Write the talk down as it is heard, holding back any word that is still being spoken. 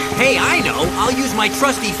Hey, I know. I'll use my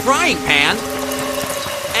trusty frying pan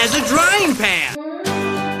as a drying pan.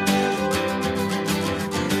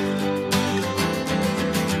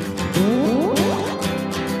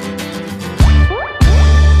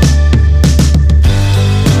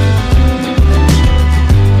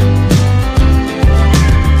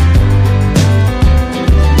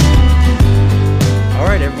 All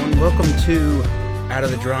right, everyone. Welcome to Out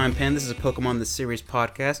of the Drying Pan. This is a Pokemon The Series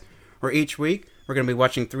podcast, where each week we're going to be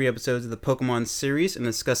watching 3 episodes of the Pokemon series and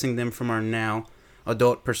discussing them from our now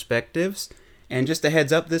adult perspectives. And just a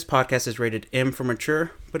heads up, this podcast is rated M for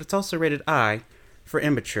mature, but it's also rated I for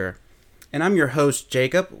immature. And I'm your host,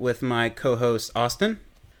 Jacob, with my co-host, Austin.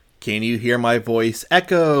 Can you hear my voice?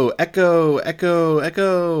 Echo, echo, echo,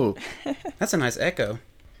 echo. That's a nice echo.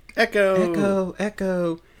 Echo. Echo,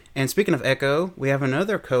 echo. And speaking of echo, we have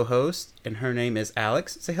another co-host, and her name is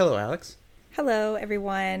Alex. Say hello, Alex. Hello,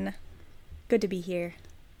 everyone. Good to be here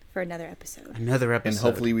for another episode. Another episode. And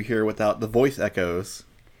hopefully we hear without the voice echoes.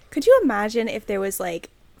 Could you imagine if there was like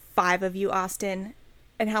 5 of you, Austin,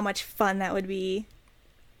 and how much fun that would be?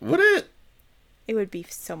 Would it? It would be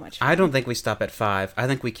so much fun. I don't think we stop at 5. I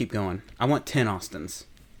think we keep going. I want 10 Austins.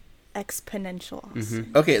 Exponential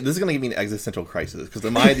Austin. Okay, this is going to give me an existential crisis. Because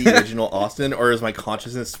am I the original Austin, or is my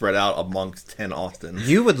consciousness spread out amongst 10 Austins?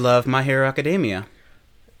 You would love My Hero Academia.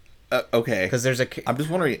 Okay. Because there's a... I'm just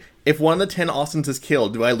wondering, if one of the 10 Austins is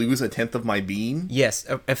killed, do I lose a tenth of my being? Yes,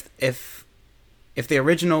 if the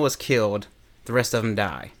original was killed, the rest of them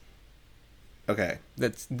die. Okay.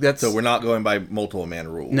 That's So we're not going by multiple man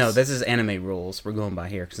rules. No, this is anime rules we're going by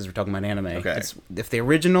here, because we're talking about anime. Okay. If the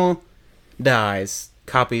original dies,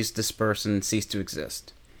 copies disperse and cease to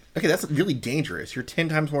exist. Okay, that's really dangerous. You're 10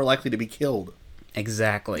 times more likely to be killed.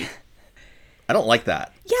 Exactly. I don't like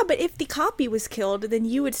that. Yeah, but if the copy was killed, then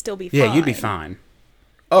you would still be fine. Yeah, you'd be fine.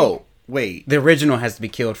 Oh, wait. The original has to be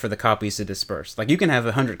killed for the copies to disperse. Like, you can have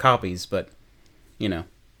 100 copies, but, you know.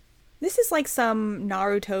 This is like some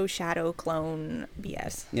Naruto shadow clone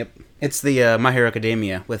BS. Yep. It's the My Hero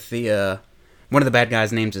Academia with the one of the bad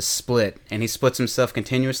guys' names is Split, and he splits himself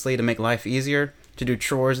continuously to make life easier, to do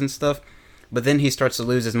chores and stuff. But then he starts to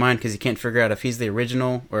lose his mind because he can't figure out if he's the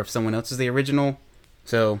original or if someone else is the original.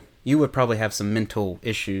 So you would probably have some mental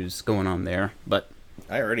issues going on there, but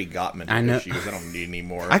I already got mental issues. I don't need any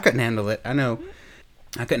more. I couldn't handle it. I know.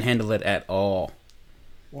 I couldn't handle it at all.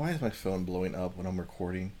 Why is my phone blowing up when I'm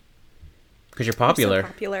recording? Because you're popular. You're so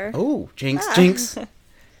popular. Oh, jinx, jinx.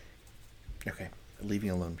 Okay, leave me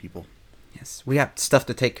alone, people. Yes, we got stuff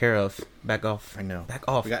to take care of. Back off. I know. Back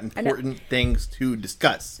off. We got important things to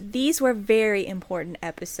discuss. These were very important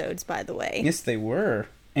episodes, by the way. Yes, they were.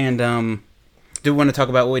 And, do we want to talk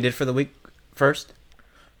about what we did for the week first?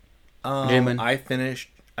 I finished...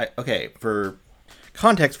 okay, for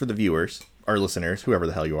context for the viewers, our listeners, whoever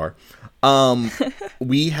the hell you are,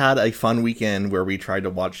 we had a fun weekend where we tried to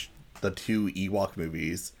watch the 2 Ewok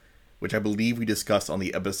movies, which I believe we discussed on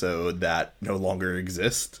the episode that no longer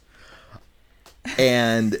exist.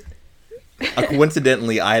 And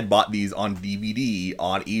coincidentally, I had bought these on DVD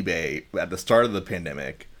on eBay at the start of the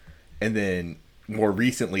pandemic. And then more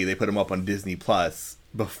recently, they put them up on Disney Plus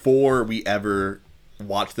before we ever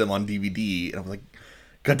watched them on DVD. And I was like,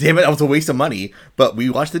 God damn it, that was a waste of money. But we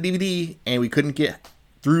watched the DVD and we couldn't get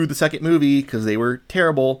through the second movie because they were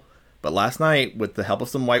terrible. But last night, with the help of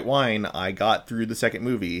some white wine, I got through the second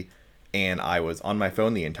movie and I was on my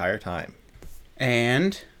phone the entire time.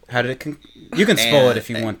 And how did it... You can spoil it if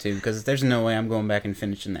you want to, because there's no way I'm going back and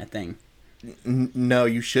finishing that thing. No,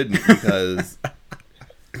 you shouldn't, because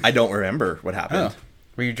I don't remember what happened. Oh.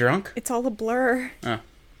 Were you drunk? It's all a blur. Oh.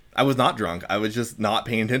 I was not drunk. I was just not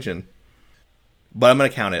paying attention. But I'm going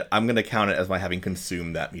to count it. I'm going to count it as my having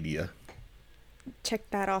consumed that media. Check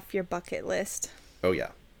that off your bucket list. Oh, yeah.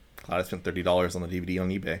 Glad I spent $30 on the DVD on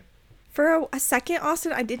eBay. For a second,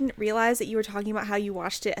 Austin, I didn't realize that you were talking about how you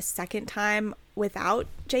watched it a second time without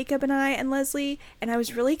Jacob and I and Leslie, and I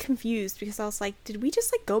was really confused because I was like, did we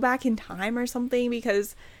just like go back in time or something?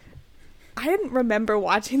 Because I didn't remember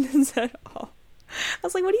watching this at all. I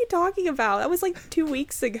was like, what are you talking about? That was like 2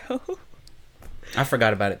 weeks ago. I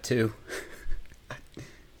forgot about it too.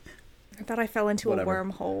 I thought I fell into a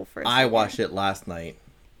wormhole for a I second. watched it last night,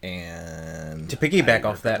 and... To piggyback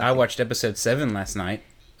off that, I watched episode 7 last night.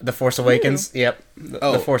 The Force Awakens. Ooh. Yep.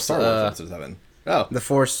 The Force. Star Wars episode 7. Oh. The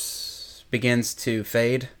Force begins to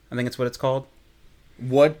fade. I think it's what it's called.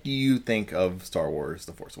 What do you think of Star Wars: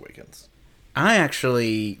 The Force Awakens? I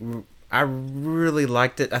really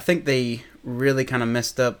liked it. I think they really kind of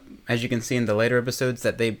messed up, as you can see in the later episodes,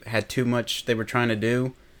 that they had too much they were trying to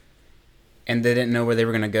do, and they didn't know where they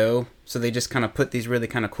were going to go. So they just kind of put these really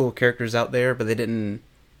kind of cool characters out there, but they didn't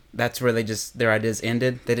that's where their ideas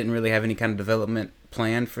ended. They didn't really have any kind of development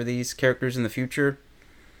plan for these characters in the future.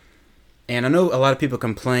 And I know a lot of people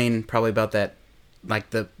complain probably about that,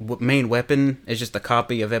 like the main weapon is just a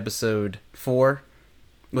copy of Episode 4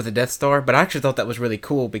 with the Death Star. But I actually thought that was really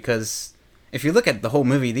cool because if you look at the whole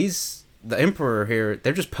movie, the Emperor here,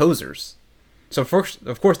 they're just posers. So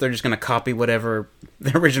of course they're just going to copy whatever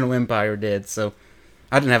the original Empire did. So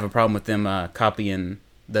I didn't have a problem with them copying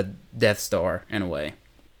the Death Star in a way.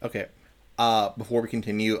 Okay. Before we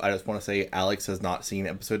continue, I just want to say Alex has not seen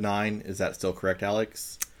Episode 9. Is that still correct,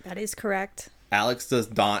 Alex? That is correct. Alex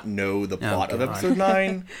does not know the plot of God. Episode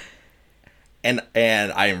 9. and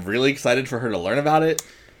I am really excited for her to learn about it.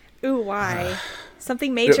 Ooh, why?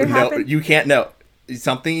 Something major happened? No, you can't know.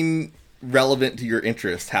 Something relevant to your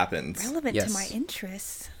interest happens. Relevant Yes. to my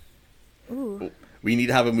interests. Ooh. We need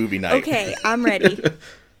to have a movie night. Okay, I'm ready.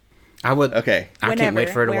 I would. Okay. I can't wait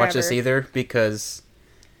Whenever, for her to watch this wherever. either because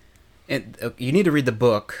you need to read the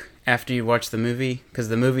book after you watch the movie because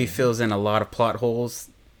the movie fills in a lot of plot holes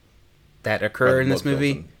that occur in this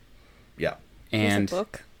movie. Yeah. There's a And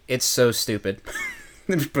book. it's so stupid.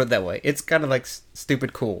 Let me put it that way. It's kind of like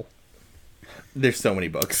stupid cool. There's so many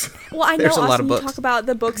books. Well, I know, There's a lot Austin, of you books. talk about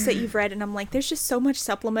the books that you've read, and I'm like, there's just so much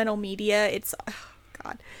supplemental media. It's, oh,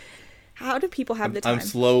 God. How do people have the time? I'm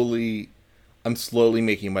slowly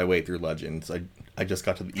making my way through Legends. I just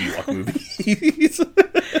got to the Ewok movies.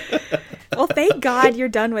 Well, thank God you're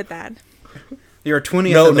done with that. You're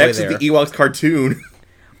 20th No, of the way next there. is the Ewoks cartoon.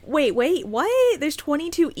 Wait, what? There's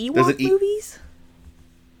 22 Ewok movies?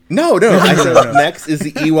 No, I said next is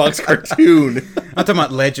the Ewoks cartoon. I'm talking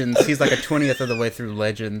about Legends. He's like a 20th of the way through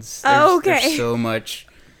Legends. Oh, okay. There's so much.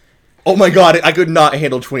 Oh my god, I could not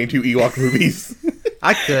handle 22 Ewok movies.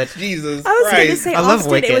 I could. Jesus I was going to Christ. say, I love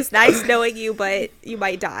Austin, Wicked. it was nice knowing you, but you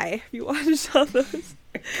might die if you watched all those.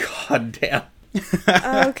 God damn.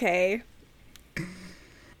 Okay.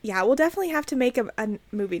 Yeah, we'll definitely have to make a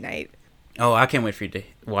movie night. Oh, I can't wait for you to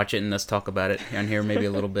watch it and us talk about it on here maybe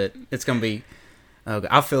a little bit. It's going to be...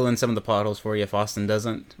 I'll fill in some of the plot holes for you if Austin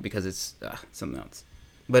doesn't, because it's something else.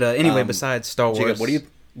 But anyway, besides Star Wars... Jacob, what do you...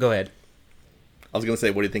 Go ahead. I was going to say,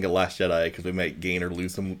 what do you think of Last Jedi? Because we might gain or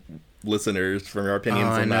lose some listeners from our opinions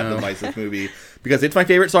Oh, I on that know. divisive movie. Because it's my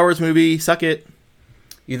favorite Star Wars movie. Suck it.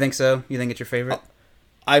 You think so? You think it's your favorite?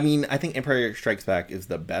 I mean, I think Empire Strikes Back is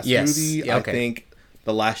the best Yes. movie. Yeah, okay. I think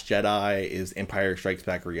The Last Jedi is Empire Strikes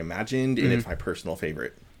Back reimagined, and it's my personal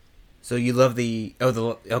favorite. So you love the...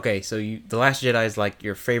 Okay, so The Last Jedi is like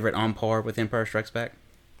your favorite on par with Empire Strikes Back?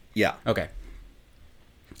 Yeah. Okay.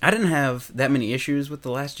 I didn't have that many issues with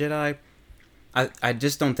The Last Jedi. I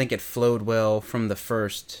just don't think it flowed well from the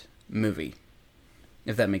first movie,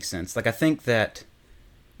 if that makes sense. Like, I think that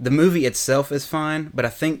the movie itself is fine, but I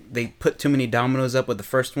think they put too many dominoes up with the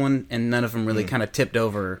first one, and none of them really kind of tipped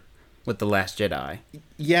over with The Last Jedi.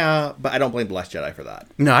 Yeah, but I don't blame The Last Jedi for that.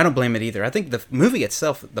 No, I don't blame it either. I think the movie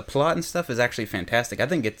itself, the plot and stuff, is actually fantastic. I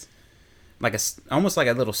think it's like almost like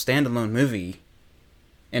a little standalone movie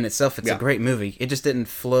in itself. It's a great movie. It just didn't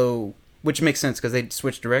flow, which makes sense because they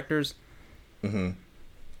switched directors. Mm-hmm.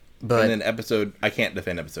 But and then I can't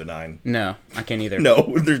defend episode 9. no, I can't either.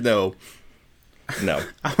 No, there's no.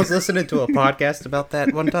 I was listening to a podcast about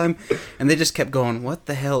that one time, and they just kept going, "What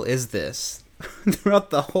the hell is this?"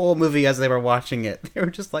 Throughout the whole movie as they were watching it. They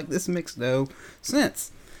were just like, "This makes no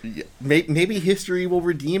sense." Yeah, maybe history will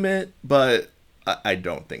redeem it, but I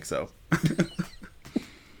don't think so.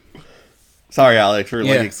 Sorry, Alex, for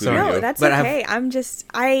Yeah, excluding sorry. you. No, that's But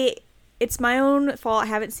okay. It's my own fault. I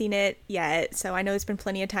haven't seen it yet, so I know it's been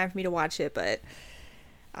plenty of time for me to watch it, but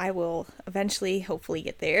I will eventually, hopefully,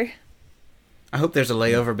 get there. I hope there's a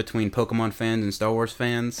layover between Pokemon fans and Star Wars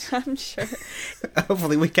fans. I'm sure.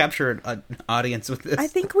 Hopefully we capture an audience with this. I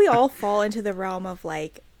think we all fall into the realm of,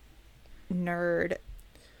 like, nerd.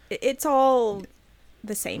 It's all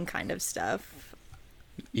the same kind of stuff.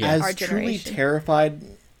 Yeah. Our As truly generation. terrified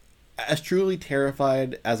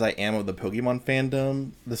as I am of the Pokemon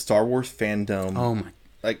fandom, the Star Wars fandom Oh my.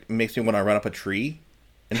 like makes me want to run up a tree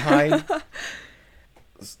and hide.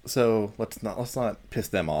 So let's not piss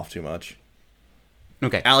them off too much.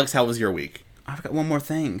 Okay. Alex, how was your week? I've got one more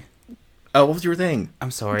thing. Oh, what was your thing? I'm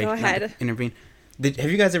sorry. Go not to ahead. intervene. Have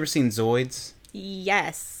you guys ever seen Zoids?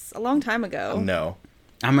 Yes, a long time ago. No.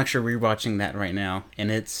 I'm actually rewatching that right now, and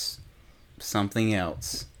it's something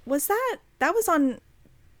else. Was that was on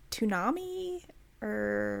Toonami,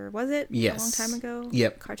 or was it Yes. a long time ago?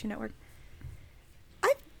 Yep. Cartoon Network.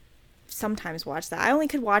 I sometimes watch that. I only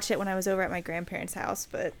could watch it when I was over at my grandparents' house,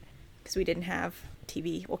 but because we didn't have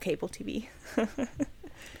TV, well, cable TV.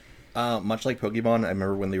 Much like Pokemon, I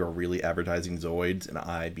remember when they were really advertising Zoids, and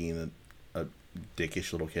I, being a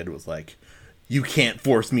dickish little kid was like, "You can't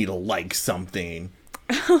force me to like something."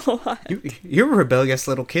 You're a rebellious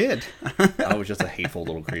little kid. I was just a hateful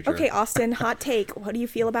little creature. Okay, Austin, hot take. What do you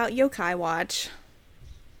feel about Yokai Watch?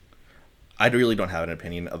 I really don't have an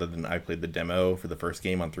opinion other than I played the demo for the first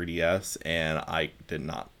game on 3DS, and I did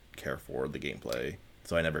not care for the gameplay,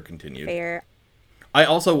 so I never continued. Fair. I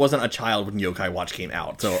also wasn't a child when Yokai Watch came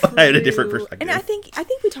out, so I had a different perspective. And I think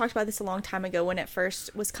we talked about this a long time ago when it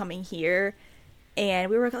first was coming here, and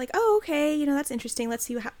we were like, oh, okay, you know, that's interesting. Let's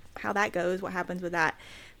see how that goes, what happens with that.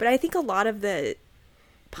 But I think a lot of the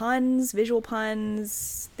puns, visual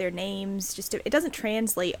puns, their names, it doesn't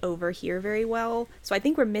translate over here very well. So I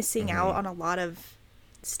think we're missing out on a lot of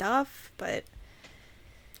stuff, but...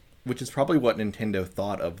 Which is probably what Nintendo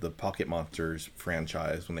thought of the Pocket Monsters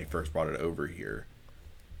franchise when they first brought it over here.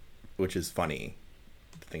 Which is funny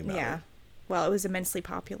to think about. Yeah. Well, it was immensely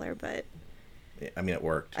popular, but... I mean, it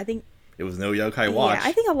worked. I think... It was no Yokai Watch. Yeah,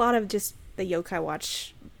 I think a lot of just the Yokai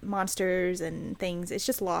Watch monsters and things, it's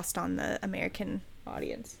just lost on the American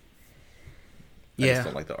audience. I just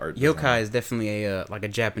don't like the art Yokai design. is definitely a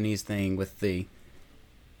Japanese thing with the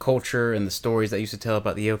culture and the stories that used to tell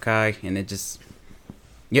about the yokai, and it just...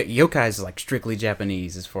 Yokai is like strictly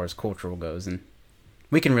Japanese as far as cultural goes, and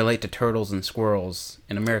we can relate to turtles and squirrels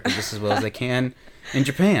in America just as well as they can in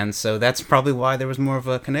Japan, so that's probably why there was more of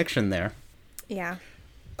a connection there. Yeah.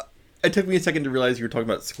 It took me a second to realize you were talking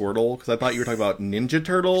about Squirtle, because I thought you were talking about Ninja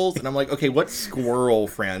Turtles, and I'm like, okay, what squirrel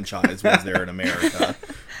franchise was there in America?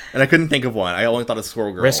 And I couldn't think of one. I only thought of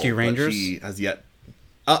Squirrel Girl. Rescue Rangers? But she has yet...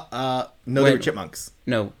 No, they were Chipmunks.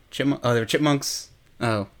 No, they were Chipmunks.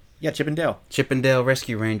 Oh. Yeah, Chip and Dale. Chip and Dale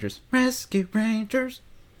Rescue Rangers. Rescue Rangers.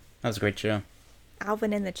 That was a great show.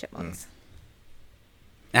 Alvin and the Chipmunks.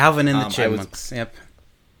 Alvin and the Chipmunks. Yep.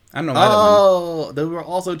 I don't know why Oh, they were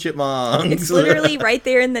also chipmunks. It's literally right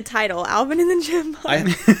there in the title. Alvin and the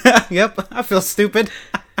Chipmunks. Yep, I feel stupid.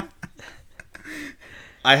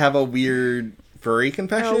 I have a weird furry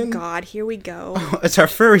confession. Oh, God. Here we go. It's our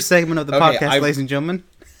furry segment of the Okay, podcast, ladies and gentlemen.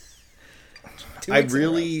 I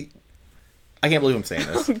can't believe I'm saying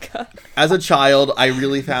this. Oh, God. As a child, I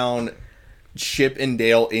really found Chip and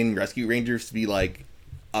Dale in Rescue Rangers to be, like,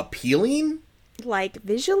 appealing. Like,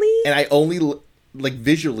 visually? And I only, like,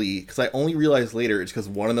 visually, because I only realized later it's because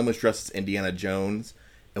one of them was dressed as Indiana Jones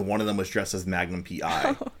and one of them was dressed as Magnum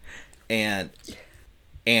P.I. Oh.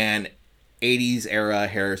 And 80s era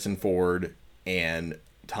Harrison Ford and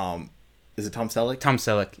Tom... Is it Tom Selleck? Tom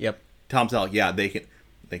Selleck, yep. Tom Selleck, yeah, they can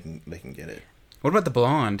get it. What about the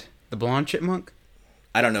blonde? The blonde chipmunk?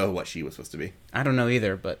 I don't know what she was supposed to be. I don't know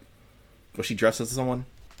either, but... Was she dressed as someone?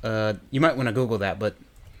 You might want to Google that, but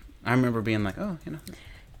I remember being like, oh, you know,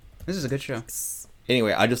 this is a good show.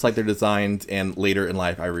 Anyway, I just like their designs, and later in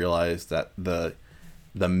life I realized that the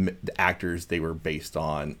actors they were based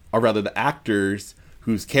on, or rather the actors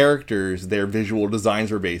whose characters their visual designs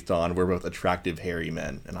were based on, were both attractive, hairy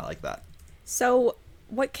men, and I like that. So,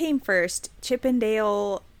 what came first? Chip and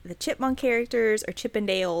Dale, the chipmunk characters, or Chip and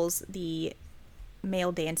Dale's, the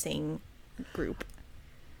male dancing group?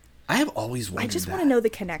 I have always wondered I just want to know the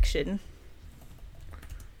connection.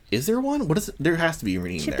 Is there one? What is it? There has to be a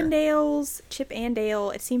reading Chip there. and Dale's, Chip and Dale,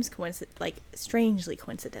 it seems strangely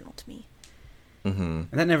coincidental to me. Mm-hmm.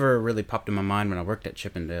 And that never really popped in my mind when I worked at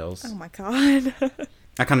Chippendales. Oh my God.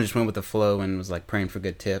 I kind of just went with the flow and was like praying for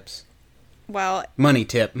good tips. Well, Money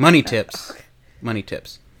tips. Money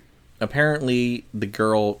tips. Apparently, the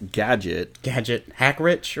girl Gadget,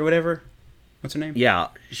 Hackrich or whatever. What's her name? yeah,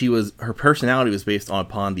 her personality was based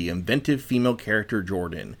upon the inventive female character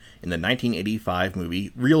Jordan in the 1985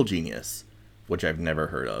 movie Real Genius, which I've never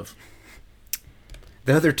heard of.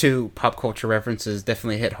 The other two pop culture references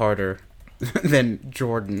definitely hit harder than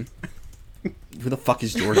Jordan. Who the fuck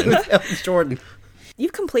is Jordan? It's Jordan.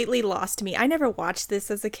 you've completely lost me. I never watched this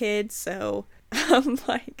as a kid, so I'm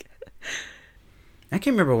like... I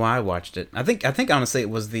can't remember why I watched it. I think honestly it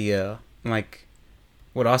was the like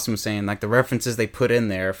what Austin was saying, like the references they put in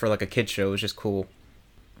there for like a kid show was just cool.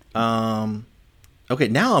 Okay,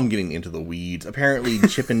 now I'm getting into the weeds. Apparently,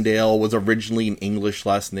 Chippendale was originally an English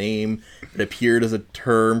last name. It appeared as a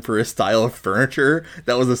term for a style of furniture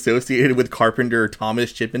that was associated with carpenter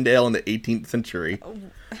Thomas Chippendale in the 18th century.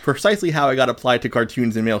 Precisely how it got applied to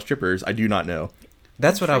cartoons and male strippers, I do not know.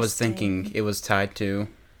 That's what I was thinking it was tied to.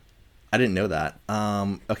 I didn't know that.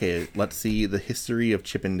 Okay, let's see the history of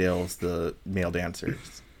Chippendales, the male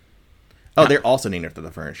dancers. Oh, they're also named after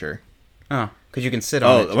the furniture. Oh, because you can sit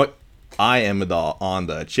on it. Look, I am on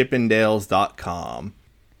the Chippendales.com.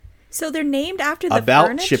 So they're named after the about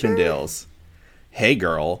furniture? Chippendales. Hey,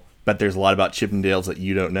 girl, but there's a lot about Chippendales that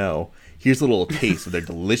you don't know. Here's a little taste of their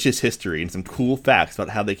delicious history and some cool facts about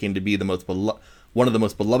how they came to be one of the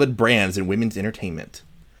most beloved brands in women's entertainment.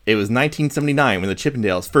 It was 1979 when the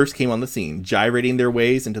Chippendales first came on the scene, gyrating their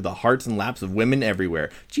ways into the hearts and laps of women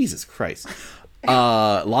everywhere. Jesus Christ.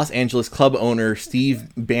 Los Angeles club owner Steve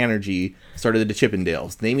Banerjee started the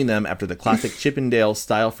Chippendales, naming them after the classic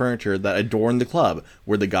Chippendale-style furniture that adorned the club,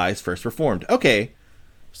 where the guys first performed. Okay,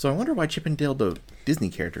 so I wonder why Chippendale, the Disney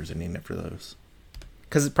characters, are named after those.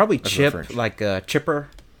 Because it's probably Chip, like Chipper.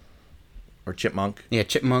 Or Chipmunk. Yeah,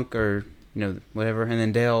 Chipmunk or, whatever. And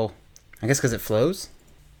then Dale, I guess because it flows.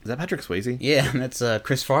 Is that Patrick Swayze? Yeah, that's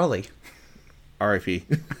Chris Farley. R.I.P.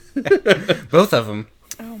 Both of them.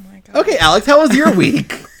 Oh my god. Okay, Alex, how was your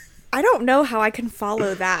week? I don't know how I can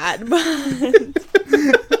follow that, but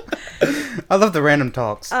I love the random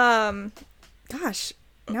talks. gosh,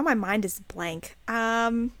 now my mind is blank.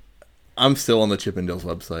 I'm still on the Chippendales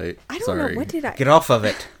website. I don't know, what did I... Get off of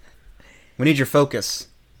it. We need your focus.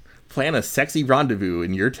 Plan a sexy rendezvous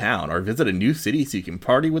in your town or visit a new city so you can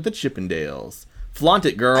party with the Chippendales. Flaunt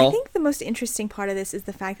it, girl. I think the most interesting part of this is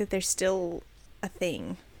the fact that they're still a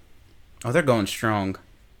thing. Oh, they're going strong.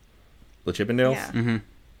 The Chippendales? Yeah. Mm-hmm.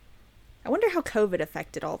 I wonder how COVID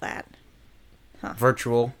affected all that. Huh.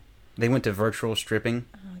 Virtual. They went to virtual stripping.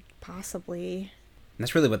 Possibly.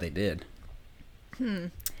 That's really what they did.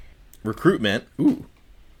 Recruitment. Ooh.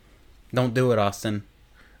 Don't do it, Austin.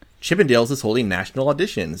 Chippendales is holding national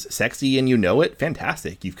auditions. Sexy and you know it?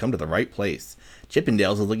 Fantastic. You've come to the right place.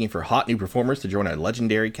 Chippendales is looking for hot new performers to join our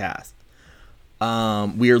legendary cast.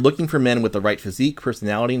 We are looking for men with the right physique,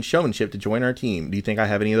 personality, and showmanship to join our team. Do you think I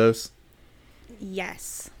have any of those?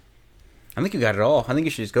 Yes. I think you got it all. I think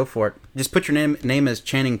you should just go for it. Just put your name as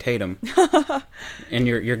Channing Tatum, and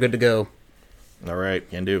you're good to go. All right,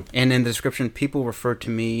 can do. And in the description, people refer to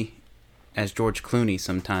me as George Clooney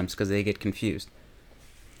sometimes because they get confused.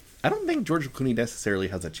 I don't think George Clooney necessarily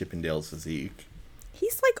has a Chippendales physique.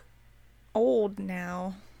 He's like old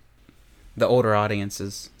now. The older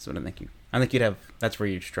audiences. That's what I think I think you'd have. That's where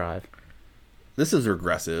you'd strive. This is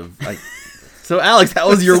regressive. So, Alex, how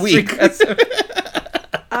was your week?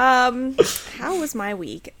 How was my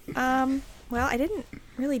week? Well, I didn't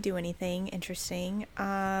really do anything interesting.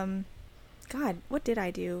 God, what did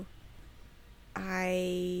I do?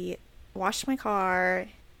 I washed my car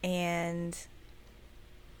and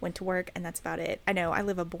went to work, and that's about it. I know, I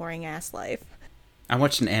live a boring ass life. I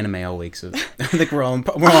watched an anime all week, so I think we're on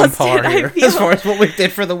par here as far as what we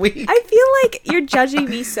did for the week. I feel like you're judging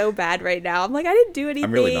me so bad right now. I'm like, I didn't do anything.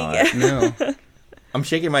 I'm really not. No. I'm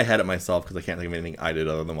shaking my head at myself because I can't think of anything I did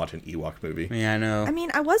other than watch an Ewok movie. Yeah, I know. I mean,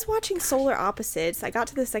 I was watching Solar Opposites. I got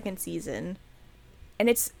to the second season, and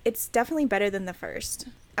it's definitely better than the first.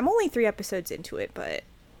 I'm only 3 episodes into it, but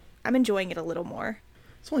I'm enjoying it a little more.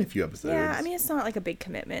 It's only a few episodes. Yeah, I mean, it's not like a big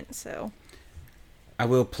commitment, so... I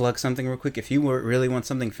will plug something real quick. If you really want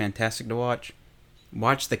something fantastic to watch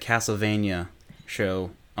the Castlevania show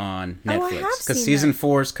on Netflix. Because season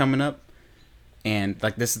 4 is coming up, and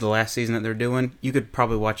this is the last season that they're doing. You could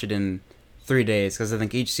probably watch it in 3 days, because I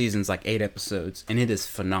think each season's 8 episodes, and it is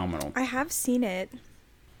phenomenal. I have seen it.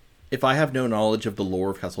 If I have no knowledge of the lore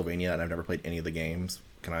of Castlevania and I've never played any of the games,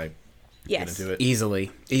 can I get into it? Easily.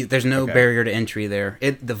 There's no barrier to entry there.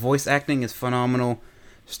 The voice acting is phenomenal.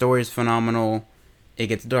 Story is phenomenal. It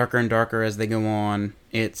gets darker and darker as they go on.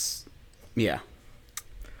 Yeah.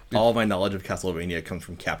 All my knowledge of Castlevania comes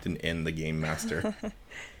from Captain N, the Game Master.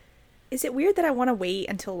 Is it weird that I want to wait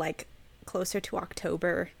until closer to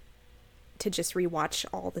October to just rewatch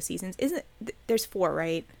all the seasons? There's 4,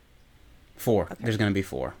 right? 4. Okay. There's going to be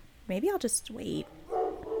 4. Maybe I'll just wait.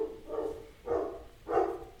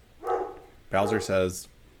 Bowser says,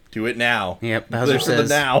 "Do it now." Yep, Bowser says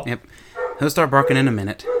now. Yep. He'll start barking in a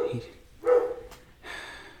minute.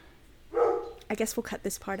 I guess we'll cut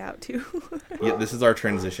this part out too. Yeah, this is our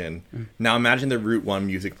transition. Now imagine the Route 1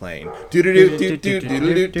 music playing. Do do do do do do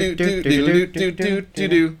do do do do do do do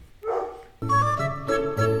do.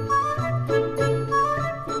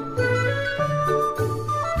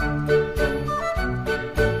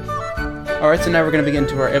 Alright, so now we're going to begin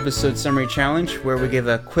to our episode summary challenge, where we give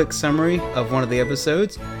a quick summary of one of the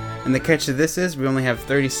episodes. And the catch to this is we only have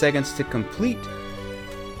 30 seconds to complete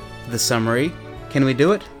the summary. Can we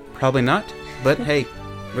do it? Probably not. But hey,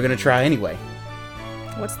 we're going to try anyway.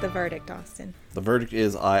 What's the verdict, Austin? The verdict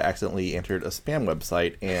is I accidentally entered a spam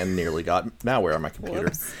website and nearly got malware on my computer.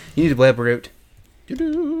 Whoops. You need web root.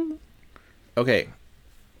 Doo-doo. Okay.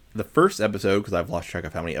 The first episode, because I've lost track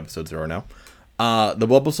of how many episodes there are now. The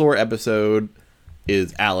Bulbasaur episode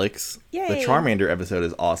is Alex. Yay. The Charmander episode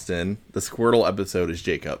is Austin. The Squirtle episode is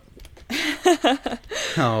Jacob.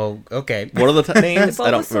 Oh, okay. What are the names?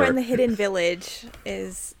 I don't Bulbasaur remember. in the Hidden Village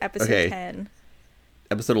is episode Okay. 10.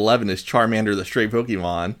 Episode 11 is Charmander the Stray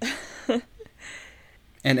Pokemon.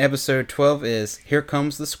 And episode 12 is Here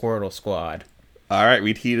Comes the Squirtle Squad. All right,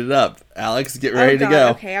 we teed it up. Alex, get ready to God, go.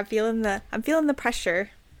 Okay, I'm feeling the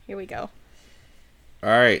pressure. Here we go. All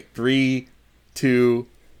right, 3, 2,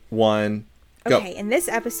 1, go. Okay, in this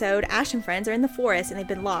episode, Ash and friends are in the forest and they've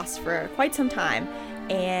been lost for quite some time.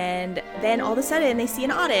 And then all of a sudden they see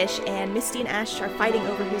an Oddish and Misty and Ash are fighting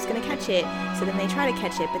over who's going to catch it. So then they try to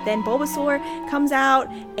catch it. But then Bulbasaur comes out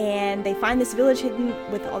and they find this village hidden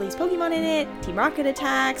with all these Pokemon in it. Team Rocket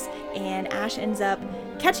attacks and Ash ends up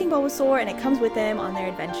catching Bulbasaur and it comes with them on their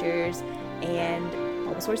adventures. And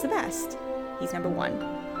Bulbasaur's the best. He's number 1.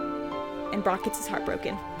 And Brock gets his heart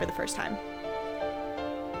broken for the first time.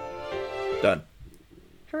 Done.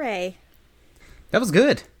 Hooray. That was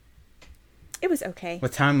good. It was okay.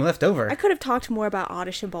 With time left over. I could have talked more about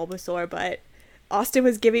Oddish and Bulbasaur, but Austin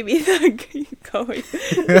was giving me the going.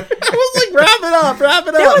 I was like, wrap it up.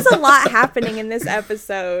 There was a lot happening in this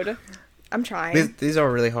episode. I'm trying. These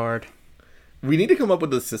are really hard. We need to come up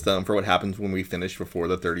with a system for what happens when we finish before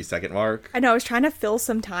the 30-second mark. I know, I was trying to fill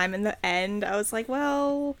some time in the end. I was like,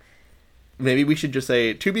 well... Maybe we should just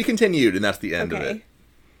say, to be continued, and that's the end of Okay. it.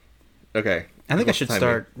 Okay. I think I What's should the time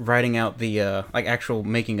start writing out the, actual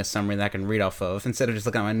making a summary that I can read off of, instead of just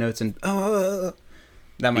looking at my notes and, that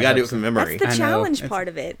might You gotta do help it from some- memory. That's the I know. challenge It's- part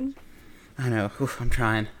of it. I know. Oof, I'm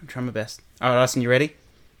trying my best. All right, Austin, you ready?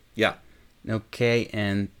 Yeah. Okay,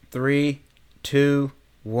 and 3, 2,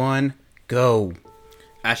 1, go.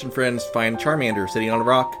 Ash and friends find Charmander sitting on a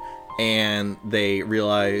rock, and they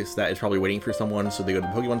realize that it's probably waiting for someone, so they go to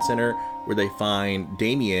the Pokemon Center, where they find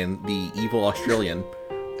Damien, the evil Australian,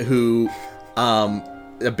 who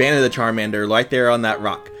abandoned the Charmander right there on that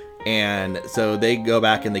rock. And so they go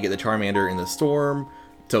back and they get the Charmander in the storm,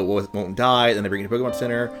 so it won't die. Then they bring it to Pokemon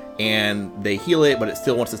Center, and they heal it, but it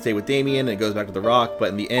still wants to stay with Damien, and it goes back to the rock. But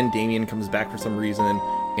in the end, Damien comes back for some reason,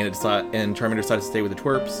 and Charmander decides to stay with the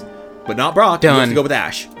twerps. But not Brock. He Done. wants to go with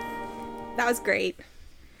Ash. That was great.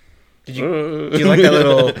 Do you like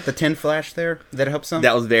that the 10 flash there? Did that help some?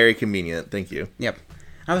 That was very convenient. Thank you. Yep.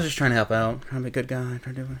 I was just trying to help out. Trying to be a good guy.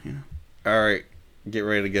 Trying to do, All right, get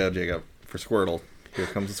ready to go, Jacob, for Squirtle. Here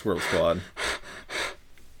comes the Squirtle Squad.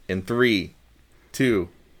 In 3, 2,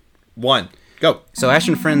 1, go. So Ash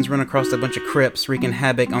and friends run across a bunch of crypts wreaking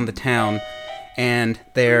havoc on the town, and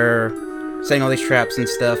they're setting all these traps and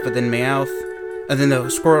stuff. But then the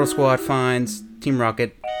Squirtle Squad finds Team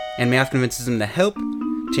Rocket, and Meowth convinces them to help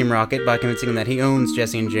Team Rocket by convincing them that he owns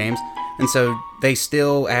Jesse and James. And so they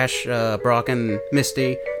steal Ash, Brock, and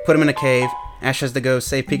Misty, put him in a cave. Ash has to go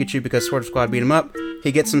save Pikachu because Squirtle Squad beat him up.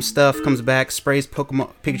 He gets some stuff, comes back, sprays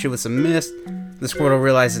Pikachu with some mist. The Squirtle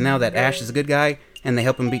realizes now that Ash is a good guy, and they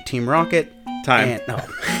help him beat Team Rocket. Time. That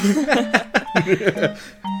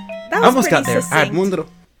I was almost got pretty there. I had succinct.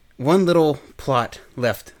 one little plot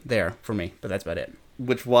left there for me, but that's about it.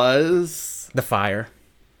 Which was... The fire.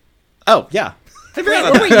 Oh, yeah. I Wait, forgot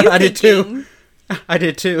what about were that. you I did too. thinking? I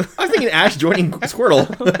did too. I was thinking Ash joining Squirtle.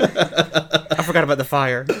 I forgot about the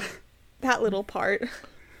fire. That little part.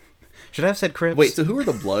 Should I have said Crips? Wait, so who are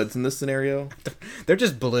the Bloods in this scenario? They're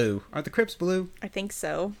just blue. Aren't the Crips blue? I think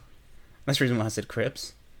so. That's the reason why I said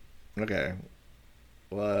Crips. Okay.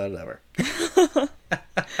 Whatever.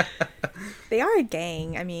 They are a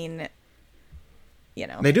gang. I mean,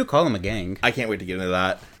 They do call them a gang. I can't wait to get into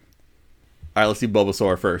that. All right, let's do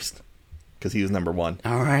Bulbasaur first, because he was number 1.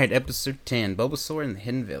 All right, episode 10, Bulbasaur in the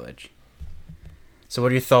Hidden Village. So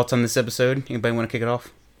what are your thoughts on this episode? Anybody want to kick it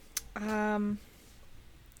off?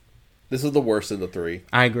 This is the worst of the 3.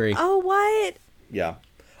 I agree. Oh, what? Yeah.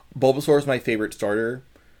 Bulbasaur is my favorite starter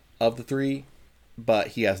of the 3, but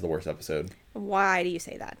he has the worst episode. Why do you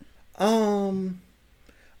say that?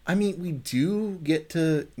 I mean, we do get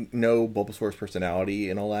to know Bulbasaur's personality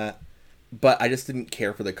and all that, but I just didn't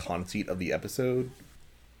care for the conceit of the episode.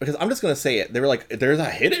 Because I'm just going to say it. They were like, there's a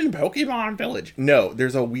hidden Pokemon village. No,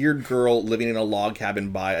 there's a weird girl living in a log cabin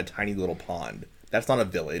by a tiny little pond. That's not a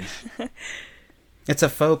village. It's a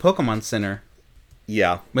faux Pokemon Center.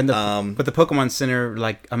 Yeah. But the Pokemon Center,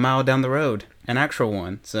 like, a mile down the road. An actual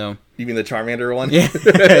one, so... You mean the Charmander one? Yeah,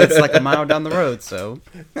 it's like a mile down the road, so...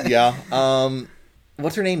 Yeah.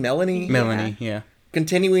 What's her name? Melanie? Melanie, yeah.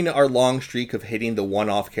 Continuing our long streak of hitting the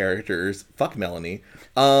one-off characters. Fuck Melanie.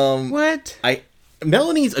 What?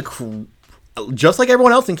 Melanie's just like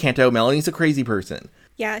everyone else in Kanto, Melanie's a crazy person.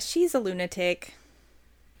 Yeah, she's a lunatic.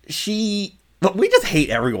 But we just hate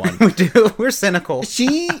everyone. We do. We're cynical.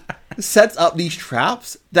 She sets up these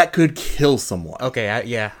traps that could kill someone. Okay,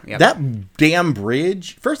 yeah. That damn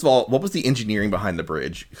bridge. First of all, what was the engineering behind the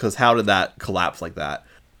bridge? Because how did that collapse like that?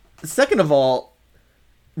 Second of all,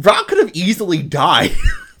 Brock could have easily died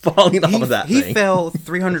falling off of that thing. He fell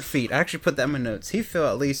 300 feet. I actually put that in my notes. He fell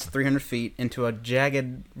at least 300 feet into a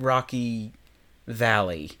jagged, rocky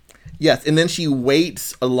valley. Yes, and then she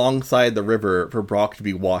waits alongside the river for Brock to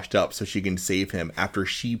be washed up so she can save him after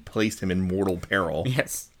she placed him in mortal peril.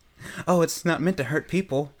 Yes. Oh, it's not meant to hurt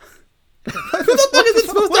people. Who the fuck is it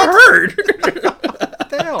supposed to hurt? What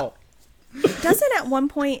the hell? Doesn't at one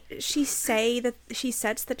point she say that she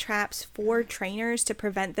sets the traps for trainers to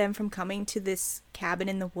prevent them from coming to this cabin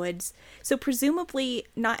in the woods? So presumably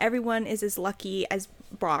not everyone is as lucky as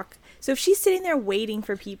Brock. So if she's sitting there waiting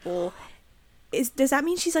for people, does that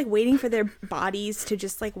mean she's like waiting for their bodies to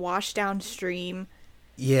just like wash downstream?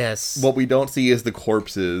 Yes. What we don't see is the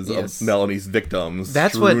corpses of Melanie's victims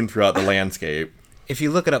strewn throughout the landscape. If you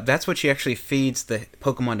look it up, that's what she actually feeds the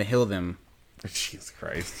Pokemon to heal them. Jesus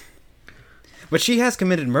Christ. But she has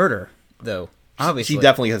committed murder, though. Obviously. She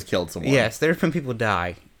definitely has killed someone. Yes, there have been people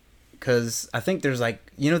die. Because I think there's like,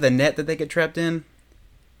 you know the net that they get trapped in?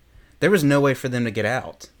 There was no way for them to get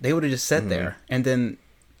out. They would have just sat there. And then...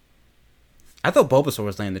 I thought Bulbasaur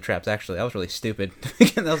was laying the traps, actually. I was really stupid.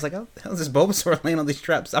 I was like, oh, how's this Bulbasaur laying all these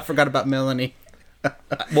traps? I forgot about Melanie.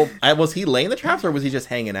 Well, was he laying the traps or was he just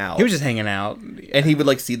hanging out? He was just hanging out. And he would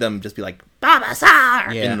like see them just be like,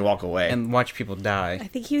 Bulbasaur! Yeah. And walk away. And watch people die. I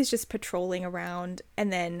think he was just patrolling around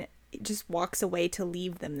and then just walks away to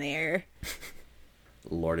leave them there.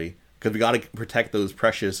 Lordy. Because we got to protect those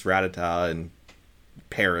precious Rattata and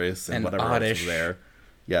Paris and whatever Oddish. else is there.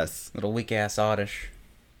 Yes. Little weak-ass Oddish.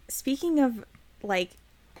 Speaking of, like,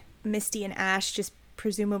 Misty and Ash, just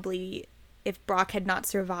presumably if Brock had not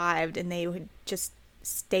survived and they would just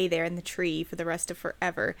stay there in the tree for the rest of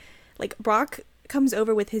forever. Like, Brock comes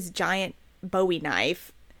over with his giant Bowie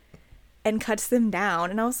knife and cuts them down.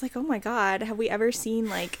 And I was like, oh my god, have we ever seen,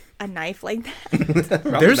 like, a knife like that?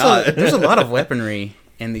 There's a lot of weaponry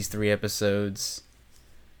in these 3 episodes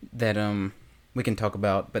that we can talk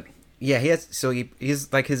about. But, yeah, he's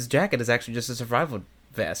like, his jacket is actually just a survival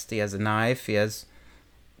vest. He has a knife. He has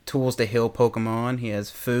tools to heal Pokemon. He has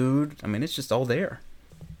food. I mean, it's just all there.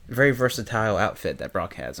 Very versatile outfit that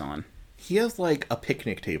Brock has on. He has like a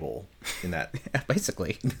picnic table in that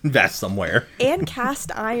basically vest somewhere. And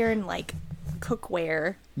cast iron like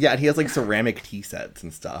cookware. Yeah, and he has like ceramic tea sets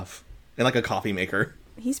and stuff. And like a coffee maker.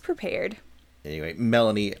 He's prepared. Anyway,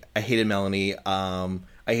 Melanie. I hated Melanie. I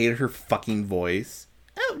hated her fucking voice.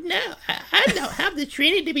 Oh no, I don't have the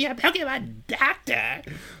training to be a Pokemon doctor.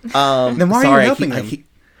 Then why are you helping him?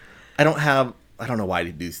 I don't know why I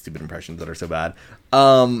do stupid impressions that are so bad.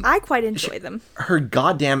 I quite enjoy them. Her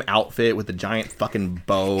goddamn outfit with the giant fucking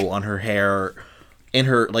bow on her hair and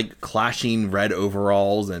her like clashing red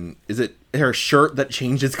overalls, and is it her shirt that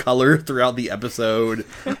changes color throughout the episode?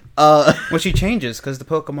 Well, she changes because the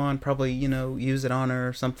Pokemon probably, use it on her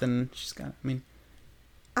or something.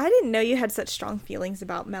 I didn't know you had such strong feelings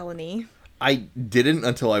about Melanie. I didn't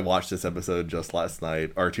until I watched this episode just last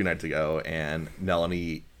night or 2 nights ago, and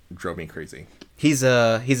Melanie drove me crazy. He's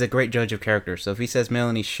a great judge of character, so if he says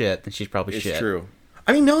Melanie's shit, then she's probably shit. It's true.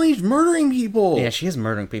 I mean, Melanie's murdering people. Yeah, she is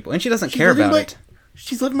murdering people, and she doesn't care about it.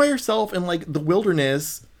 She's living by herself in like the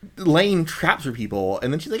wilderness, laying traps for people,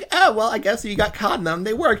 and then she's like, "Oh well, I guess you got caught in them.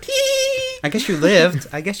 They worked." I guess you lived.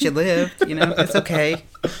 It's okay.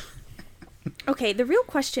 Okay, the real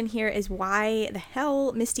question here is why the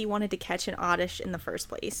hell Misty wanted to catch an Oddish in the first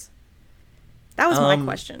place. That was my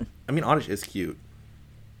question. I mean, Oddish is cute.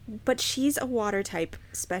 But she's a water type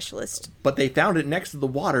specialist. But they found it next to the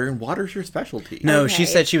water, and water's your specialty. No, she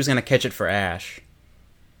said she was going to catch it for Ash.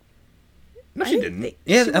 No, she didn't.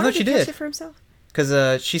 Yeah, I thought she did. Catch it for himself?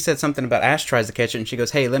 Because she said something about Ash tries to catch it, and she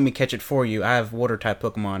goes, hey, let me catch it for you. I have water type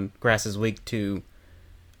Pokemon. Grass is weak to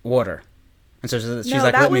water. And so she's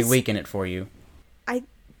like, let me weaken it for you. I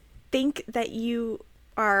think that you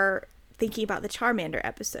are thinking about the Charmander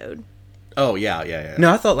episode. Oh, yeah.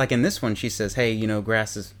 No, I thought like in this one she says, hey,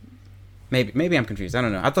 grass is... Maybe I'm confused. I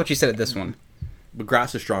don't know. I thought she said it this one. But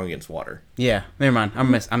grass is strong against water. Yeah, never mind. I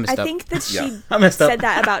messed up. I think that she said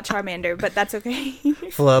that about Charmander, but that's okay.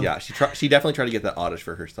 Flub. Yeah, she definitely tried to get that Oddish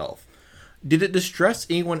for herself. Did it distress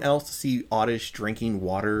anyone else to see Oddish drinking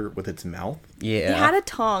water with its mouth? Yeah. It had a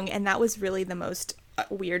tongue, and that was really the most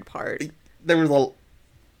weird part. There was a...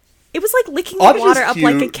 It was like licking the water up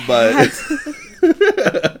like a cat.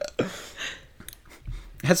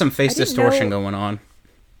 It had some face distortion going on.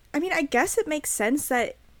 I mean, I guess it makes sense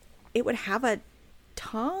that it would have a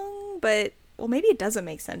tongue, but... Well, maybe it doesn't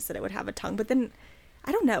make sense that it would have a tongue, but then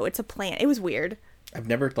I don't know. It's a plant. It was weird. I've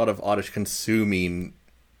never thought of Oddish consuming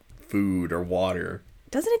food or water.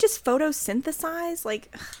 Doesn't it just photosynthesize?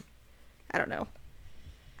 Like, I don't know.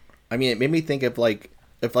 I mean, it made me think of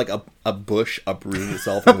if a bush uprooted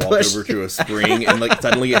itself and walked over to a spring and like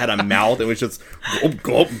suddenly it had a mouth and it was just gulp,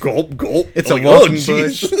 gulp, gulp, gulp. It's like, a walking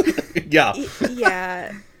jeez. bush. Yeah.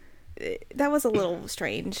 Yeah. That was a little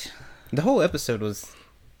strange. The whole episode was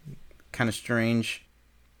kind of strange.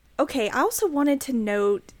 Okay, I also wanted to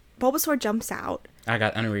note Bulbasaur jumps out. I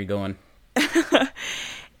know where you're going.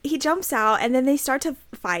 He jumps out, and then they start to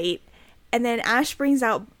fight, and then Ash brings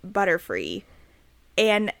out Butterfree,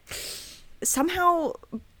 and somehow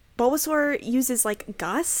Bulbasaur uses, like,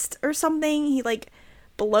 Gust or something. He, like,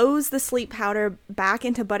 blows the sleep powder back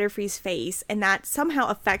into Butterfree's face, and that somehow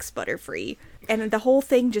affects Butterfree. And the whole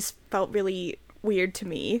thing just felt really weird to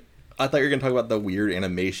me. I thought you were going to talk about the weird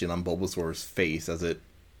animation on Bulbasaur's face as it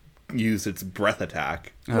used its breath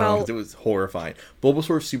attack. Well, Because it was horrifying.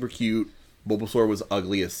 Bulbasaur's super cute. Bulbasaur was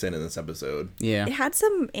ugly as sin in this episode. Yeah. it had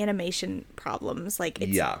some animation problems, like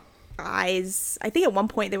its Yeah. eyes. I think at one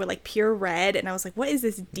point they were like pure red, and I was like, what is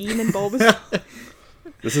this demon Bulbasaur?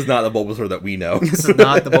 This is not the Bulbasaur that we know. This is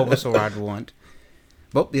not the Bulbasaur I'd want.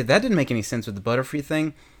 But yeah, that didn't make any sense with the Butterfree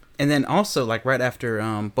thing. And then also, like, right after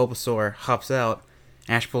Bulbasaur hops out,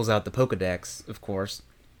 Ash pulls out the Pokedex, of course.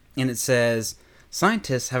 And it says,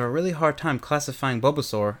 scientists have a really hard time classifying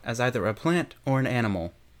Bulbasaur as either a plant or an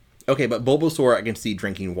animal. Okay, but Bulbasaur I can see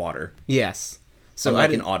drinking water. Yes. So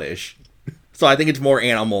like an Oddish. So I think it's more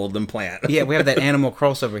animal than plant. Yeah, we have that animal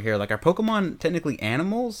crossover here. Like, are Pokemon technically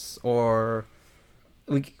animals? Or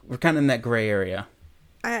we're kind of in that gray area?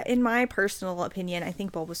 In my personal opinion, I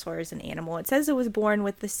think Bulbasaur is an animal. It says it was born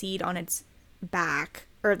with the seed on its back,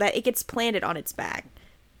 or that it gets planted on its back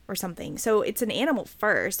or something. So it's an animal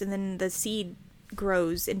first, and then the seed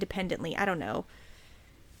grows independently. I don't know.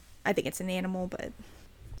 I think it's an animal, but...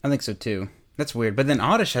 I think so, too. That's weird. But then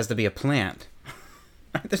Oddish has to be a plant.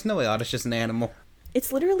 There's no way Oddish is an animal.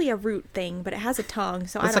 It's literally a root thing, but it has a tongue,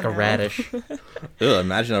 so It's I don't like know. a radish. Ugh,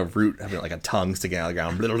 imagine a root having like a tongue sticking out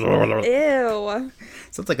of the ground. Ew.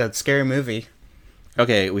 Sounds like a scary movie.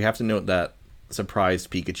 Okay, we have to note that surprised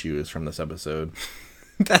Pikachu is from this episode.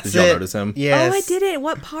 That's Did y'all it. notice him? Yes. Oh, I didn't.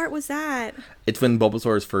 What part was that? It's when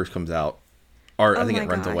Bulbasaur's first comes out. Or I Oh think my it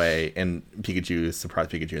runs gosh. away and Pikachu is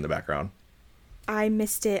surprised Pikachu in the background. I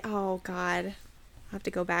missed it. Oh, God. I'll have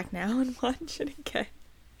to go back now and watch it again.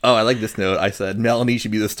 Oh, I like this note. I said, Melanie should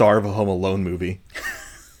be the star of a Home Alone movie.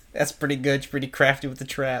 That's pretty good. She's pretty crafty with the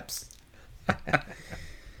traps.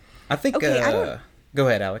 I think, Okay, I don't- go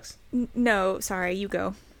ahead, Alex. No, sorry. You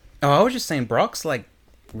go. Oh, I was just saying, Brock's like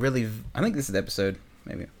really, I think this is the episode.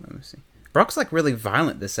 Maybe, let me see. Brock's like really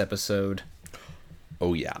violent this episode.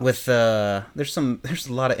 Oh, yeah. With, there's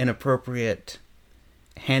a lot of inappropriate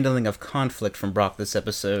handling of conflict from Brock this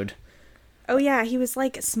episode. Oh, yeah. He was,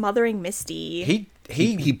 like, smothering Misty.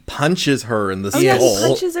 He punches her in the Oh, yeah. skull. He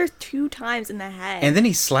punches her 2 times in the head. And then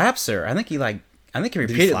he slaps her. I think he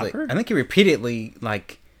repeatedly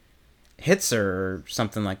like hits her or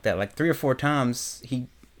something like that. Like 3 or 4 times. He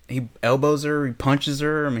elbows her, he punches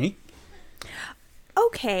her. I mean,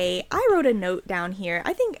 Okay, I wrote a note down here.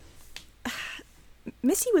 I think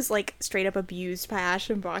Misty was like straight up abused by Ash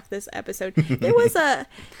and Brock this episode. There was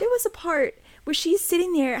a part where she's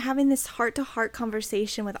sitting there having this heart-to-heart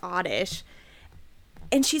conversation with Oddish,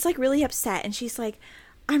 and she's like really upset, and she's like,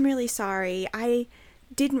 "I'm really sorry. I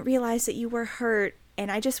didn't realize that you were hurt,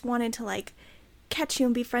 and I just wanted to like catch you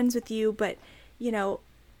and be friends with you, but you know,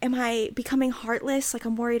 am I becoming heartless? Like,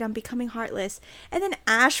 I'm worried I'm becoming heartless." And then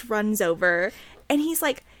Ash runs over, and he's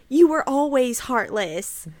like, "You were always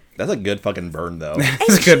heartless." That's a good fucking burn, though. And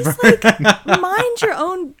a good she's like, "Mind your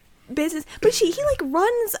own business." But he like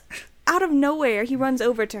runs out of nowhere. He runs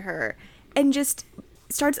over to her and just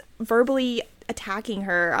starts verbally attacking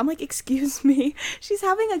her. I'm like, "Excuse me." She's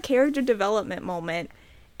having a character development moment,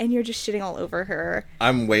 and you're just shitting all over her.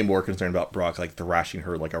 I'm way more concerned about Brock, like, thrashing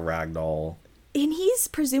her like a rag doll. And he's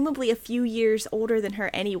presumably a few years older than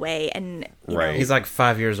her anyway, and you Right. know, he's like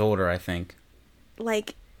 5 years older, I think.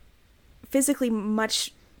 like physically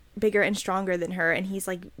much bigger and stronger than her, and he's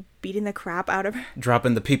like beating the crap out of her.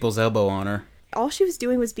 Dropping the people's elbow on her. All she was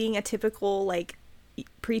doing was being a typical like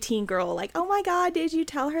preteen girl, like, "Oh my god, did you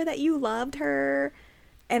tell her that you loved her?"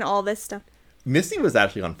 and all this stuff. Misty was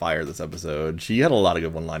actually on fire this episode. She had a lot of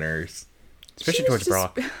good one-liners. Especially She was towards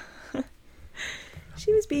just- Brock.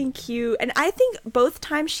 She was being cute, and I think both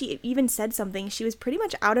times she even said something, she was pretty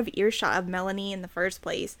much out of earshot of Melanie in the first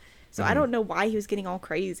place. So I don't know why he was getting all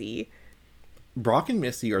crazy. Brock and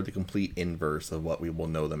Misty are the complete inverse of what we will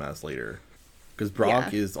know them as later. Because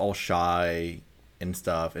Brock Yeah. is all shy and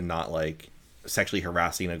stuff, and not like sexually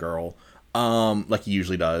harassing a girl, like he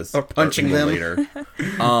usually does, or punching them later.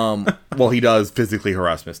 Well, he does physically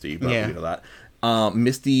harass Misty, but we know that.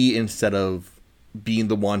 Misty, instead of being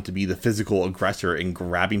the one to be the physical aggressor and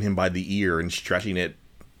grabbing him by the ear and stretching it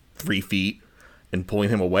 3 feet and pulling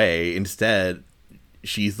him away, instead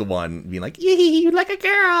she's the one being like, "You like a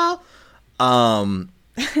girl,"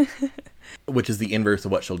 which is the inverse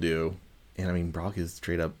of what she'll do. And I mean, Brock is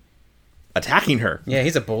straight up attacking her. Yeah,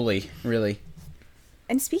 he's a bully, really.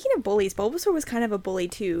 And speaking of bullies, Bulbasaur was kind of a bully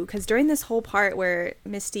too, because during this whole part where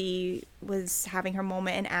Misty was having her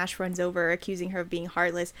moment and Ash runs over accusing her of being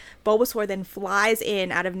heartless, Bulbasaur then flies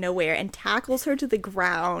in out of nowhere and tackles her to the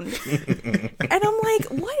ground. And I'm like,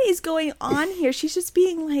 what is going on here? She's just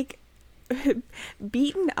being like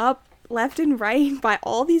beaten up left and right by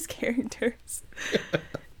all these characters.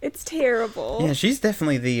 It's terrible. Yeah, she's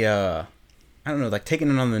definitely the, I don't know, like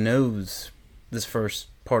taking it on the nose this first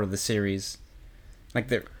part of the series. Like,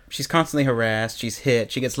 she's constantly harassed, she's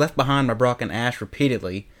hit, she gets left behind by Brock and Ash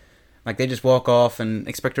repeatedly. Like, they just walk off and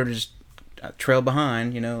expect her to just trail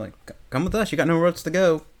behind, you know, like, come with us, you got nowhere else to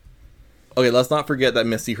go. Okay, let's not forget that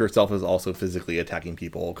Misty herself is also physically attacking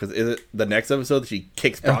people, because is it the next episode that she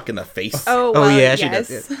kicks Brock in the face? Oh, well, yeah,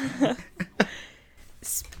 yes. she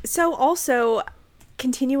does. So also,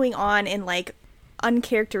 continuing on in, like,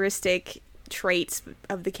 uncharacteristic traits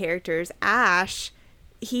of the characters, Ash,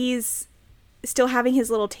 he's still having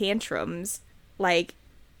his little tantrums. Like,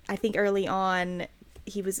 I think early on,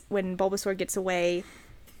 when Bulbasaur gets away,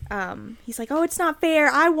 he's like, "Oh, it's not fair,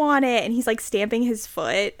 I want it," and he's like stamping his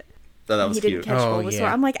foot. Oh, that was he cute. didn't catch Bulbasaur.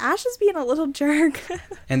 Yeah. I'm like, Ash is being a little jerk.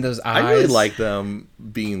 And those eyes. I really like them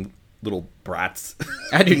being little brats.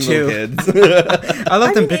 I do Being too. little kids. I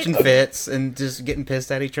love them pitching fits and just getting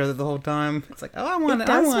pissed at each other the whole time. It's like, oh, I want it,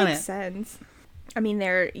 I does want make it. sense. I mean,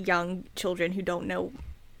 they're young children who don't know,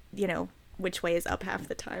 you know, which way is up half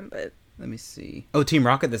the time, but... Let me see. Oh, Team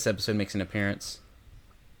Rocket this episode makes an appearance.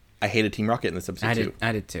 I hated Team Rocket in this episode too.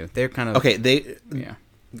 I did too. They're kind of... Okay, Yeah.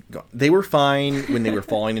 they were fine when they were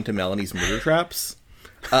falling into Melanie's murder traps.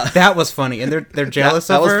 That was funny, and they're jealous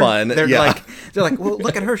that of was her. fun, They're yeah. like, well,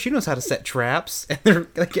 look at her. She knows how to set traps, and they're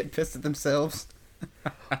like getting pissed at themselves.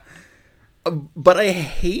 But I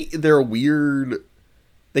hate their weird...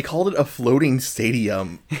 They called it a floating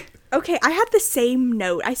stadium. Okay, I had the same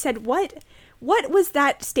note. I said, what was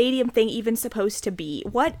that stadium thing even supposed to be?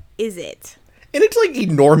 What is it? And it's like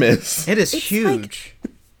enormous. It is It's huge.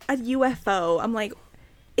 A UFO. I'm like,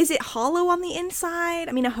 is it hollow on the inside?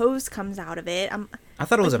 I mean, a hose comes out of it. I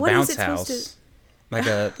thought it was like, a what is bounce it supposed house.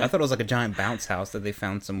 I thought it was like a giant bounce house that they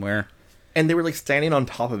found somewhere. And they were like standing on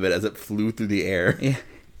top of it as it flew through the air. Yeah.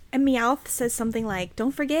 And Meowth says something like,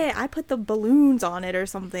 "Don't forget, I put the balloons on it," or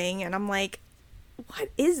something. And I'm like, what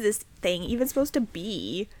is this thing even supposed to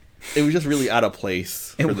be? It was just really out of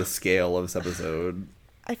place for the scale of this episode.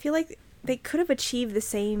 I feel like they could have achieved the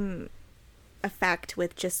same effect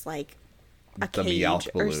with just like a The cage Meowth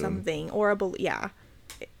or balloon. something, or a balloon. Yeah,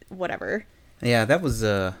 whatever. Yeah, that was,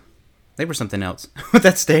 they were something else with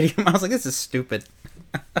that stadium. I was like, this is stupid.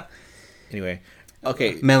 Anyway,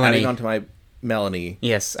 okay, Melanie. adding on to my Melanie.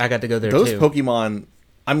 Yes, I got to go there Those too. Pokemon,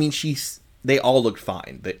 I mean, they all looked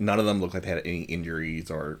fine. None of them looked like they had any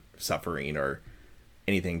injuries or suffering or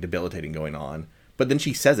anything debilitating going on. But then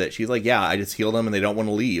she says it. She's like, yeah, I just healed them and they don't want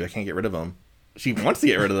to leave. I can't get rid of them. She wants to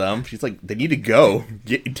get rid of them. She's like, they need to go.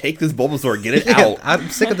 Take this Bulbasaur. Get it out. I'm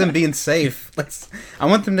sick of them being safe. I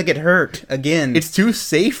want them to get hurt again. It's too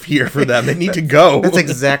safe here for them. They need to go. That's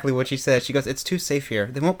exactly what she says. She goes, it's too safe here.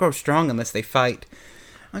 They won't grow strong unless they fight.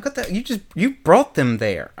 I got that. You brought them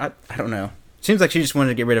there. I don't know. Seems like she just wanted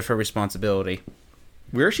to get rid of her responsibility.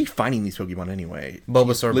 Where is she finding these Pokemon anyway?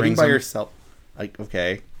 Bulbasaur Living brings by them. herself. Like,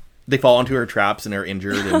 okay. They fall into her traps and are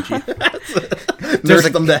injured and she There's nurse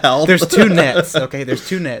them to health. There's 2 nets. Okay, there's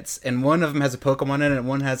 2 nets, and one of them has a Pokemon in it, and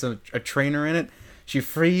one has a trainer in it. She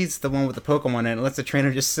frees the one with the Pokemon in it, and lets the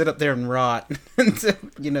trainer just sit up there and rot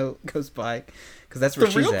until, goes by. Because that's where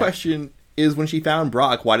The she's real at. question is, when she found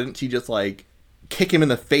Brock, why didn't she just, like, kick him in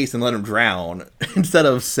the face and let him drown instead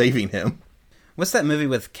of saving him? What's that movie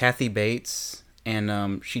with Kathy Bates?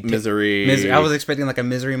 And she Misery. I was expecting like a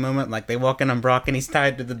Misery moment, like they walk in on Brock and he's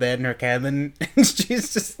tied to the bed in her cabin, and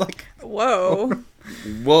she's just like, Whoa.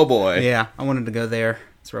 Whoa, boy. yeah, I wanted to go there.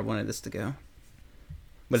 That's where I wanted this to go.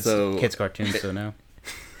 But So- it's kids' cartoon, so no.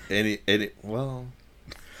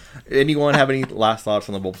 Anyone have any last thoughts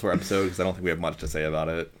on the Bulbasaur episode? Because I don't think we have much to say about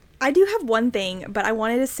it. I do have one thing, but I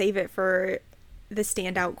wanted to save it for the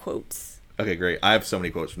standout quotes. Okay, great. I have so many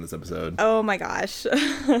quotes from this episode. Oh my gosh.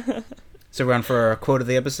 So we're on for our quote of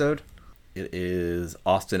the episode. It is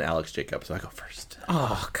Austin, Alex, Jacob. So I go first.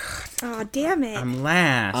 Oh God, Oh, damn it. I'm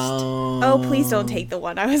last. Oh, please don't take the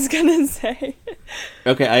one I was gonna say.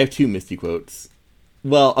 Okay, I have 2 Misty quotes.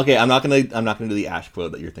 Well, okay, I'm not gonna do the Ash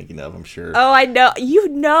quote that you're thinking of. I'm sure. Oh, I know. You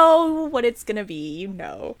know what it's gonna be. You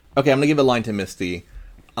know. Okay, I'm gonna give a line to Misty.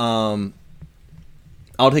 I'll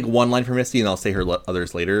take one line for Misty and I'll say her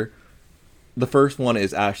others later. The first one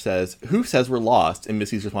is Ash says, "Who says we're lost?" And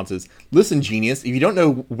Misty's response is, "Listen, genius, if you don't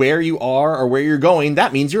know where you are or where you're going,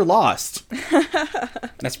 that means you're lost."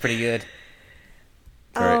 That's pretty good.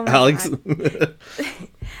 All right, my Alex.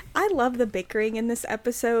 I love the bickering in this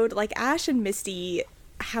episode. Like, Ash and Misty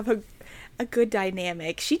have a good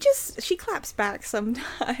dynamic. She claps back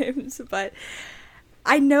sometimes, but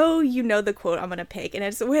I know you know the quote I'm gonna pick, and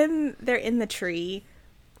it's when they're in the tree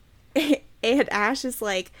and Ash is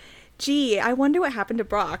like, "Gee, I wonder what happened to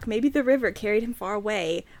Brock. Maybe the river carried him far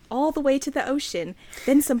away, all the way to the ocean.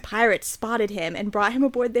 Then some pirates spotted him and brought him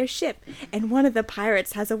aboard their ship, and one of the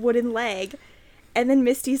pirates has a wooden leg." And then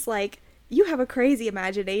Misty's like, "You have a crazy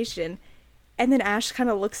imagination." And then Ash kind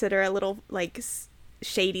of looks at her a little, like,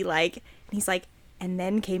 shady like, and he's like, "And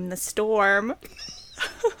then came the storm."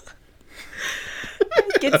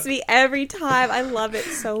 It gets me every time. I love it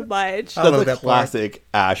so much. I love That's a that classic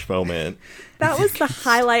Ash moment. That was the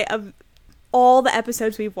highlight of all the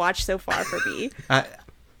episodes we've watched so far for me.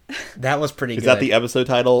 That was pretty Is good. that the episode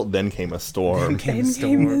title? Then came a storm. Came Then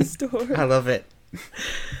came the storm. I love it.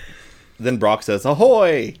 Then Brock says,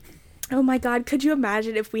 "Ahoy!" Oh my god, could you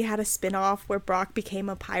imagine if we had a spin-off where Brock became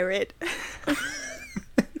a pirate?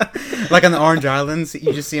 Like on the Orange Islands,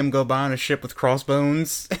 you just see him go by on a ship with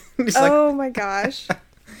crossbones. He's like, Oh my gosh.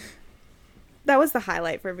 That was the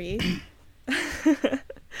highlight for me.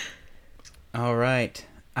 all right.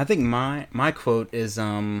 I think my quote is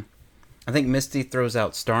I think Misty throws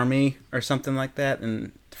out Starmie or something like that,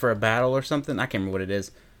 and for a battle or something. I can't remember what it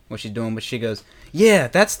is, what she's doing, but she goes, "Yeah,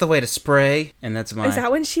 that's the way to spray." And that's my. Is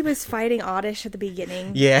that when she was fighting Oddish at the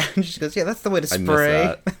beginning? Yeah, and she goes, "Yeah, that's the way to I missed spray."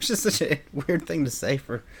 that. It's just such a weird thing to say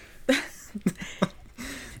for.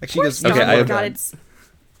 Like she Poor goes, Okay, Starmie. I have- God, it's...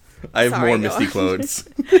 I have Sorry, more go Misty on.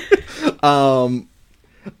 quotes.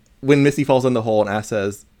 When Misty falls in the hole and Ash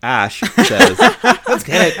says, That's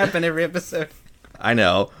gonna happen every episode. I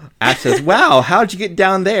know. Ash says, "Wow, how'd you get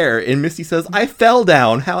down there?" And Misty says, "I fell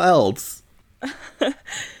down. How else?"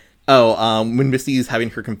 When Misty's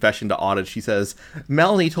having her confession to Oddish, she says,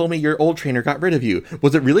 "Melanie told me your old trainer got rid of you.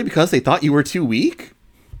 Was it really because they thought you were too weak?"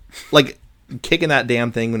 Like, kicking that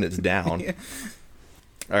damn thing when it's down. Yeah.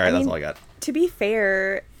 All right, that's mean- all I got. To be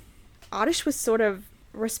fair, Oddish was sort of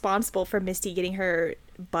responsible for Misty getting her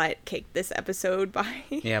butt kicked this episode by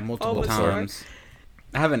Yeah, multiple Bulbasaur. times.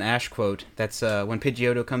 I have an Ash quote. That's when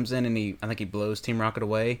Pidgeotto comes in and I think he blows Team Rocket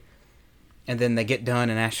away. And then they get done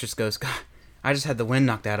and Ash just goes, "God, I just had the wind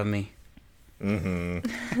knocked out of me."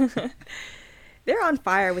 Mm-hmm. They're on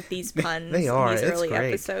fire with these puns They are. in these It's early great.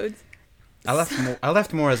 episodes. I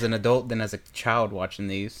left more as an adult than as a child watching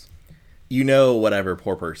these. You know, whatever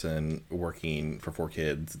poor person working for 4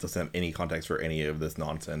 kids doesn't have any context for any of this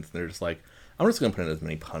nonsense. They're just like, "I'm just going to put in as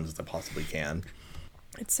many puns as I possibly can."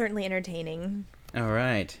 It's certainly entertaining. All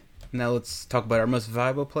right. Now let's talk about our most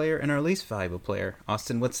valuable player and our least valuable player.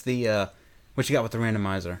 Austin, what's the what you got with the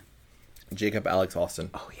randomizer? Jacob, Alex, Austin.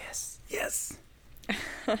 Oh, yes. Yes.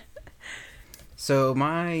 So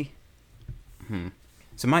my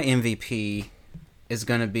MVP is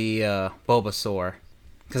going to be Bulbasaur.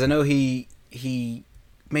 Because I know he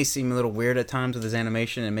may seem a little weird at times with his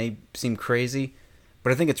animation and may seem crazy,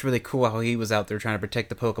 but I think it's really cool how he was out there trying to protect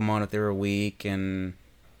the Pokemon if they were weak, and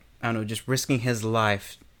I don't know, just risking his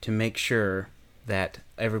life to make sure that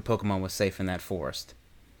every Pokemon was safe in that forest.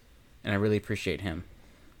 And I really appreciate him.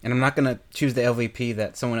 And I'm not going to choose the LVP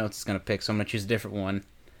that someone else is going to pick, so I'm going to choose a different one.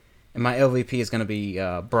 And my LVP is going to be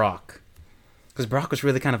Brock. Because Brock was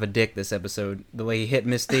really kind of a dick this episode. The way he hit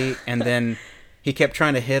Misty, and then he kept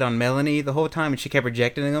trying to hit on Melanie the whole time, and she kept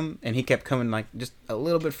rejecting him, and he kept coming like just a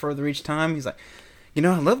little bit further each time. He's like, "You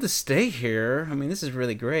know, I'd love to stay here. I mean, this is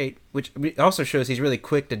really great." Which also shows he's really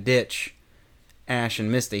quick to ditch Ash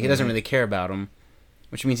and Misty. He doesn't really care about them,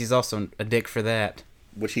 which means he's also a dick for that.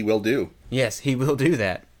 Which he will do. Yes, he will do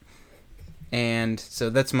that. And so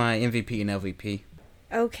that's my MVP and LVP.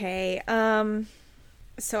 Okay,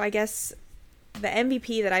 so I guess the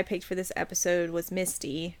MVP that I picked for this episode was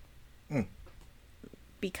Misty.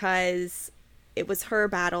 Because it was her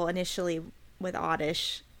battle initially with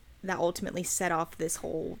Oddish that ultimately set off this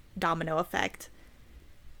whole domino effect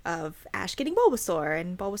of Ash getting Bulbasaur,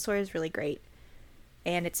 and Bulbasaur is really great.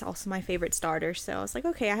 And it's also my favorite starter, so I was like,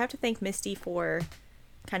 okay, I have to thank Misty for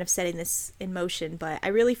kind of setting this in motion, but I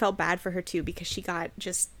really felt bad for her too because she got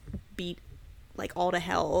just beat like all to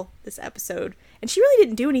hell this episode, and she really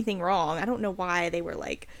didn't do anything wrong. I don't know why they were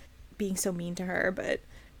like being so mean to her, but.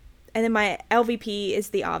 And then my LVP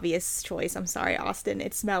is the obvious choice. I'm sorry, Austin.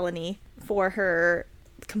 It's Melanie for her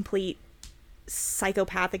complete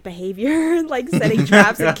psychopathic behavior, like setting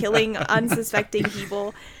traps and killing unsuspecting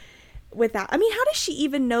people without. I mean, how does she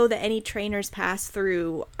even know that any trainers pass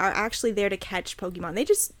through are actually there to catch Pokemon? They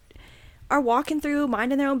just are walking through,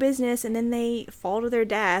 minding their own business, and then they fall to their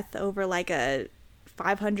death over like a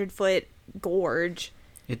 500-foot gorge.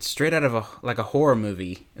 It's straight out of a horror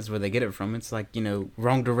movie is where they get it from. It's like,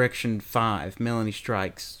 Wrong Direction 5, Melanie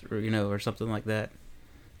Strikes, or, or something like that.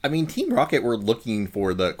 I mean, Team Rocket were looking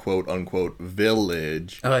for the quote-unquote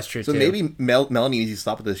village. Oh, that's true, so too. Maybe Melanie needs to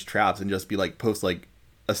stop with those traps and just be like, post like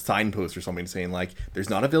a signpost or something saying like, there's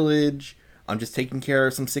not a village, I'm just taking care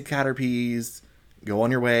of some sick Caterpies, go on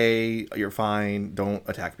your way, you're fine, don't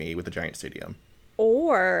attack me with a giant stadium.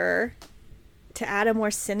 Or... to add a more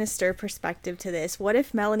sinister perspective to this, what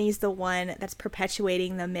if Melanie's the one that's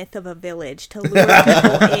perpetuating the myth of a village to lure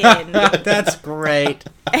people in? That's great.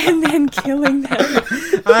 And then killing them.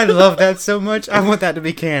 I love that so much. I want that to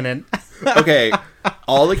be canon. Okay,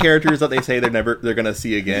 all the characters that they say they're gonna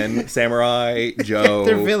see again, Samurai, Joe,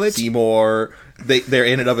 Their village. Seymour, they're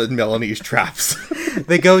ended up in Melanie's traps.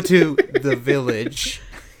 They go to the village.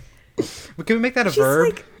 Well, can we make that a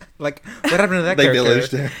verb? Like, what happened to that They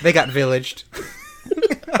character? villaged. They got villaged.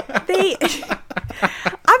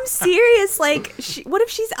 I'm serious. Like, what if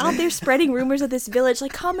she's out there spreading rumors of this village?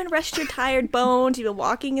 Like, come and rest your tired bones. You've been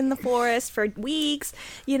walking in the forest for weeks.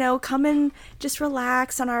 Come and just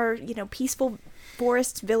relax on our, peaceful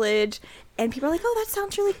forest village. And people are like, oh, that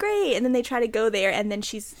sounds really great. And then they try to go there, and then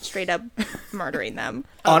she's straight up murdering them.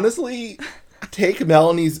 Honestly, take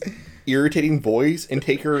Melanie's irritating voice and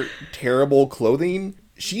take her terrible clothing.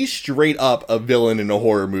 She's straight up a villain in a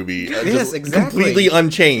horror movie. Yes, exactly. Completely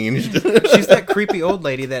unchanged. She's that creepy old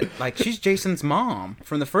lady that, like, she's Jason's mom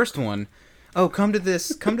from the first one. Oh, come to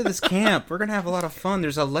this camp. We're gonna have a lot of fun.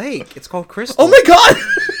 There's a lake. It's called Crystal. Oh my god!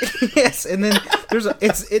 Yes, and then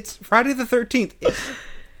it's Friday the 13th.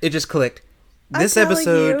 It just clicked. This I'm telling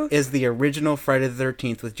episode you. is the original Friday the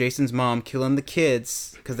 13th with Jason's mom killing the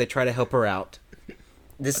kids because they try to help her out.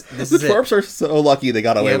 This The is it. twerps are so lucky they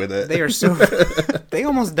got away Yep, with it. They are so. They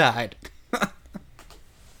almost died.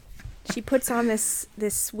 She puts on this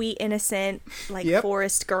sweet, innocent, like, Yep.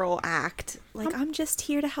 forest girl act. Like, I'm just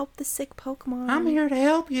here to help the sick Pokemon. I'm here to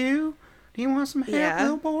help you. Do you want some help, Yeah.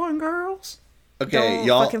 little boy and girls? Okay, Don't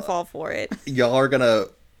y'all fucking fall for it. y'all are gonna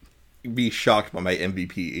be shocked by my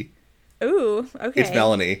MVP. Ooh, okay. It's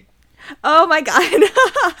Melanie. Oh my god.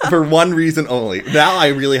 For one reason only. Now I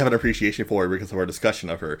really have an appreciation for her because of our discussion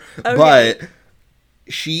of her. Okay. But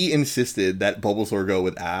she insisted that Bulbasaur go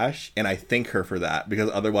with Ash, and I thank her for that, because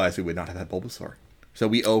otherwise we would not have had Bulbasaur. So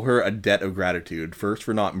we owe her a debt of gratitude. First,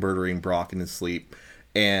 for not murdering Brock in his sleep,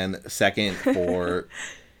 and second, for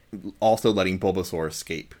also letting Bulbasaur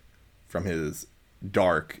escape from his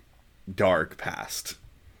dark, dark past.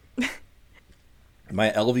 My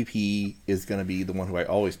LVP is going to be the one who I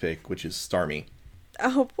always pick, which is Starmie.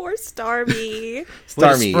 Oh, poor Starmie. Way to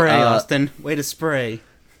Starmie. spray, Austin. Way to spray.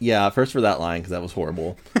 Yeah, first for that line, because that was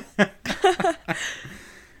horrible. At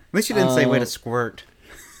least you didn't say way to squirt.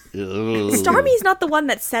 Starmie's not the one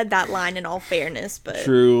that said that line, in all fairness, but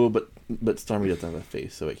True, but Starmie doesn't have a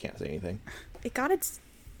face, so it can't say anything. it got its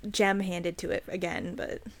gem handed to it again,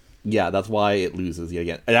 but Yeah, that's why it loses yet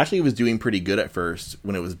again. It actually was doing pretty good at first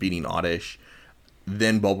when it was beating Oddish.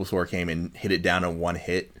 Then Bulbasaur came and hit it down in one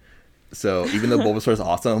hit. So even though Bulbasaur's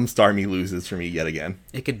awesome, Starmie loses for me yet again.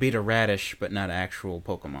 It could beat a Radish, but not actual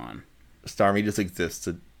Pokemon. Starmie just exists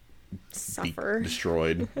to be suffer.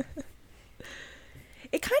 destroyed.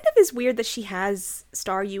 It kind of is weird that she has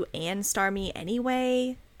Staryu and Starmie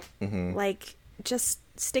anyway. Mm-hmm. Like, just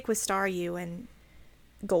stick with Staryu and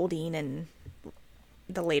Goldeen and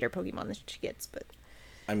the later Pokemon that she gets, but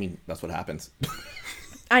I mean, that's what happens.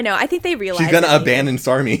 I know, I think they realize She's gonna it. abandon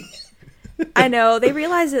Starmie. I know, they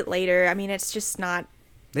realize it later. I mean, it's just not...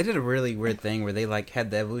 They did a really weird thing where they like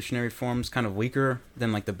had the evolutionary forms kind of weaker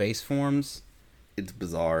than like the base forms. It's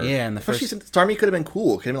bizarre. Yeah, and the Especially first- since Starmie could have been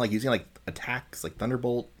cool. Could have been like using like attacks, like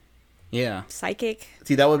Thunderbolt. Yeah, Psychic.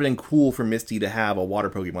 See, that would have been cool for Misty to have a water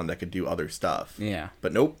Pokemon that could do other stuff. yeah.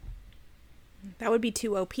 But nope. That would be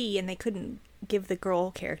too OP, and they couldn't give the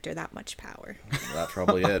girl character that much power. That's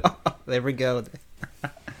probably it. There we go.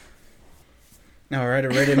 All right,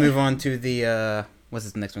 ready to move on to the what's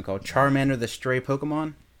this next one called? Charmander, the stray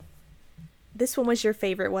Pokemon. This one was your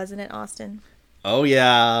favorite, wasn't it, Austin? Oh,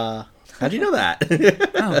 yeah. How'd you know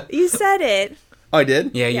that? You said it. Oh, I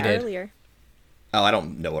did? Yeah, you did. Earlier. Oh, I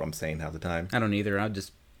don't know what I'm saying half the time. I don't either. I'll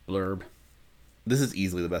just blurb. This is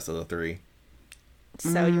easily the best of the three.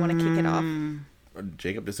 So you want to kick it off?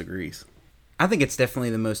 Jacob disagrees. I think it's definitely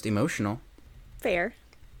the most emotional. Fair.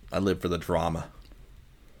 I live for the drama.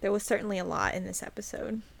 There was certainly a lot in this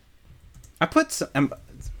episode. I put some,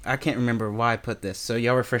 I can't remember why I put this, so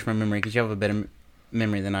y'all refresh my memory because you have a better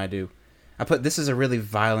memory than I do. I put this is a really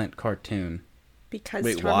violent cartoon. Because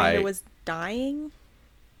Wait, Charmander why? was dying?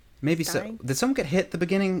 Maybe Dying? so. Did someone get hit at the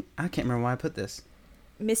beginning? I can't remember why I put this.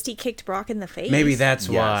 Misty kicked Brock in the face. Maybe that's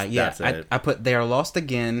Yes, why. Yeah, that's it. I put they are lost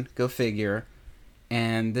again. Go figure.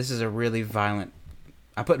 And this is a really violent.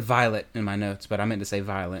 I put violet in my notes, but I meant to say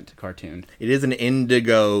violent cartoon. It is an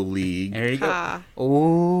Indigo League. There you go. Ah.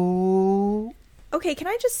 Oh. Okay, can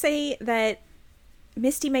I just say that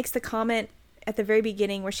Misty makes the comment at the very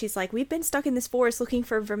beginning where she's like, we've been stuck in this forest looking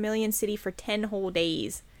for Vermilion City for 10 whole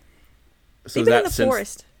days. So They've been in the since,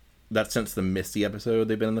 forest. That's since the Misty episode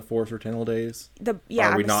they've been in the forest for 10 whole days? Yeah,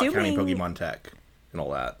 Or are we I'm not assuming, counting Pokemon Tech and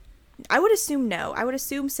all that? I would assume no. I would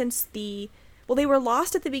assume since well, they were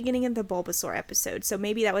lost at the beginning of the Bulbasaur episode, so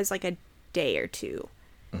maybe that was like a day or two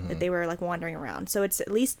that they were like wandering around. So it's at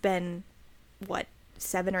least been,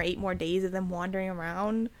 7 or 8 more days of them wandering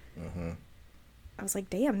around. I was like,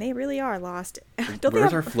 damn, they really are lost.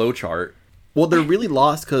 Where's our flow chart? Well, they're really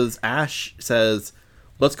lost because Ash says,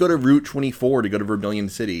 let's go to Route 24 to go to Vermilion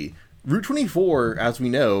City. Route 24, as we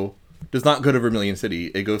know, does not go to Vermilion City.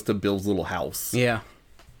 It goes to Bill's little house. Yeah.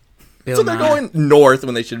 Bill So they're Nye. going north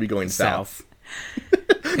when they should be going south.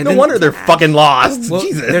 And No then- wonder they're fucking lost. Well,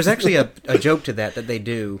 Jesus. there's actually a joke to that they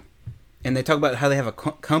do. And they talk about how they have a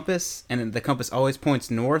compass, and the compass always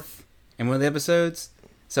points north in one of the episodes.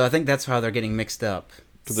 So I think that's how they're getting mixed up.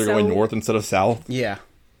 Because they're going So- north instead of south. Yeah.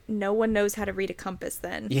 No one knows how to read a compass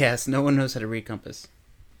then. Yes, no one knows how to read compass.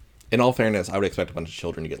 In all fairness, I would expect a bunch of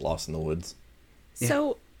children to get lost in the woods.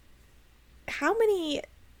 So, how many,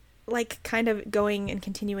 kind of going and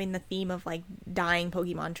continuing the theme of, dying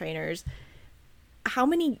Pokemon trainers, how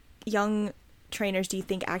many young trainers do you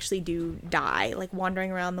think actually do die,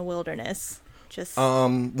 wandering around the wilderness? Just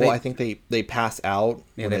I think they pass out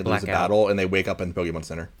Yeah, when they they black lose a out. battle, and they wake up in the Pokemon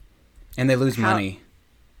Center. And they lose How- money.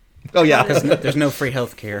 Oh, yeah. Because there's no free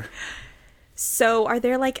health care. So, are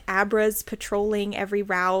there, Abras patrolling every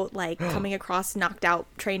route, coming across knocked out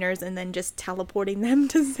trainers and then just teleporting them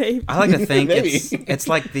to save I like to think Maybe. it's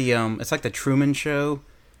like the Truman Show.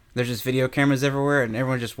 There's just video cameras everywhere, and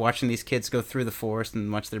everyone's just watching these kids go through the forest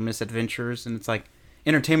and watch their misadventures, and it's like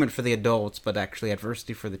entertainment for the adults, but actually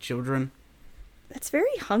adversity for the children. That's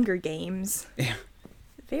very Hunger Games. Yeah.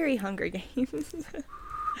 Very Hunger Games.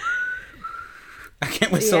 I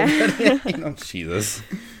can't whistle. Yeah. But, you know. Jesus.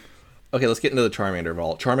 Okay, let's get into the Charmander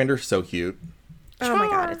vault. Charmander's so cute. Oh my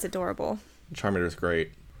god, it's adorable. Charmander's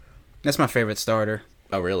great. That's my favorite starter.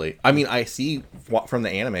 Oh, really? I mean, I see from the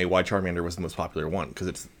anime why Charmander was the most popular one, because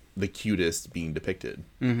it's the cutest being depicted.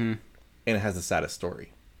 Mm-hmm. And it has the saddest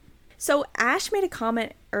story. So Ash made a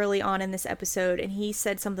comment early on in this episode, and he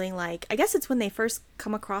said something like, I guess it's when they first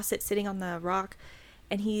come across it sitting on the rock,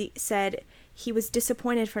 and he said he was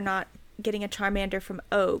disappointed for not getting a Charmander from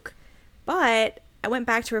Oak, but I went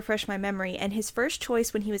back to refresh my memory, and his first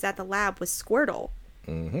choice when he was at the lab was Squirtle.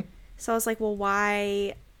 Mm-hmm. So I was like, well,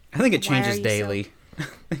 why? I think it Why are changes you daily.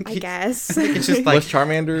 I guess. It's just like Was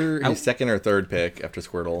Charmander his second or third pick after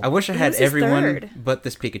Squirtle? I wish I It had was his everyone third. but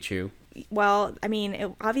this Pikachu. Well, I mean,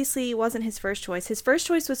 it obviously wasn't his first choice. His first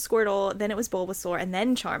choice was Squirtle, then it was Bulbasaur, and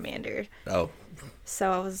then Charmander. Oh,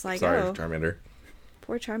 So I was like, sorry, oh, Charmander.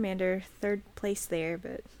 poor Charmander, third place there,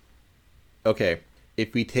 but Okay,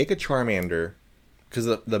 if we take a Charmander, because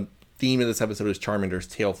the theme of this episode is Charmander's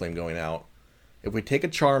tail flame going out. If we take a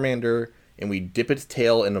Charmander and we dip its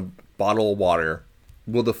tail in a bottle of water,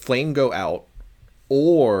 will the flame go out,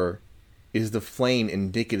 or is the flame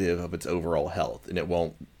indicative of its overall health? And it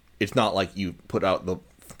won't. It's not like you put out the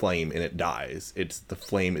flame and it dies. It's the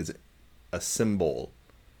flame is a symbol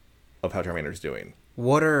of how Charmander's doing.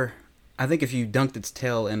 Water, I think if you dunked its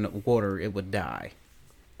tail in water, it would die.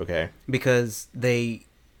 Okay. Because I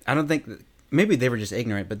don't think, maybe they were just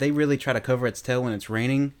ignorant, but they really try to cover its tail when it's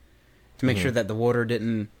raining to make sure that the water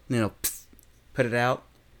didn't, put it out.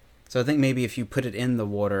 So I think maybe if you put it in the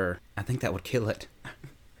water, I think that would kill it.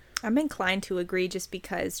 I'm inclined to agree just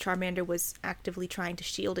because Charmander was actively trying to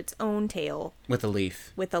shield its own tail With a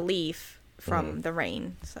leaf. with a leaf from the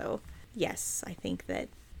rain. So, yes, I think that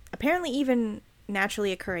apparently even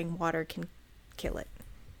naturally occurring water can kill it.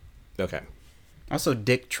 Okay. Also,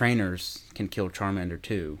 dick trainers can kill Charmander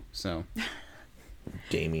too, so.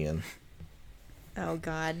 Damien. Oh,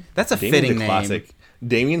 God. That's a Damien's fitting a name. classic.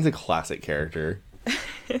 Damien's a classic character.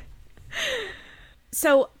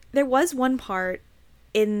 So there was one part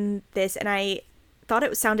in this, and I thought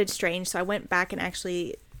it sounded strange, so I went back and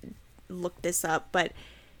actually looked this up. But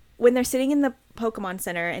when they're sitting in the Pokemon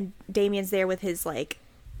Center and Damien's there with his, like,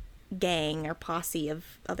 gang or posse of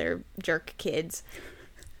other jerk kids,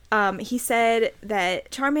 he said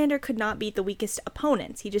that Charmander could not beat the weakest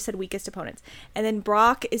opponents. He just said weakest opponents. And then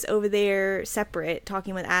Brock is over there separate,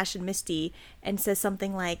 talking with Ash and Misty, and says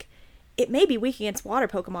something like, it may be weak against water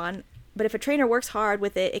Pokemon, but if a trainer works hard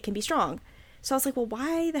with it, it can be strong. So I was like, well,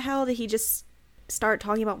 why the hell did he just start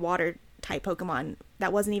talking about water type Pokemon?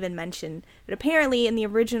 That wasn't even mentioned. But apparently in the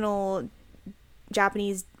original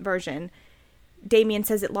Japanese version, Damien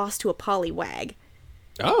says it lost to a Poliwag.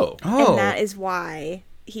 Oh. And that is why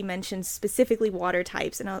he mentions specifically water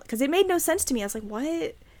types. And because it made no sense to me. I was like,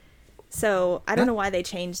 what? So I don't know why they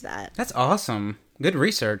changed that. That's awesome. Good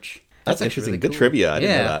research. That's interesting. Good trivia. I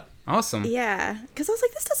didn't know that. Awesome. Yeah, because I was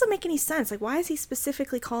like, this doesn't make any sense. Like, why is he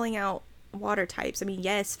specifically calling out water types? I mean,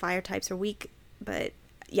 yes, fire types are weak, but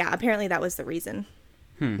yeah, apparently that was the reason.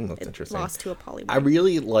 That's interesting. Lost to a Poliwag. I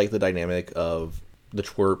really like the dynamic of the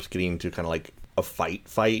twerps getting to kind of like a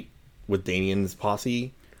fight with Damien's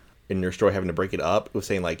posse and Nurse Joy having to break it up. It was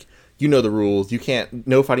saying like, you know the rules. You can't,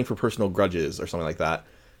 no fighting for personal grudges or something like that.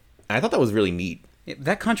 And I thought that was really neat.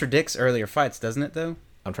 That contradicts earlier fights, doesn't it, though?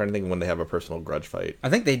 I'm trying to think when they have a personal grudge fight. I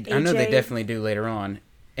think I know they AJ? definitely do later on.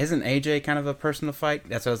 Isn't AJ kind of a personal fight?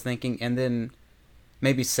 That's what I was thinking. And then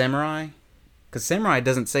maybe Samurai? Because Samurai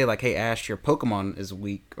doesn't say, like, hey, Ash, your Pokemon is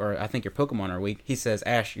weak, or I think your Pokemon are weak. He says,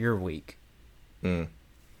 Ash, you're weak. Well,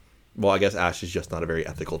 I guess Ash is just not a very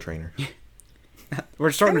ethical trainer.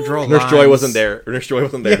 We're starting to draw lines. Nurse Joy wasn't there. Nurse Joy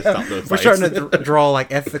wasn't there to stop those We're fights. starting to draw,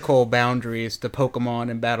 like, ethical boundaries to Pokemon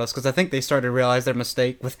in battles, because I think they started to realize their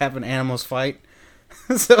mistake with having animals fight.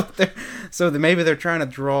 so maybe they're trying to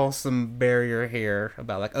draw some barrier here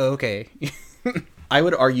about, like, oh, okay. I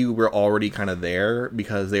would argue we're already kind of there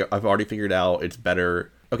because I've already figured out it's better.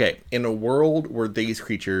 Okay, in a world where these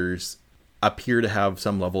creatures appear to have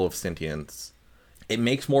some level of sentience, it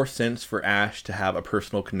makes more sense for Ash to have a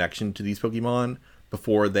personal connection to these Pokemon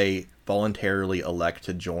before they voluntarily elect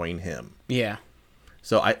to join him. Yeah.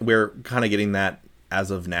 So we're kind of getting that as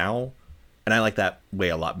of now, and I like that way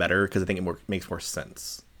a lot better because I think it makes more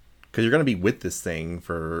sense. Because you're going to be with this thing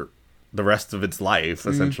for the rest of its life,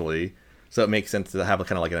 essentially. So it makes sense to have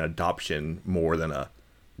kind of like an adoption more than a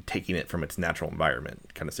taking it from its natural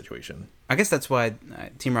environment kind of situation. I guess that's why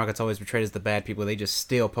Team Rocket's always portrayed as the bad people. They just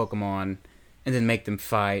steal Pokemon and then make them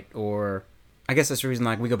fight. Or I guess that's the reason,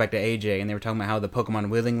 like, we go back to AJ and they were talking about how the Pokemon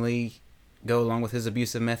willingly go along with his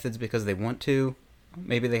abusive methods because they want to.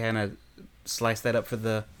 Maybe they kind of slice that up for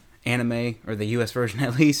the anime, or the US version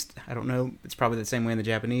at least. I don't know. It's probably the same way in the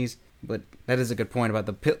Japanese. But that is a good point about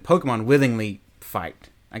the Pokemon willingly fight.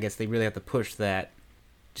 I guess they really have to push that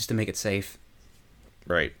just to make it safe.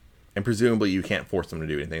 Right. And presumably you can't force them to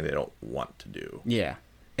do anything they don't want to do. Yeah.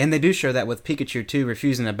 And they do show that with Pikachu, too,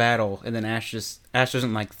 refusing a battle, and then Ash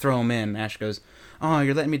doesn't, like, throw him in. Ash goes, oh,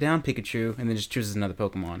 you're letting me down, Pikachu, and then just chooses another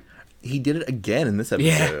Pokemon. He did it again in this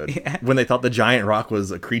episode. Yeah. When they thought the giant rock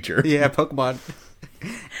was a creature. Yeah, Pokemon.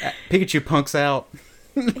 Pikachu punks out.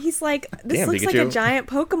 He's like, this Damn, looks Pikachu. like a giant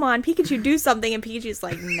Pokemon. Pikachu, do something. And Pikachu's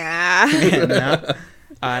like, nah. No.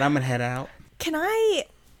 All right, I'm going to head out. Can I...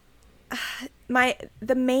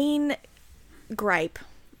 The main gripe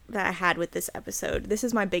that I had with this episode, this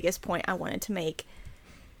is my biggest point I wanted to make.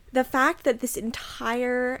 The fact that this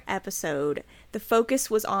entire episode, the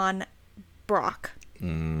focus was on Brock.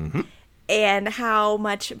 Mm-hmm. And how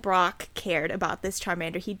much Brock cared about this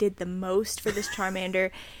Charmander. He did the most for this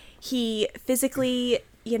Charmander. He physically,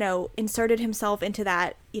 inserted himself into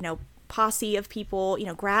that, posse of people,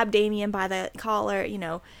 grabbed Damien by the collar,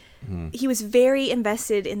 He was very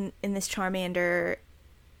invested in this Charmander.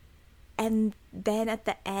 And then at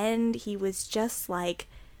the end, he was just like,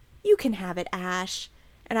 you can have it, Ash.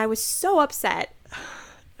 And I was so upset.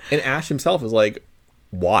 And Ash himself is like,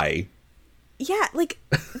 why? Yeah, like...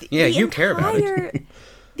 Yeah, you care about it.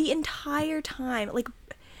 The entire time, like,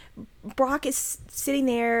 Brock is sitting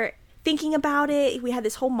there thinking about it. We had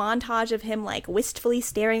this whole montage of him, like, wistfully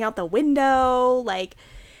staring out the window, like,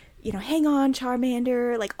 hang on,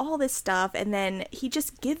 Charmander, like, all this stuff. And then he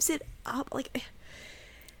just gives it up, like...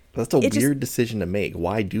 That's a weird decision to make.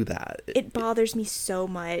 Why do that? It bothers me so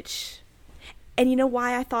much. And you know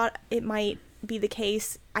why I thought it might be the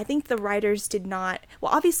case? I think the writers did not...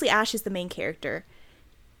 Well, obviously Ash is the main character.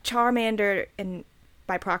 Charmander, and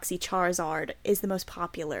by proxy Charizard, is the most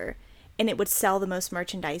popular. and it would sell the most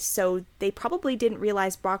merchandise. So they probably didn't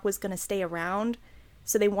realize Brock was going to stay around.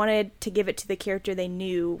 So they wanted to give it to the character they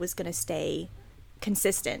knew was going to stay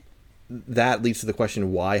consistent. That leads to the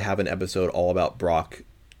question, why have an episode all about Brock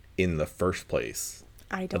in the first place?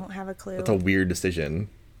 I don't have a clue. That's a weird decision.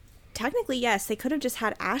 Technically, yes. They could have just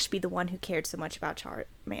had Ash be the one who cared so much about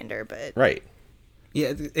Charmander, but... Right.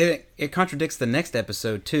 Yeah, it contradicts the next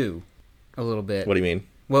episode, too, a little bit. What do you mean?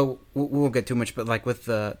 Well, we won't get too much, but like with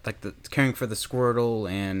the caring for the Squirtle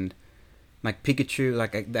and like Pikachu,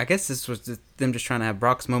 like I guess this was them just trying to have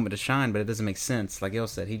Brock's moment to shine, but it doesn't make sense. Like Il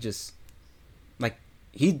said, he just like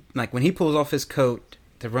when he pulls off his coat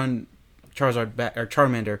to run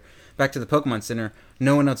Charmander back to the Pokemon Center,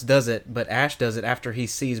 no one else does it, but Ash does it after he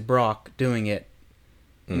sees Brock doing it.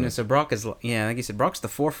 You know, so Brock is, yeah, like you said, Brock's the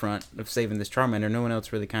forefront of saving this Charmander. No one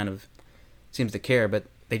else really kind of seems to care, but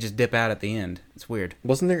they just dip out at the end. It's weird.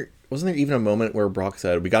 Wasn't there even a moment where Brock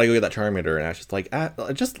said, "We got to go get that Charmander," and Ash is like,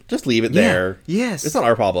 just leave it there. Yes, it's not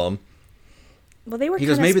our problem. Well, they were. He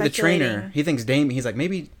goes, maybe the trainer. He thinks Damien. He's like,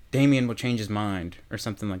 maybe Damien will change his mind or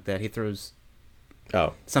something like that. He throws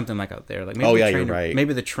something like out there, like maybe the trainer, you're right.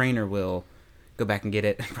 Maybe the trainer will go back and get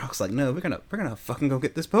it. And Brock's like, no, we're gonna fucking go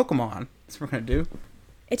get this Pokemon. That's what we're gonna do.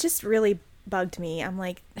 It just really bugged me. I'm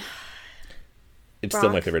like, it's still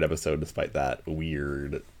my favorite episode, despite that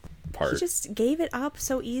weird part. He just gave it up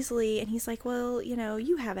so easily, and he's like, well,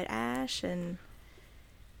 you have it, Ash, and...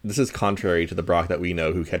 This is contrary to the Brock that we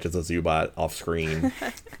know, who catches a Zubat off screen.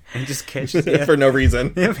 And just catches for no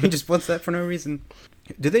reason. Yeah, he just wants that for no reason.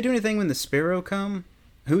 Did they do anything when the Spearow come?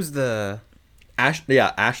 Who's the... Ash?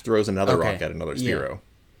 Yeah, Ash throws another rock at another Spearow. Yeah.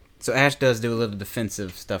 So Ash does do a little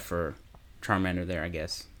defensive stuff for Charmander there, I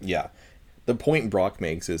guess. Yeah. The point Brock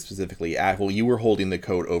makes is specifically, well, you were holding the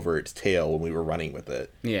coat over its tail when we were running with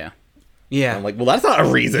it. Yeah. Yeah. I'm like, well, that's not a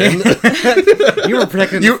reason. You were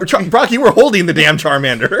protecting... Brock, you were holding the damn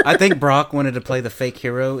Charmander. I think Brock wanted to play the fake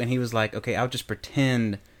hero, and he was like, okay, I'll just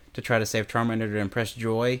pretend to try to save Charmander to impress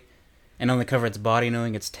Joy, and only cover its body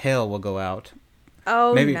knowing its tail will go out.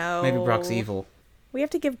 Oh, maybe Brock's evil. We have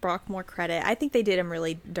to give Brock more credit. I think they did him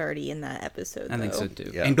really dirty in that episode, I think so,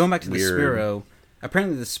 too. Yeah. And going back to the Spearow,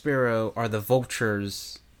 apparently the Spearow are the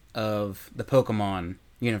vultures of the Pokemon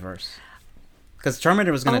universe. Because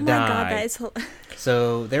Charmander was going to die. Oh my god, that is...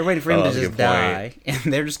 So they're waiting for him to just die, and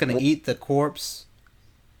they're just going to eat the corpse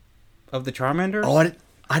of the Charmander? Oh, I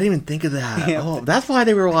didn't even think of that. Yeah. Oh, that's why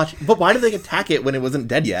they were watching. But why did they attack it when it wasn't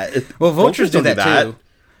dead yet? Well, vultures do that too.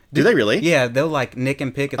 Do they really? Yeah, they'll like nick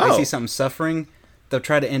and pick. If they see something suffering, they'll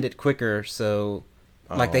try to end it quicker so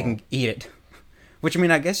like they can eat it. Which, I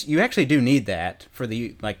mean, I guess you actually do need that for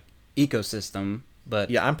the like ecosystem, but...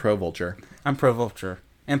 Yeah, I'm pro-vulture. I'm pro-vulture.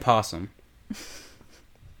 And possum.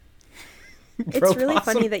 It's really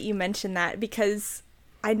funny that you mentioned that, because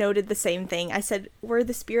I noted the same thing. I said, were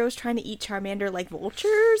the Spearows trying to eat Charmander like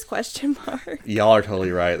vultures? ? Y'all are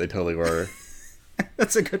totally right. They totally were.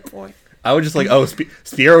 That's a good point. I was just like,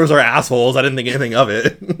 Spearows are assholes. I didn't think anything of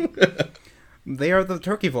it. They are the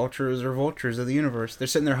turkey vultures or vultures of the universe. They're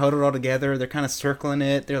sitting there huddled all together. They're kind of circling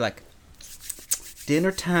it. They're like,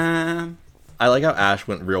 dinner time. I like how Ash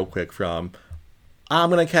went real quick from,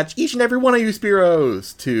 I'm going to catch each and every one of you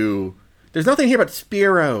Spearows, to, there's nothing here but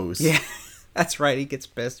Spearows. Yeah, that's right. He gets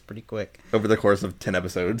pissed pretty quick. Over the course of 10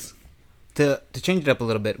 episodes. To change it up a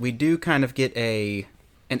little bit, we do kind of get an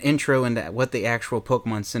intro into what the actual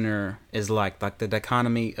Pokemon Center is like the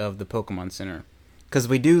dichotomy of the Pokemon Center. Because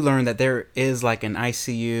we do learn that there is like an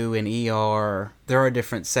ICU and ER. There are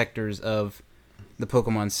different sectors of the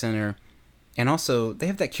Pokemon Center. And also, they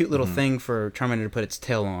have that cute little thing for Charmander to put its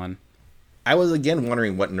tail on. I was again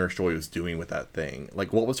wondering what Nurse Joy was doing with that thing.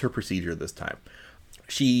 Like, what was her procedure this time?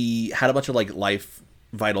 She had a bunch of like life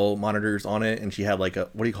vital monitors on it, and she had like a,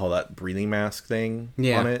 what do you call that, breathing mask thing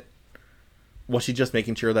on it. Was she just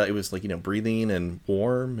making sure that it was like, breathing and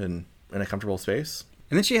warm and in a comfortable space?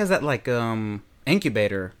 And then she has that like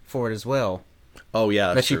incubator for it as well. Oh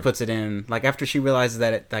yeah, that she puts it in. Like after she realizes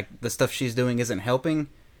that it, like the stuff she's doing isn't helping,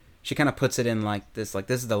 she kind of puts it in like this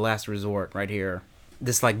is the last resort right here.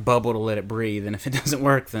 This like bubble to let it breathe, and if it doesn't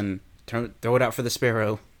work, then throw it out for the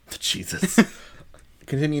Spearow. Jesus.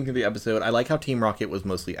 Continuing through the episode, I like how Team Rocket was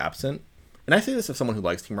mostly absent. And I say this as someone who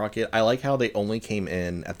likes Team Rocket. I like how they only came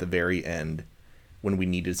in at the very end when we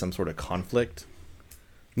needed some sort of conflict.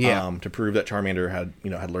 Yeah. To prove that Charmander had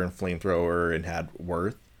learned Flamethrower and had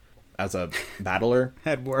worth as a battler.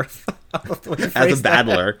 Had worth. As a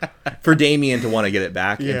battler. For Damien to want to get it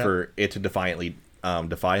back and for it to defiantly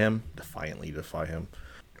defy him.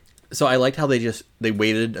 So I liked how they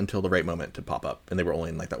waited until the right moment to pop up, and they were only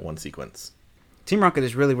in like that one sequence. Team Rocket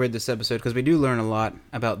is really weird this episode because we do learn a lot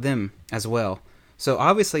about them as well. So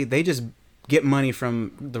obviously they just get money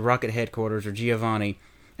from the Rocket headquarters or Giovanni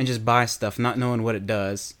and just buy stuff not knowing what it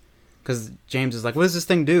does. Because James is like, what does this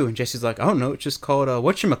thing do? And Jesse's like, oh no, it's just called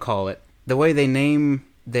whatchamacallit. The way they name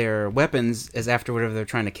their weapons is after whatever they're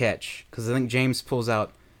trying to catch. Because I think James pulls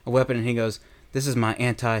out a weapon and he goes, this is my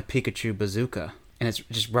anti-Pikachu bazooka. And it's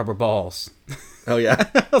just rubber balls. Oh, yeah.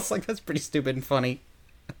 I was like, that's pretty stupid and funny.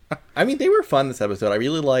 I mean, they were fun this episode. I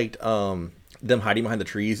really liked them hiding behind the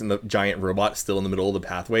trees and the giant robot still in the middle of the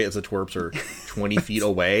pathway as the twerps are 20 feet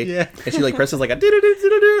away. Yeah. And she like presses like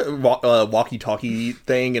a walkie-talkie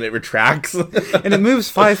thing and it retracts. And it moves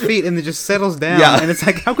 5 feet and it just settles down. Yeah. And it's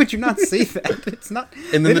like, how could you not see that? It's not.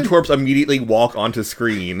 And then the twerps immediately walk onto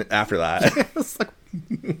screen after that. It's like,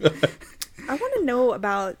 I want to know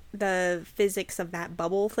about the physics of that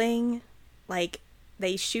bubble thing. Like,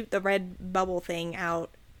 they shoot the red bubble thing out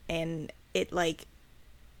and it like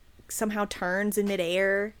somehow turns in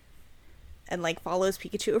midair and like follows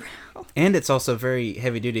Pikachu around. and it's also very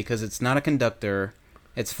heavy duty because it's not a conductor,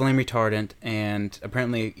 it's flame retardant, and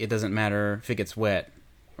apparently it doesn't matter if it gets wet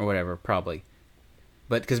or whatever, probably.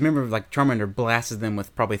 But because remember, like Charmander blasts them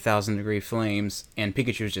with probably 1,000-degree flames, and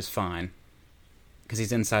Pikachu's just fine because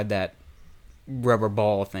he's inside that rubber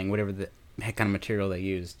ball thing, whatever the heck kind of material they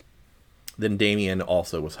used. Then Damien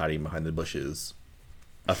also was hiding behind the bushes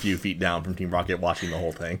a few feet down from Team Rocket watching the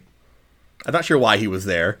whole thing. I'm not sure why he was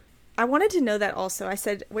there. I wanted to know that also. I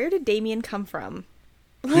said, where did Damien come from?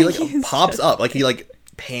 He like he's pops just- up, like he like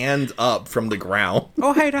pans up from the ground.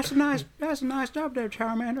 Oh, hey, that's a nice job there,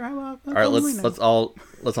 Charmander. All right,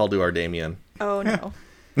 let's all do our Damien. Oh no.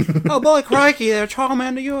 Oh boy, crikey there,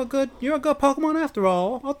 Charmander, you're a good Pokemon after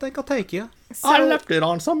all. I think I'll take you. I left it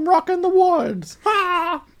on some rock in the woods.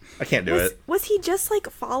 Ah! I can't do it. Was he just like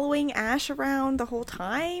following Ash around the whole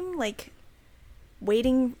time, like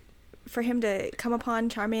waiting for him to come upon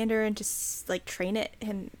Charmander and just like train it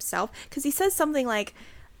himself? Because he says something like,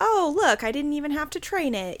 "Oh, look, I didn't even have to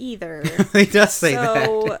train it either." He does say that.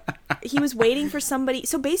 So he was waiting for somebody.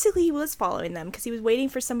 So basically, he was following them because he was waiting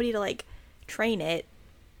for somebody to like train it.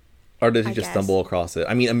 Or did he I just guess. stumble across it?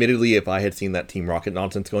 I mean, admittedly, if I had seen that Team Rocket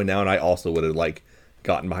nonsense going down, I also would have like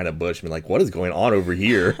gotten behind a bush and been like, "What is going on over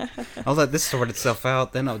here?" I'll let this sort itself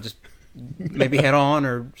out, then I'll just maybe head on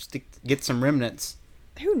or get some remnants.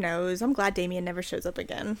 Who knows? I'm glad Damien never shows up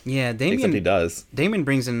again. Yeah, Except he Damien does.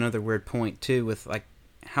 brings in another weird point too, with like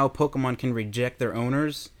how Pokemon can reject their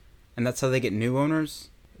owners, and that's how they get new owners.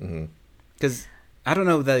 Because I don't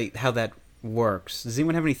know how that works. Does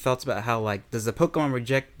anyone have any thoughts about how, like, does the Pokemon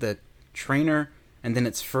reject the trainer and then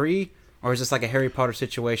it's free, or is this like a Harry Potter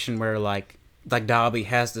situation where like Dobby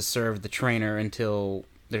has to serve the trainer until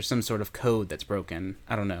there's some sort of code that's broken?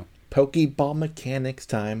 I don't know. Pokeball mechanics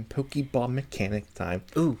time. Pokeball mechanics time.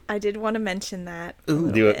 Ooh, I did want to mention that.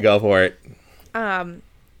 Do it. Go for it.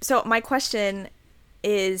 So my question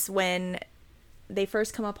is, when they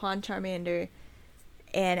first come upon Charmander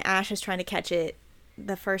and Ash is trying to catch it,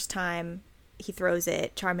 the first time he throws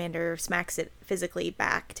it, Charmander smacks it physically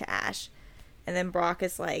back to Ash. And then Brock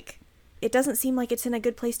is like, it doesn't seem like it's in a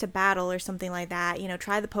good place to battle or something like that. You know,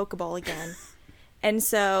 try the Pokeball again. And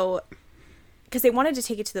so, because they wanted to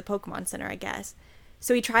take it to the Pokemon Center, I guess.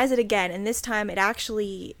 So he tries it again, and this time it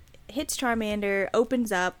actually hits Charmander,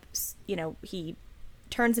 opens up, you know, he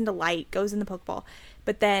turns into light, goes in the Pokeball,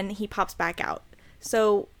 but then he pops back out.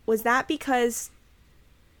 So was that because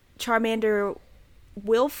Charmander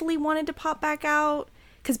willfully wanted to pop back out?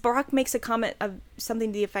 Because Brock makes a comment of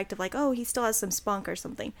something to the effect of like, oh, he still has some spunk or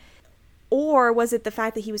something. Or was it the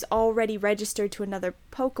fact that he was already registered to another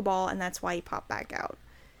Pokeball and that's why he popped back out?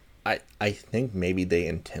 I think maybe they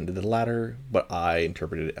intended the latter, but I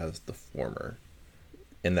interpreted it as the former.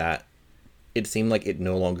 In that it seemed like it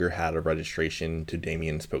no longer had a registration to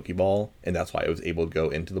Damien's Pokeball, and that's why it was able to go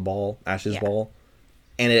into the ball, Ash's ball.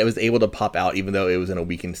 And it was able to pop out even though it was in a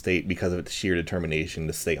weakened state because of its sheer determination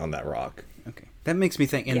to stay on that rock. okay. That makes me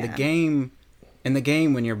think, in the game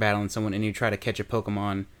when you're battling someone and you try to catch a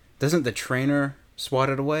Pokemon, doesn't the trainer swat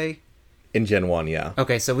it away? In Gen 1, yeah.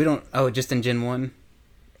 Okay, so we don't... Oh, just in Gen 1?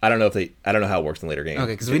 I don't know how it works in later games.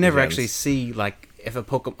 Okay, because we never actually see, like, if a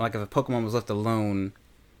Pokemon was left alone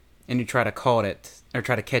and you try to call it, or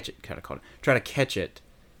try to catch it,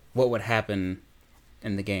 what would happen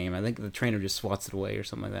in the game? I think the trainer just swats it away or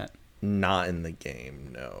something like that. Not in the game,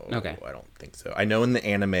 no. Okay. I don't think so. I know in the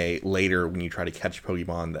anime, later, when you try to catch a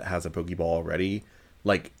Pokemon that has a Pokeball already,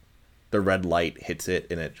 like, the red light hits it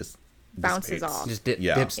and it just Bounces dissipates. off. Just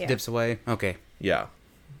Yeah. dips away? Okay. Yeah.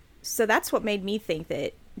 So that's what made me think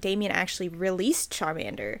that Damien actually released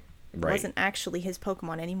Charmander. It Right. wasn't actually his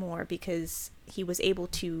Pokemon anymore because he was able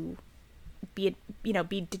to be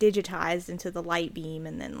digitized into the light beam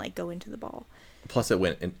and then like go into the ball. Plus, it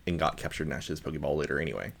went and got captured in Ash's Pokeball later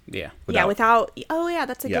anyway. Yeah. Without. Oh yeah,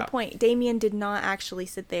 that's a good point. Damien did not actually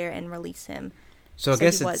sit there and release him. So I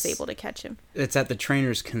guess he was able to catch him. It's at the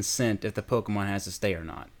trainer's consent if the Pokemon has to stay or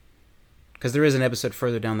not. Because there is an episode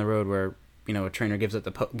further down the road where a trainer gives up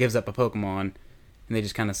a Pokemon, and they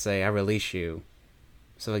just kind of say, "I release you."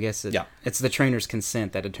 So I guess it's the trainer's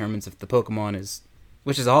consent that determines if the Pokemon is,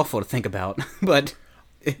 which is awful to think about, but.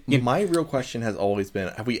 My real question has always been: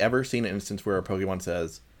 have we ever seen an instance where a Pokemon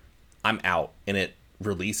says, "I'm out," and it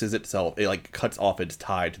releases itself? It like cuts off its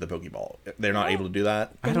tie to the Pokeball. They're not able to do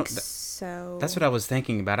that. I don't think so. That's what I was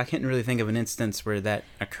thinking about. I can't really think of an instance where that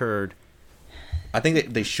occurred. I think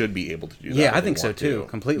that they should be able to do that. Yeah, I think so too.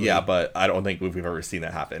 Completely. Yeah, but I don't think we've ever seen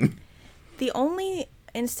that happen. The only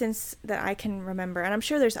instance that I can remember, and I'm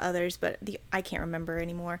sure there's others, but I can't remember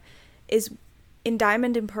anymore, is in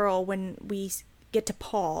Diamond and Pearl when we get to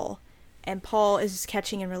Paul, and Paul is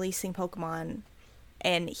catching and releasing Pokemon,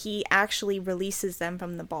 and he actually releases them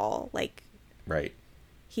from the ball. Like, right.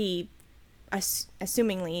 He,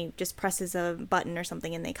 assumingly, just presses a button or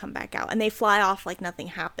something, and they come back out, and they fly off like nothing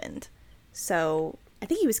happened. So I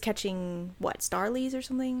think he was catching Starlies or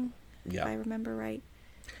something. Yeah, if I remember right.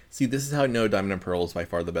 See, this is how I know Diamond and Pearl is by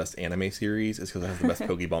far the best anime series, is because it has the best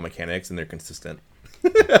Pokeball mechanics, and they're consistent.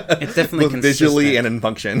 It's definitely both visually and in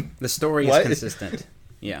function. The story is consistent.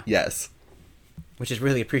 Yeah. Yes. Which is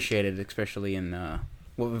really appreciated, especially in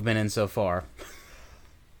what we've been in so far.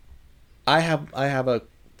 I have a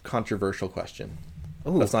controversial question.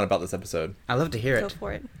 Ooh. That's not about this episode. I love to hear it. Go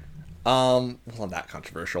for it. Well, not that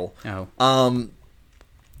controversial. Oh.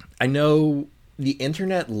 I know the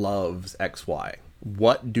internet loves XY.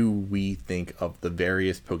 What do we think of the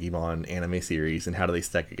various Pokemon anime series, and how do they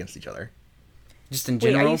stack against each other? Just in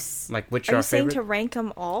general, which are our favorite? Are you saying to rank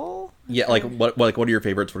them all? Yeah, what are your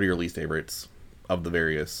favorites? What are your least favorites of the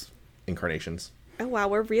various incarnations? Oh wow,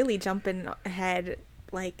 we're really jumping ahead,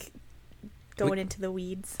 going into the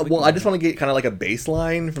weeds. Well, I just want to get kind of like a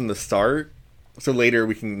baseline from the start, so later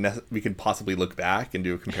we can possibly look back and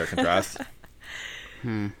do a compare contrast.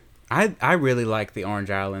 I really like the Orange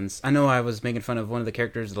Islands. I know I was making fun of one of the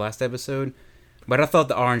characters the last episode, but I thought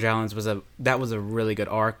the Orange Islands was a really good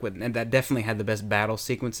arc, and that definitely had the best battle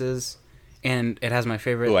sequences, and it has my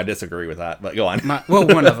favorite. Oh, I disagree with that, but go on.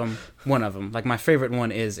 One of them. Like my favorite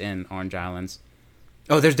one is in Orange Islands.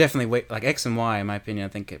 Oh, there's definitely X and Y, in my opinion. I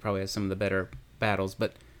think it probably has some of the better battles,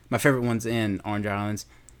 but my favorite one's in Orange Islands,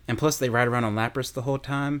 and plus they ride around on Lapras the whole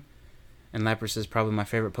time, and Lapras is probably my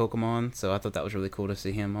favorite Pokemon, so I thought that was really cool to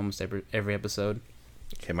see him almost every episode.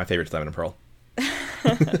 Okay, my favorite's Diamond and Pearl.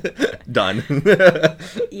 Done.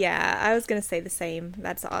 Yeah, I was gonna say the same.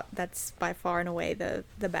 That's by far and away the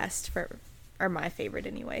best or my favorite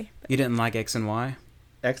anyway. You didn't like X and Y?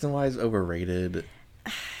 X and Y is overrated.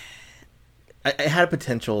 It had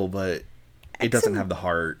potential, but it doesn't have the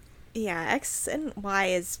heart. Yeah, X and Y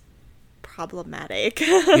is problematic.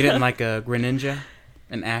 You didn't like a Greninja?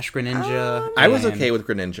 An Ash Greninja? I was okay with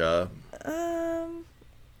Greninja.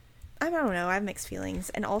 I don't know. I have mixed feelings,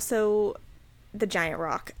 and also the giant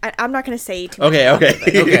rock. I'm not going to say too much. Okay.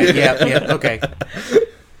 Okay. Yeah. Okay.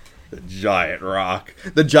 The giant rock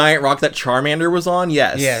that Charmander was on.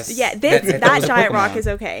 Yes. Yeah. That giant rock is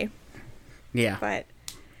okay. Yeah. But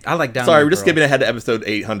I like Diamond. Sorry, we're just skipping ahead to episode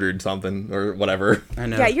 800 something or whatever. I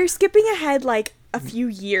know. Yeah, you're skipping ahead like a few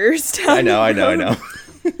years. I know.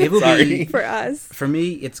 It will be for us. For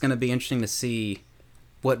me, it's going to be interesting to see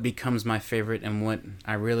what becomes my favorite and what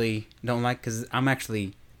I really don't like, because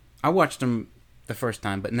I watched them the first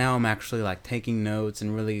time, but now I'm actually taking notes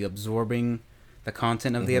and really absorbing the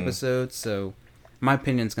content of the episode, so my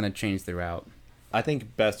opinion's going to change throughout. I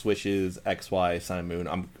think Best Wishes, XY, Sun and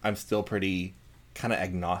Moon, I'm still pretty kind of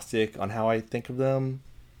agnostic on how I think of them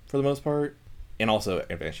for the most part. And also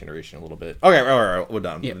Advanced Generation a little bit. Okay, all right, we're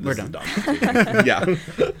done. Yeah, we're done. Yeah.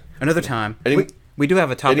 Another time. We do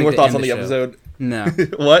have a topic. Any more thoughts on the episode? No.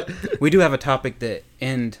 What? We do have a topic to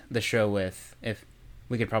end the show with. If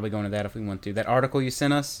we could probably go into that if we want to. That article you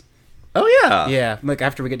sent us. Oh yeah. Yeah.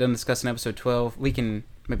 After we get done discussing episode 12, we can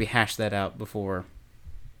maybe hash that out before,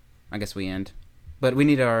 I guess, we end. But we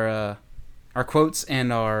need our quotes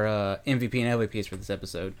and our MVP and LVPs for this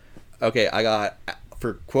episode. Okay, I got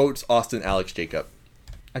for quotes Austin, Alex, Jacob.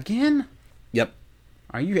 Again? Yep.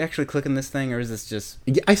 Are you actually clicking this thing, or is this just...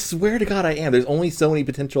 Yeah, I swear to God I am. There's only so many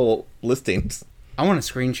potential listings. I want a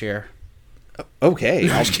screen share. Okay,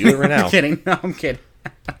 I'll do it right now. I'm kidding.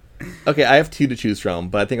 Okay, I have two to choose from,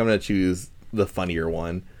 but I think I'm going to choose the funnier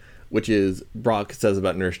one, which is Brock says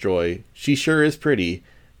about Nurse Joy, "She sure is pretty,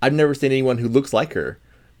 I've never seen anyone who looks like her.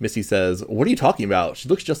 Misty says, what are you talking about? She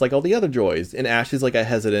looks just like all the other Joys. And Ash is like a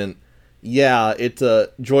hesitant, yeah, it's a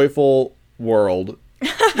joyful world.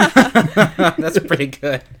 That's pretty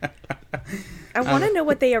good. I want to know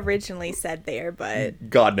what they originally said there, but...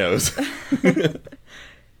 God knows.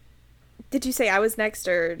 Did you say I was next,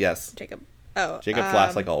 or... Yes. Jacob? Oh. Jacob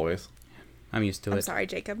laughs like always. I'm used to it. I'm sorry,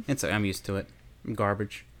 Jacob. I'm used to it. I'm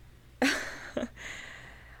garbage.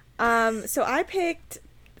 So I picked,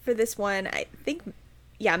 for this one, I think,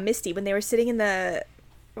 yeah, Misty, when they were sitting in the...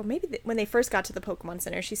 Or maybe when they first got to the Pokemon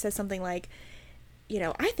Center, she says something like, you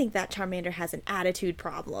know, I think that Charmander has an attitude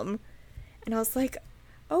problem. And I was like...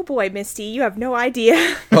 Oh boy, Misty, you have no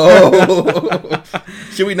idea. Oh,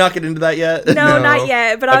 should we not get into that yet? No, not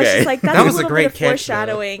yet. But I was just like, that's That a was a little great bit of catch,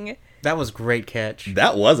 foreshadowing. That was great catch.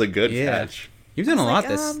 That was a good Yeah. catch. You've done a lot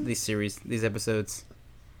like, these episodes.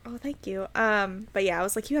 Oh, thank you. But yeah, I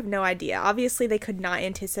was like, you have no idea. Obviously, they could not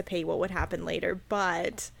anticipate what would happen later,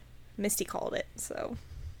 but Misty called it. So,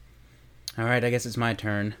 all right, I guess it's my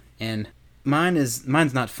turn, and mine's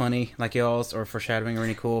not funny like y'all's or foreshadowing or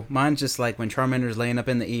any cool. Mine's just like when Charmander's laying up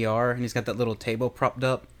in the ER and he's got that little table propped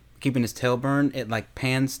up, keeping his tail burned. It like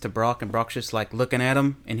pans to Brock, and Brock's just like looking at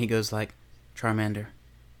him, and he goes like, "Charmander,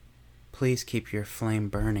 please keep your flame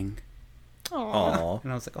burning." Aww.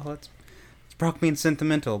 And I was like, "Oh, it's Brock being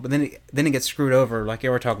sentimental." But then he gets screwed over, like you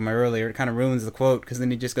were talking about earlier. It kind of ruins the quote because then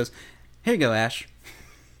he just goes, "Here you go, Ash."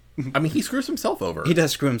 I mean, he screws himself over. He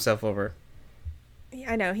does screw himself over.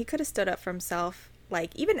 I know, he could have stood up for himself.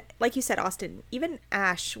 Like, even, like you said, Austin, even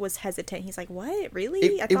Ash was hesitant. He's like, what? Really?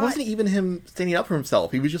 It wasn't even him standing up for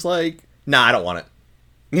himself. He was just like, nah, I don't want it.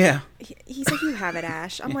 Yeah. He's like, you have it,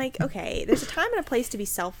 Ash. I'm like, okay, there's a time and a place to be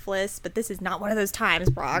selfless, but this is not one of those times,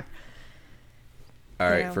 Brock. All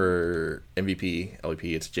right, know. for MVP,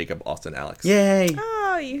 LVP, it's Jacob, Austin, Alex. Yay.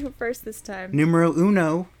 Oh, you first this time. Numero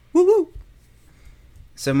uno. Woo woo.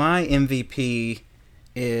 So my MVP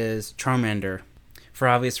is Charmander. For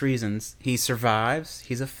obvious reasons. He survives.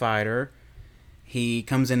 He's a fighter. He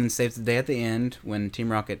comes in and saves the day at the end when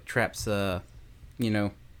Team Rocket traps, the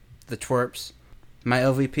twerps. My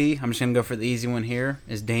LVP, I'm just going to go for the easy one here,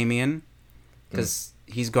 is Damien. Because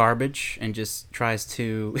he's garbage and just tries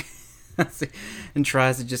to...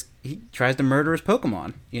 he tries to murder his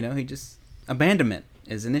Pokemon. You know, abandonment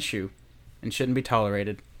is an issue and shouldn't be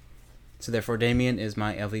tolerated. So therefore, Damien is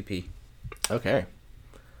my LVP. Okay.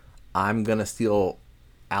 I'm going to steal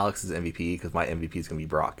Alex's MVP because my MVP is going to be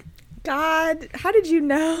Brock. God, how did you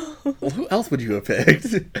know? Well, who else would you have picked?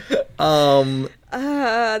 This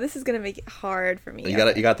is going to make it hard for me. You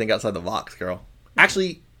got to think outside the box, girl.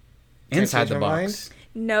 Actually, Inside the box.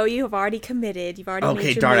 No, you have already committed. You've already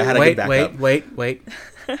made your darn, I move. had to get back up. Wait.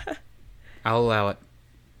 I'll allow it.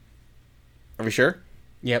 Are we sure?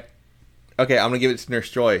 Yep. Okay, I'm going to give it to Nurse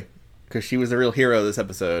Joy because she was the real hero this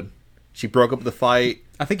episode. She broke up the fight.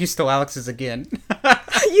 I think you stole Alex's again.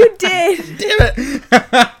 You did. Damn it.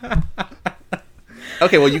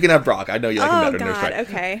 Okay, well, you can have Brock. I know you like him better, Nurse Joy.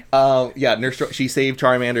 Okay. Yeah, Nurse Joy, she saved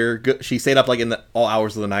Charmander. She stayed up like in all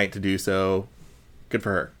hours of the night to do so. Good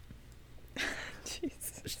for her.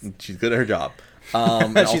 She's good at her job.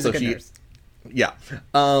 And She's also a good nurse. Yeah.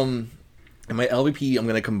 And my LVP, I'm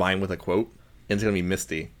going to combine with a quote, and it's going to be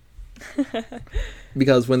Misty.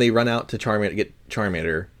 Because when they run out to get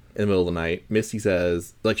Charmander in the middle of the night, Misty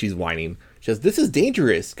says, like she's whining, she says, "This is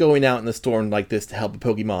dangerous, going out in the storm like this to help a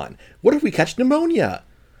Pokemon. What if we catch pneumonia?"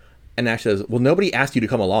 And Ash says, "Well, nobody asked you to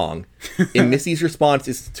come along." And Misty's response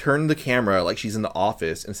is to turn the camera like she's in the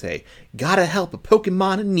office and say, "Gotta help a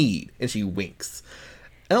Pokemon in need." And she winks.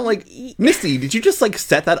 And I'm like, Misty, did you just like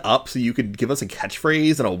set that up so you could give us a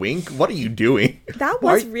catchphrase and a wink? What are you doing? That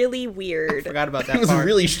was really weird. Forgot about that It was part.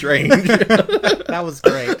 really strange. That was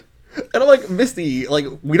great. And I'm like, Misty, like,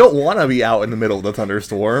 we don't want to be out in the middle of the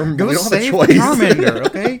thunderstorm. Go we don't save have a the choice. Charmander,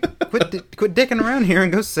 okay? Quit dicking around here and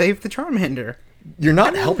go save the Charmander. You're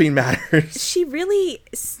not helping matters. She really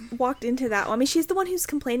walked into that. I mean, she's the one who's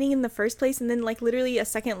complaining in the first place, and then like literally a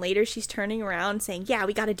second later, she's turning around saying, "Yeah,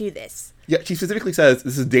 we got to do this." Yeah, she specifically says,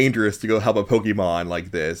 this is dangerous to go help a Pokemon like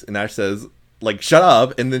this. And Ash says, like, shut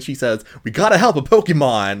up. And then she says, we gotta help a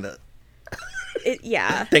Pokemon.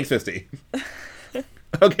 Yeah. Thanks, Misty.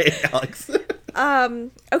 Okay, Alex.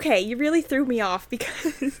 Okay, you really threw me off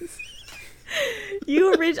because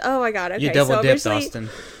oh my god. Okay, You double so dipped, originally- Austin.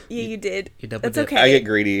 Yeah, you did. You double That's dipped. okay. I get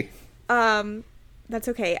greedy. That's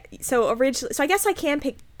okay. So originally, I guess I can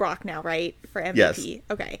pick Brock now, right? For MVP. Yes.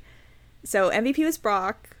 Okay. So MVP was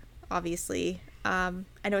Brock, obviously. I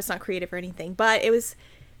know it's not creative or anything, but it was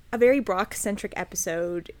a very Brock-centric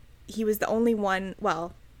episode. He was the only one,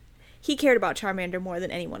 well, he cared about Charmander more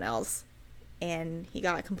than anyone else. and he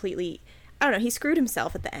got completely, I don't know, he screwed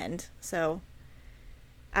himself at the end. So,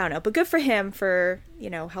 I don't know. But good for him for,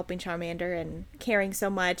 helping Charmander and caring so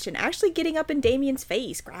much and actually getting up in Damien's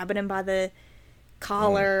face, grabbing him by the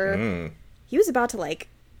collar. Mm-hmm. He was about to,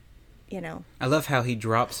 I love how he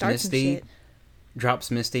drops Misty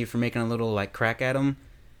for making a little, crack at him,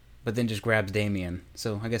 but then just grabs Damien.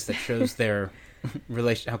 So I guess that shows their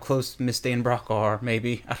relation, how close Misty and Brock are,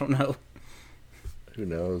 maybe. I don't know. Who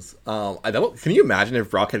knows? Can you imagine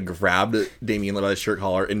if Brock had grabbed Damien by the shirt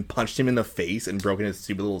collar and punched him in the face and broken his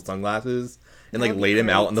stupid little sunglasses and laid him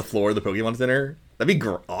out on the floor of the Pokemon Center? That'd be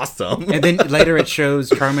awesome. And then later it shows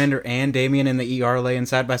Charmander and Damien in the ER laying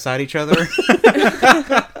side by side each other.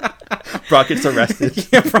 Brock gets arrested.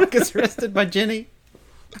 Yeah, Brock gets arrested by Jenny.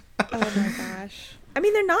 Oh my gosh. I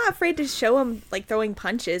mean, they're not afraid to show him throwing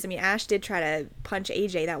punches. I mean, Ash did try to punch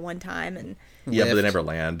AJ that one time, and but they never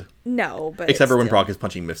land. No, but except for when Brock is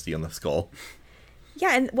punching Misty on the skull.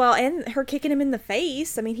 Yeah, and her kicking him in the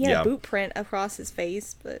face. I mean, he had a boot print across his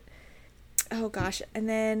face, but oh gosh. And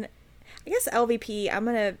then I guess LVP, I'm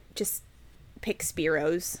gonna just pick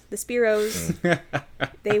Spearows. The Spearows,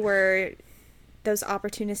 they were those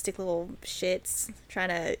opportunistic little shits trying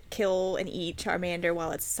to kill and eat Charmander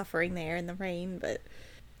while it's suffering there in the rain. But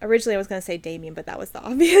originally I was gonna say Damien, but that was the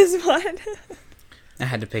obvious one. I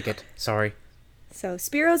had to pick it. Sorry. So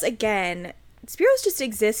Spearows again. Spearows just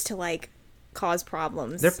exist to cause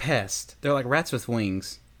problems. They're pests. They're like rats with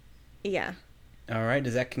wings. Yeah. All right.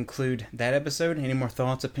 Does that conclude that episode? Any more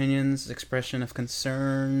thoughts, opinions, expression of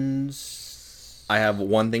concerns? I have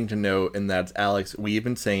one thing to note, and that's, Alex, we've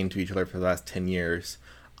been saying to each other for the last 10 years,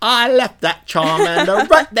 I left that Charmander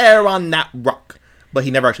right there on that rock. But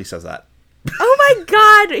he never actually says that. Oh my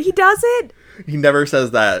god, he doesn't? He never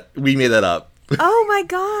says that. We made that up. Oh my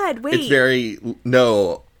god, wait. It's very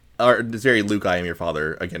Luke, I am your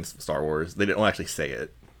father against Star Wars. They don't actually say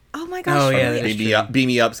it. Oh my gosh. Oh yeah, beam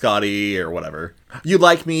me up, Scotty, or whatever. You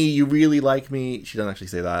like me, you really like me. She doesn't actually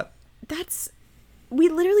say that. We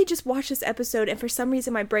literally just watched this episode, and for some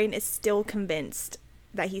reason my brain is still convinced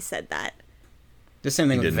that he said that. The same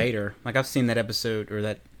thing with Vader. I've seen that episode or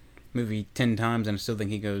that movie 10 times, and I still think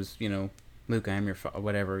he goes, Luke, I am your father,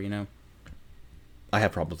 whatever, I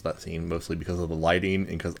have problems with that scene, mostly because of the lighting,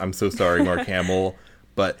 and because I'm so sorry, Mark Hamill,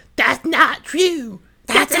 but that's not true.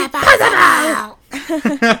 That's impossible.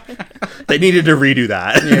 They needed to redo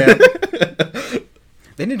that. Yeah.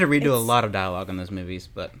 They need to redo a lot of dialogue in those movies,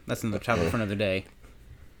 but that's another topic for another day.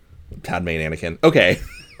 Padme and Anakin. Okay.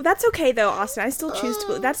 That's okay, though, Austin. I still choose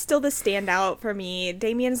to... That's still the standout for me.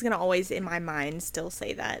 Damien's going to always, in my mind, still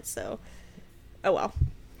say that, so... Oh, well.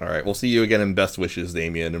 All right, we'll see you again in Best Wishes,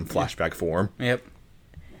 Damien, in flashback form. Yep.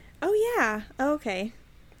 Oh, yeah. Oh, okay.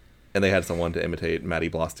 And they had someone to imitate Maddie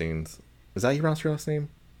Blostein's... Is that how you pronounce your last name?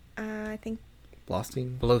 I think...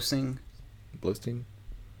 Blostein? Blosing. Blostein?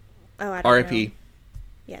 Oh, I don't R.I.P. know.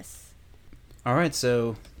 Yes. All right,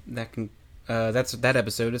 so that's that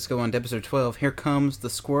episode. Let's go on to episode 12. Here comes the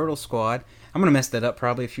Squirtle Squad. I'm gonna mess that up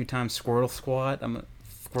probably a few times. Squirtle Squad.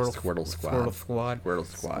 Squirtle Squad.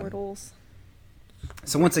 Squirtles.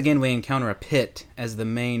 So once again, we encounter a pit as the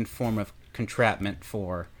main form of entrapment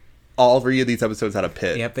for... All 3 of these episodes had a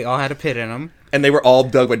pit. Yep, they all had a pit in them. And they were all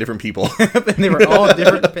dug by different people. And they were all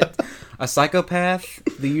different pits. A psychopath,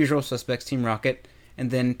 the usual suspects, Team Rocket,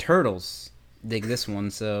 and then turtles dig this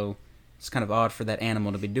one, so it's kind of odd for that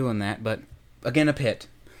animal to be doing that, but again, a pit.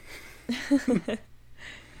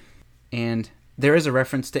 And there is a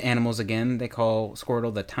reference to animals again. They call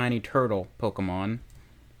Squirtle the tiny turtle Pokemon,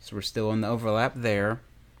 so we're still in the overlap there.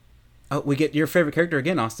 Oh, we get your favorite character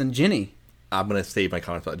again, Austin, Jenny. I'm going to save my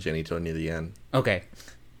comments about Jenny till near the end. Okay.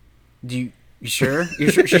 You sure?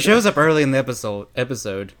 You sure? She shows up early in the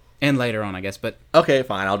episode, and later on, I guess, but... Okay,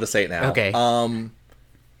 fine, I'll just say it now. Okay.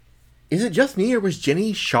 Is it just me, or was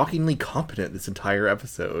Jenny shockingly competent this entire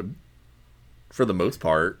episode? For the most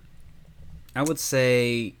part. I would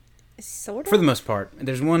say... Sort of? For the most part.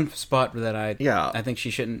 There's one spot that I think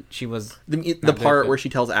she was... The part where she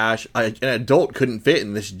tells Ash, an adult couldn't fit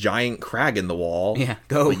in this giant crag in the wall. Yeah,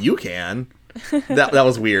 go. But you can. that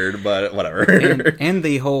was weird, but whatever. and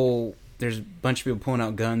the whole... There's a bunch of people pulling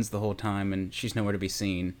out guns the whole time, and she's nowhere to be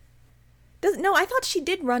seen. No, I thought she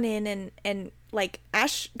did run in and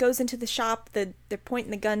Ash goes into the shop, they're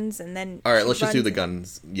pointing the guns, and then... All right, let's just do the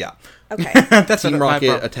guns. Yeah. Okay. That's Team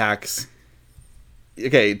Rocket attacks...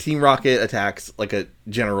 Okay, Team Rocket attacks, a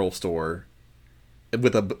general store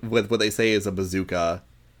with what they say is a bazooka,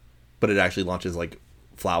 but it actually launches,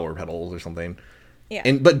 flower petals or something. Yeah.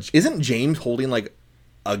 But isn't James holding,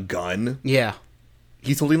 a gun? Yeah.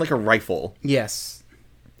 He's holding, a rifle. Yes.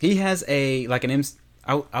 He has a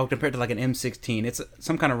I would compare it to like an M16. It's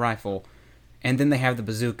some kind of rifle, and then they have the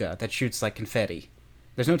bazooka that shoots like confetti.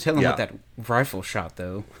 There's no telling what that rifle shot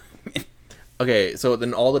though. Okay, so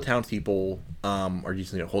then all the townspeople are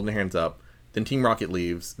just holding their hands up. Then Team Rocket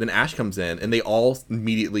leaves. Then Ash comes in, and they all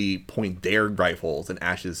immediately point their rifles in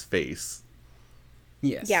Ash's face.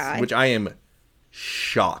 Yes. Yeah. Which I am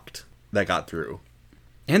shocked that got through.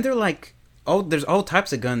 And they're like, there's all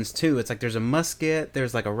types of guns too. It's like there's a musket,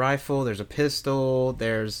 there's like a rifle, there's a pistol,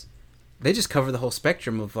 they just cover the whole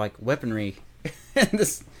spectrum of like weaponry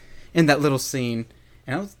in that little scene.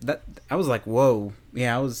 And I was like, whoa.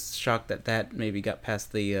 Yeah, I was shocked that maybe got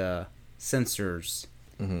past the censors.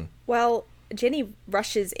 Mm-hmm. Well, Jenny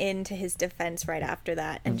rushes into his defense right after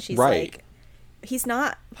that, and she's Right. like, he's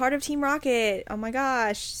not part of Team Rocket. Oh my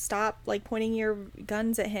gosh, stop like pointing your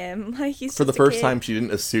guns at him. Like he's For the just a first kid. time, she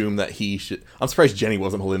didn't assume that he should. I'm surprised Jenny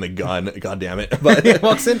wasn't holding a gun. God damn it! But He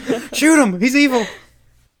walks in, shoot him, he's evil.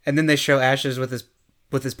 And then they show Ashes with his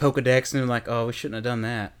Pokedex, and they're like, oh, we shouldn't have done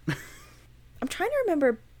that. I'm trying to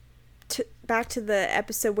remember back to the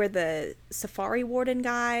episode where the Safari Warden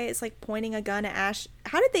guy is like pointing a gun at Ash.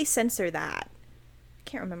 How did they censor that? I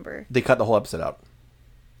can't remember. they cut the whole episode out.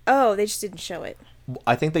 Oh, they just didn't show it.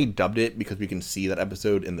 I think they dubbed it because we can see that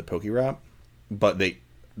episode in the Pokerap, but they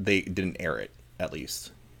didn't air it, at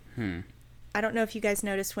least. I don't know if you guys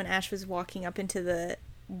noticed when Ash was walking up into the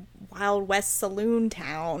Wild West saloon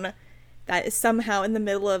town that is somehow in the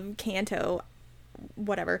middle of Kanto,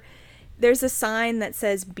 whatever. There's a sign that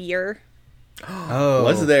says beer. Oh.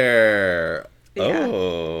 Was there? Yeah.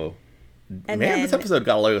 Oh. And Man, this then- episode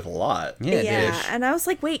got away with a lot. Yeah, it did. And I was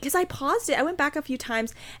like, wait, because I paused it. I went back a few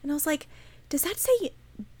times, and I was like, does that say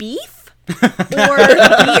beef or beer?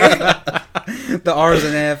 The R's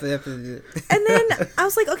and F. And then I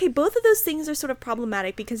was like, okay, both of those things are sort of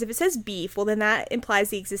problematic, because if it says beef, well, then that implies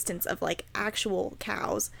the existence of like actual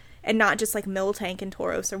cows and not just like Miltank and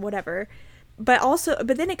Tauros or whatever. But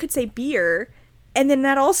then it could say beer, and then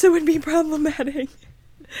that also would be problematic.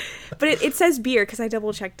 But it says beer because I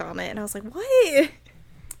double checked on it, and I was like, what?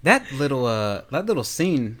 That little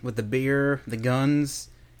scene with the beer, the guns,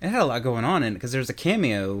 it had a lot going on in it because there's a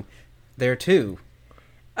cameo there too.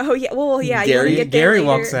 Oh yeah, well yeah. you wanna Gary- get there Gary later?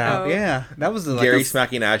 walks out. Oh. Yeah, that was Gary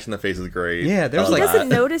smacking Ash in the face is great. Yeah, there was I He love like- doesn't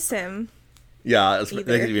that. notice him. Yeah, it's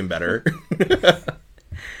either. makes it even better.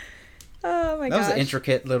 Oh my That was gosh. an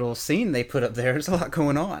intricate little scene they put up there. There's a lot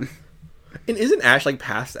going on. And isn't Ash like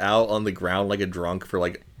passed out on the ground like a drunk for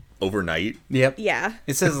like overnight? Yep. Yeah,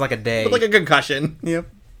 It says like a day. With like a concussion. Yep.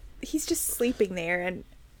 he's just sleeping there, and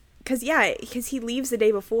because he leaves the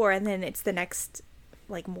day before, and then it's the next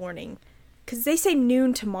like morning, because they say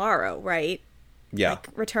noon tomorrow, right? Yeah. Like,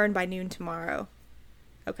 return by noon tomorrow.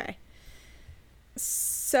 Okay.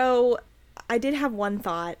 So I did have one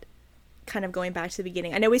thought, kind of going back to the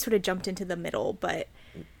beginning. I know we sort of jumped into the middle, but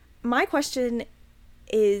my question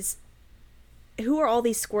is, who are all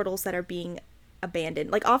these Squirtles that are being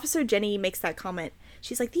abandoned? Like, Officer Jenny makes that comment.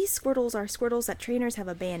 She's like, these Squirtles are Squirtles that trainers have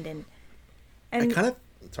abandoned. And I kind of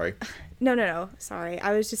sorry. no, sorry.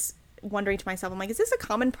 I was just wondering to myself, I'm like, is this a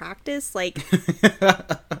common practice? Like,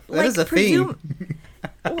 That is a theme.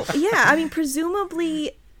 Well, yeah, I mean,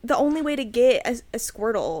 presumably the only way to get a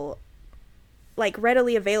Squirtle like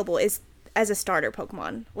readily available is as a starter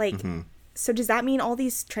Pokemon. Like, so does that mean all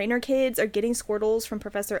these trainer kids are getting Squirtles from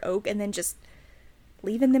Professor Oak and then just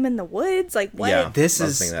leaving them in the woods? Like, what? Yeah. This I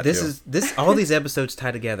was thinking that is too. all these episodes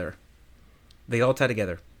tie together. They all tie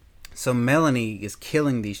together. So Melanie is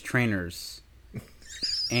killing these trainers,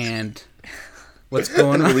 and what's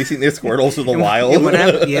going on? Releasing their Squirtles to the And wild. what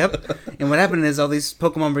happened? Yep. And what happened is all these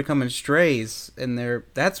Pokemon becoming strays, and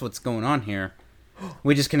that's what's going on here.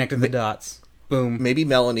 We just connected the dots. Boom. Maybe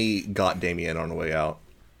Melanie got Damien on the way out.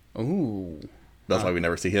 Ooh. That's why we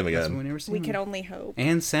never see him That's again. what we never seen. We can only hope.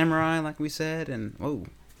 And Samurai, like we said, and whoa.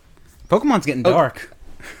 Pokemon's getting dark.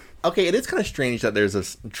 Okay, it is kind of strange that there's a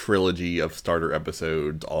trilogy of starter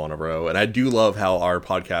episodes all in a row, and I do love how our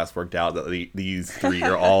podcast worked out that these three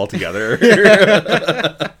are all together.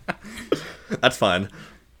 That's fun.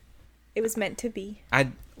 It was meant to be.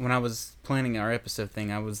 When I was planning our episode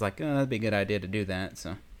thing, I was like, oh, that'd be a good idea to do that.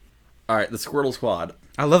 So All right, the Squirtle Squad.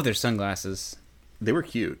 I love their sunglasses. They were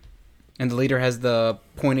cute. And the leader has the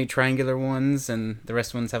pointy triangular ones, and the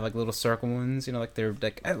rest ones have like little circle ones. You know, like they're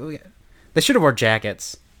like, oh, yeah. They should have wore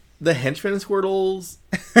jackets. The henchman Squirtles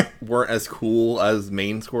weren't as cool as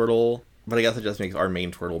main Squirtle, but I guess it just makes our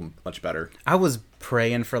main Squirtle much better. I was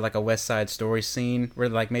praying for like a West Side Story scene where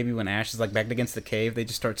like maybe when Ash is like backed against the cave, they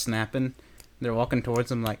just start snapping. They're walking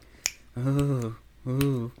towards him like, ooh,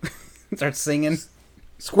 ooh, start singing.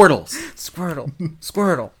 Squirtles. Squirtle,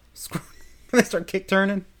 Squirtle, Squirtle. They start kick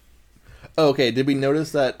turning. Okay, did we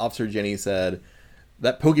notice that Officer Jenny said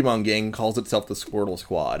that Pokemon gang calls itself the Squirtle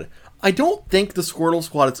Squad? I don't think the Squirtle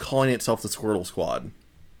Squad is calling itself the Squirtle Squad.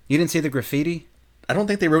 You didn't see the graffiti? I don't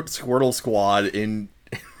think they wrote Squirtle Squad in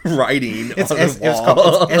writing It's on the wall.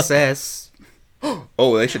 called SS.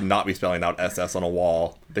 Oh, they should not be spelling out SS on a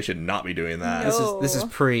wall. They should not be doing that. No. This is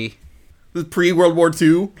pre. This is pre-World War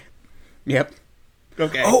II? Yep.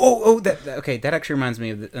 Okay. Okay, that actually reminds me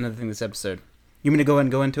of another thing this episode. You mean to go ahead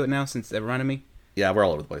and go into it now, since that reminded me? Yeah, we're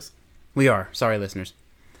all over the place. We are. Sorry, listeners.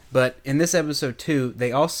 But in this episode, too,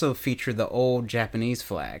 they also feature the old Japanese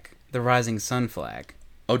flag, the Rising Sun flag.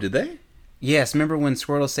 Oh, did they? Yes, remember when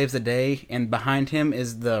Squirtle saves the day, and behind him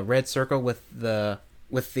is the red circle with the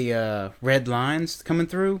red lines coming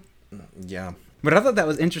through? Yeah. But I thought that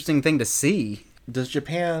was an interesting thing to see. Does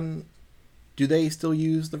Japan... Do they still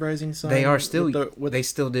use the Rising Sun? They are still... They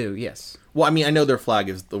still do, yes. Well, I mean, I know their flag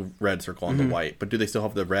is the red circle on the white, but do they still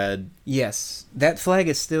have the red? Yes. That flag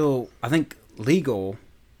is still, I think, legal,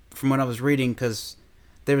 from what I was reading, because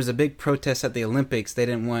there was a big protest at the Olympics. They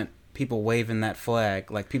didn't want people waving that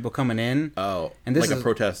flag, like people coming in. Oh, and this like is a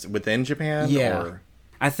protest within Japan? Yeah. Or?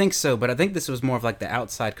 I think so, but I think this was more of like the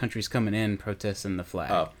outside countries coming in protesting the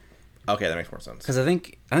flag. Oh, okay, that makes more sense. Because I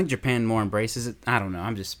think Japan more embraces it. I don't know.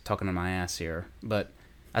 I'm just talking on my ass here, but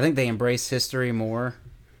I think they embrace history more.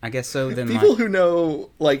 I guess so. Than people who know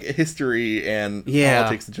like history and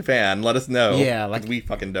politics in Japan, let us know. Yeah, like we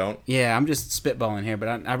fucking don't. Yeah, I'm just spitballing here, but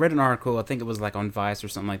I read an article. I think it was like on Vice or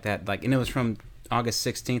something like that. Like, and it was from August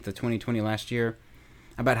 16th of 2020 last year,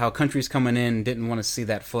 about how countries coming in didn't want to see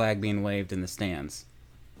that flag being waved in the stands.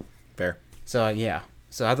 Fair. So yeah,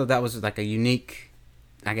 so I thought that was like a unique,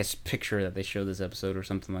 I guess, picture that they showed this episode or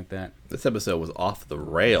something like that. This episode was off the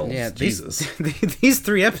rails. Yeah, Jesus. These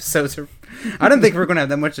 3 episodes are... I didn't think we were going to have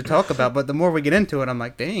that much to talk about, but the more we get into it, I'm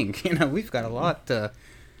like, dang, we've got a lot to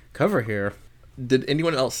cover here. Did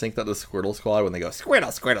anyone else think that the Squirtle Squad, when they go,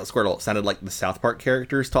 Squirtle, Squirtle, Squirtle, sounded like the South Park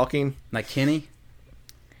characters talking? Like Kenny?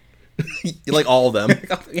 Like all of them.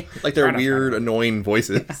 Like their weird, annoying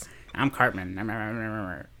voices. I'm Cartman.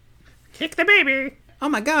 Kick the baby. Oh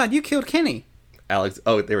my god, you killed Kenny. Alex,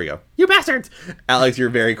 oh, there we go. You bastards. Alex, you're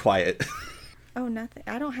very quiet. Oh, nothing.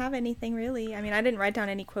 I don't have anything really. I mean, I didn't write down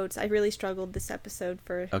any quotes. I really struggled this episode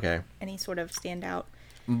for any sort of standout.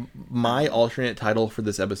 My alternate title for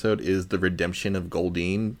this episode is The Redemption of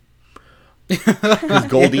Goldeen. Because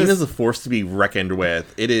Goldeen is a force to be reckoned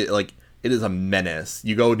with. It is a menace.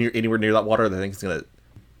 You go anywhere near that water, the thing's going to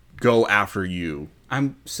go after you.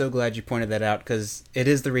 I'm so glad you pointed that out, because it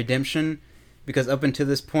is the redemption. Because up until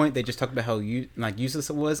this point, they just talked about how useless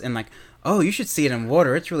it was, and like, oh, you should see it in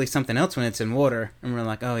water. It's really something else when it's in water. And we're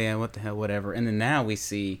like, oh yeah, what the hell, whatever. And then now we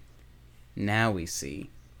see.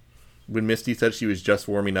 When Misty said she was just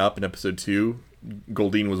warming up in episode 2,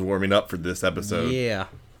 Goldeen was warming up for this episode. Yeah.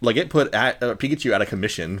 Like, it put Pikachu out of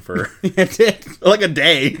commission for It did. like a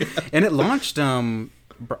day. And it launched, someone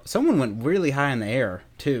went really high in the air,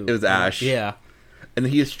 too. It was Ash. Yeah. And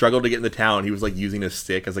he struggled to get in the town. He was like using a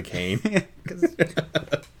stick as a cane.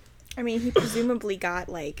 I mean, he presumably got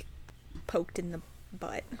like poked in the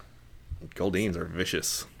butt. Goldeens are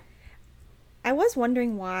vicious. I was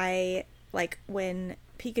wondering why, like, when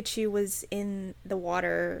Pikachu was in the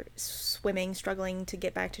water, swimming, struggling to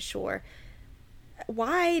get back to shore,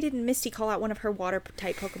 why didn't Misty call out one of her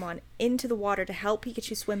water-type Pokemon into the water to help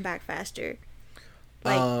Pikachu swim back faster?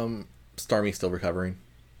 Like, Starmie's still recovering.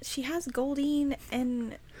 She has Goldeen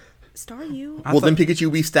and Staryu. Then Pikachu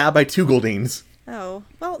will be stabbed by 2 Goldeens. Oh,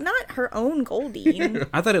 well, not her own Goldeen.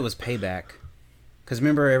 I thought it was payback. Because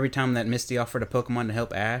remember, every time that Misty offered a Pokemon to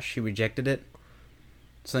help Ash, she rejected it?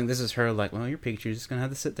 So I think this is her like, well, your Pikachu's just going to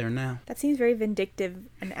have to sit there now. That seems very vindictive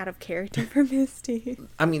and out of character for Misty.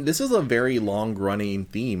 I mean, this is a very long-running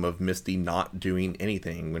theme of Misty not doing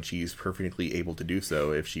anything when she's perfectly able to do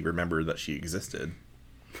so if she remembered that she existed.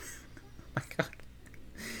 My God.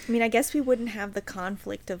 I mean, I guess we wouldn't have the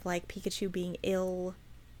conflict of, like, Pikachu being ill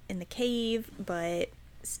in the cave, but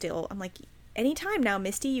still, I'm like, anytime now,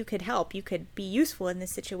 Misty, you could help. You could be useful in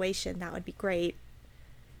this situation. That would be great.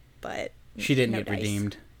 But she didn't get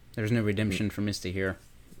redeemed. There's no redemption for Misty here.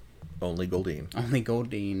 Only Goldeen. Only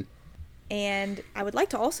Goldeen. And I would like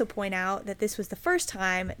to also point out that this was the first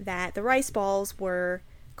time that the rice balls were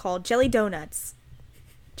called jelly donuts.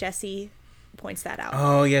 Jessie points that out.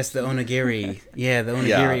 Oh, yes, the onigiri. Yeah, the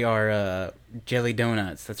onigiri are jelly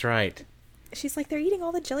donuts. That's right. She's like, they're eating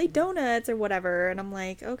all the jelly donuts or whatever. And I'm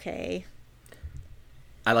like, okay.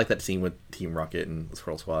 I like that scene with Team Rocket and the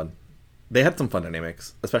Squirrel Squad. They had some fun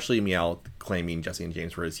dynamics, especially Meow claiming Jessie and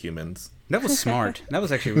James were his humans. That was smart. That was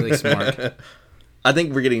actually really smart. I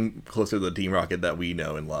think we're getting closer to the Team Rocket that we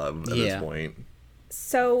know and love at this point.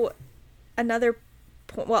 So, another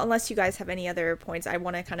point, well, unless you guys have any other points, I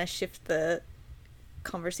want to kind of shift the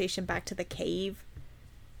conversation back to the cave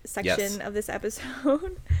section of this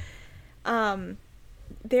episode.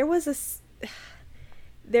 There was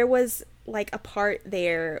like a part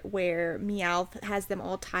there where Meowth has them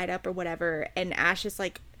all tied up or whatever, and Ash is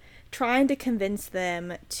like trying to convince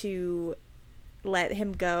them to let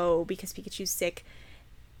him go because Pikachu's sick,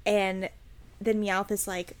 and then Meowth is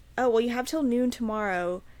like, oh, well, you have till noon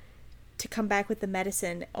tomorrow to come back with the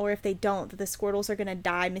medicine, or if they don't, the Squirtles are gonna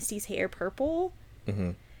dye Misty's hair purple.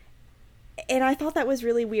 Mm-hmm. And I thought that was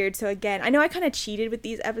really weird. So again, I know I kind of cheated with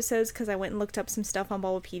these episodes because I went and looked up some stuff on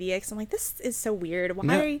Bulbapedia, because I'm like, this is so weird. Why?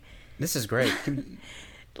 No, this is great.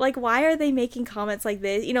 Like, why are they making comments like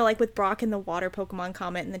this? You know, like with Brock and the water Pokemon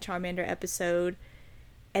comment in the Charmander episode,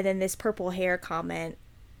 and then this purple hair comment.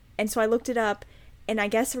 And so I looked it up, and I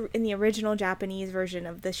guess in the original Japanese version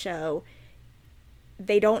of the show,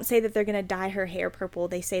 they don't say that they're going to dye her hair purple.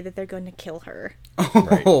 They say that they're going to kill her.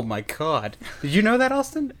 Oh my god. Did you know that,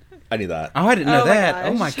 Austin? I knew that. Oh, I didn't know that.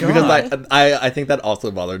 Oh my god. Because I think that also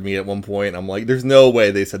bothered me at one point. I'm like, there's no way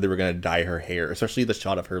they said they were going to dye her hair. Especially the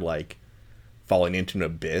shot of her, like, falling into an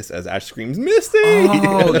abyss as Ash screams, Misty!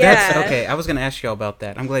 Oh, that's... Okay, I was going to ask y'all about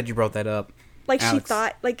that. I'm glad you brought that up. Like, Alex. she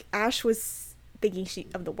thought... Like, Ash was thinking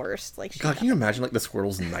of the worst. Like, God, can you imagine, like, the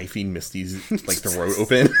Squirtles knifing Misty's, like, throat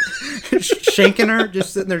open? Shanking her?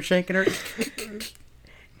 Just sitting there shanking her?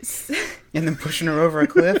 And then pushing her over a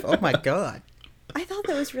cliff? Oh my god. I thought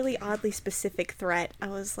that was really oddly specific threat. I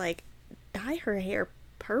was like, dye her hair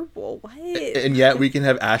purple? What? And yet we can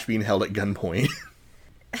have Ash being held at gunpoint.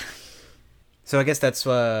 So I guess that's,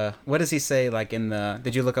 what does he say, like, in the...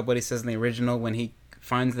 Did you look up what he says in the original when he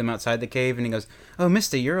finds them outside the cave and he goes, oh,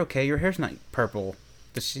 Misty, you're okay, your hair's not purple.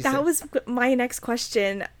 That was my next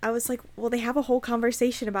question. I was like, well, they have a whole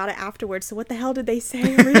conversation about it afterwards, so what the hell did they say?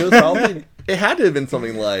 It had to have been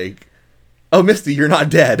something like, oh, Misty, you're not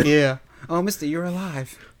dead. Yeah. Oh, Misty, you're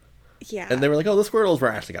alive. Yeah. And they were like, oh, the Squirtles were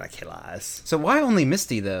actually gonna kill us. So why only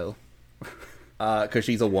Misty, though? Because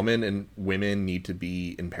she's a woman and women need to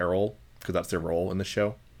be in peril, because that's their role in the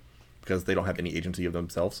show. Because they don't have any agency of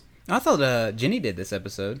themselves. I thought Ginny did this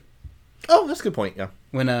episode. Oh, that's a good point, yeah.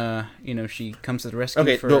 When, she comes to the rescue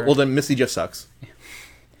okay, well then Misty just sucks.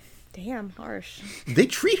 Damn, harsh. They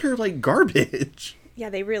treat her like garbage. Yeah,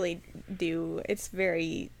 they really do. It's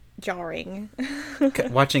very jarring.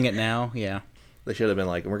 Watching it now, yeah. They should have been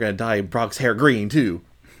like, we're going to dye Brock's hair green, too.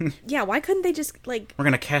 Yeah, why couldn't they just, like... We're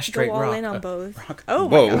going to castrate go all Rock. in on both. Rock. Oh,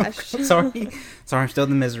 Whoa. my gosh. Sorry, I'm still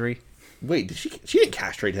in the misery. Wait, did she didn't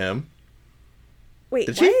castrate him. Wait,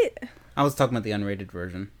 Did what? she? I was talking about the unrated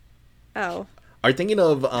version. Oh. Are you thinking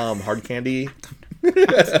of Hard Candy?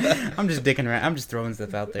 I'm just dicking around. I'm just throwing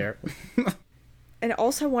stuff out there. And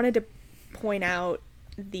also wanted to point out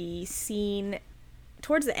the scene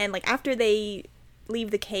towards the end, like after they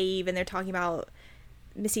leave the cave and they're talking about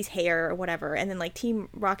Misty's hair or whatever, and then like Team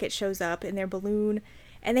Rocket shows up in their balloon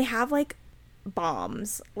and they have like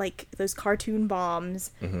bombs, like those cartoon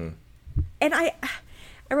bombs. Mm-hmm. And I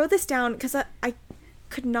wrote this down because I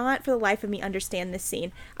could not for the life of me understand this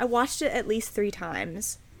scene. I watched it at least 3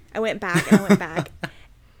 times. I went back and I went back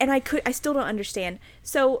and I still don't understand.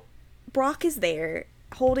 So Brock is there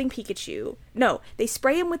holding Pikachu. No, they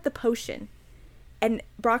spray him with the potion and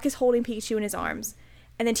Brock is holding Pikachu in his arms,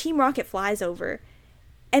 and then Team Rocket flies over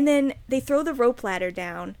and then they throw the rope ladder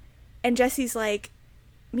down and Jesse's like,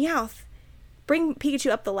 Meowth, bring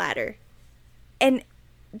Pikachu up the ladder. And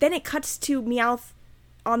then it cuts to Meowth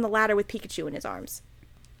on the ladder with Pikachu in his arms.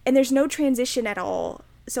 And there's no transition at all.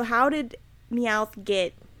 So how did Meowth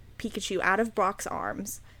get Pikachu out of Brock's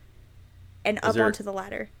arms and up onto the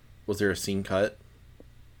ladder? Was there a scene cut?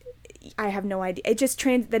 I have no idea. It just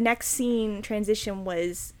the next scene transition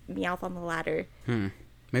was Meowth on the ladder.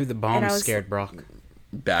 Maybe the bomb scared Brock.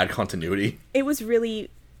 Bad continuity. It was really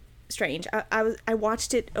strange. I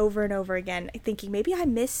watched it over and over again, thinking maybe I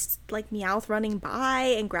missed like Meowth running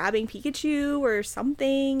by and grabbing Pikachu or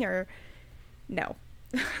something, or no.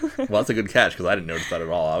 Well, that's a good catch because I didn't notice that at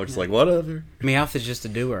all. I was just like, whatever. Meowth is just a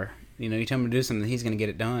doer. You know, you tell him to do something, he's going to get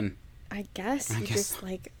it done. I guess he just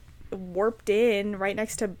like warped in right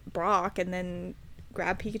next to Brock and then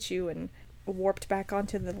grabbed Pikachu and warped back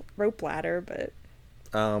onto the rope ladder. But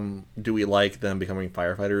do we like them becoming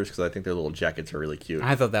firefighters? Because I think their little jackets are really cute.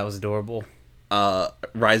 I thought that was adorable.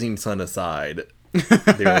 Rising sun aside,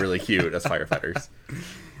 they were really cute as firefighters.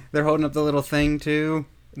 They're holding up the little thing too.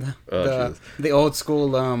 The old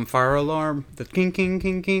school fire alarm. The kink kink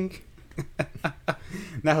kink kink.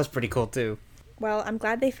 That was pretty cool too. Well, I'm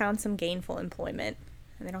glad they found some gainful employment,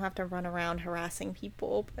 and they don't have to run around harassing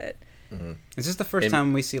people, but... Is this the first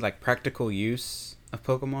time we see, like, practical use of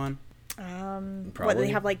Pokemon? What, do they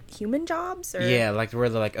have, like, human jobs? Or? Yeah, like, where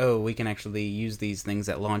they're like, oh, we can actually use these things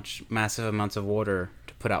that launch massive amounts of water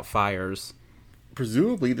to put out fires.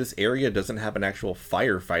 Presumably, this area doesn't have an actual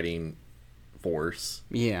firefighting force.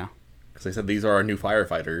 Yeah. Because they said these are our new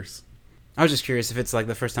firefighters. I was just curious if it's, like,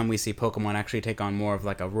 the first time we see Pokemon actually take on more of,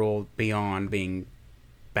 like, a role beyond being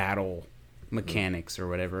battle mechanics or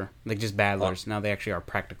whatever. Like, just battlers. Now they actually are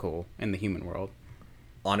practical in the human world.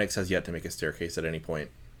 Onix has yet to make a staircase at any point.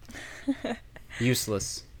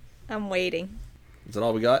 Useless. I'm waiting. Is that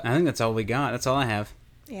all we got? I think that's all we got. That's all I have.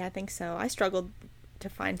 Yeah, I think so. I struggled to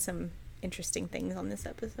find some interesting things on this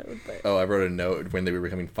episode, but... Oh, I wrote a note when they were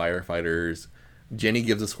becoming firefighters. Jenny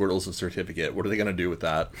gives the Squirtles a certificate. What are they going to do with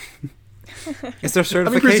that? It's their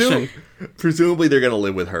certification. Presumably they're going to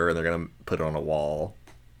live with her and they're going to put it on a wall.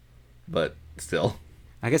 But still.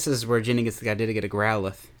 I guess this is where Jenny gets the idea to get a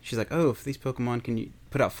Growlithe. She's like, oh, if these Pokemon can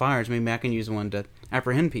put out fires, maybe I can use one to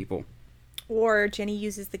apprehend people. Or Jenny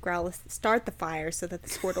uses the Growlithe to start the fire so that the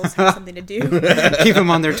Squirtles have something to do. Keep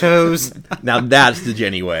them on their toes. Now that's the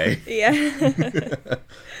Jenny way. Yeah.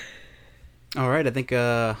 All right, I think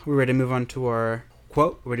we're ready to move on to our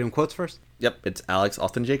quote. We're doing quotes first? Yep, it's Alex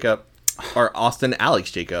Austin Jacob. Or Austin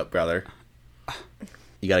Alex Jacob, rather.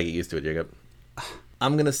 You gotta get used to it, Jacob.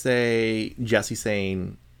 I'm gonna say Jesse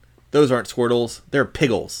saying, those aren't Squirtles, they're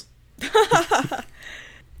Piggles.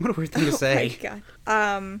 What a weird thing to say.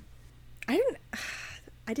 Oh my god.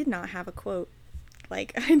 I did not have a quote.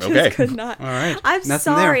 Like, I just could not. All right. I'm Nothing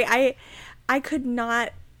sorry. there. I could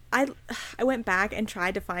not. I went back and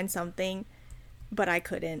tried to find something, but I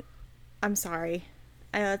couldn't. I'm sorry.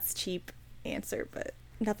 I know it's a cheap answer, but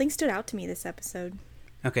nothing stood out to me this episode.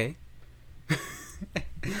 Okay.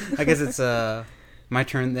 I guess it's my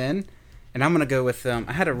turn then. And I'm going to go with,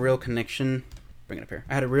 I had a real connection. Bring it up here.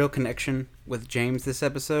 I had a real connection with James this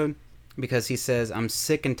episode because he says, I'm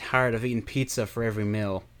sick and tired of eating pizza for every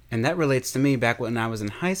meal. And that relates to me back when I was in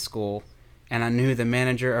high school and I knew the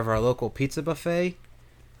manager of our local pizza buffet.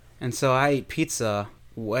 And so I ate pizza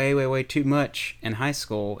way too much in high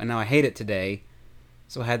school, and now I hate it today.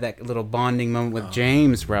 So I had that little bonding moment with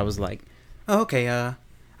James where I was like, oh, okay,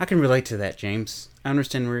 I can relate to that, James. I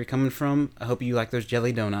understand where you're coming from. I hope you like those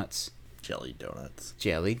jelly donuts. Jelly donuts.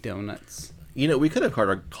 Jelly donuts. You know, we could have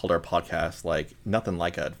called our podcast, like, nothing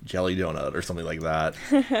like a jelly donut or something like that.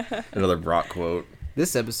 Another Brock quote.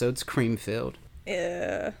 This episode's cream-filled.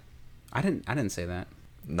 Yeah. I didn't say that.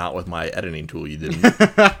 Not with my editing tool, you didn't.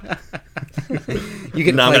 You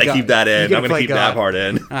can. No, I'm going to keep that in. I'm going to keep that part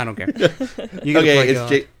in. I don't care. Okay,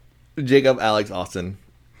 it's Jacob Alex Austin.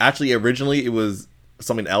 Actually, originally it was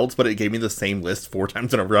something else, but it gave me the same list 4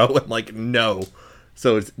 times in a row. I'm like, no.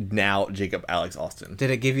 So it's now Jacob Alex Austin.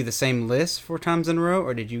 Did it give you the same list 4 times in a row,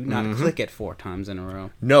 or did you not click it 4 times in a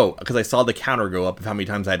row? No, because I saw the counter go up of how many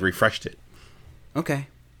times I had refreshed it. Okay.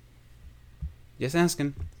 Just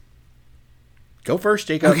asking. Go first,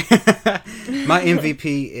 Jacob. Okay. My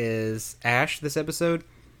MVP is Ash this episode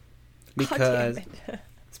because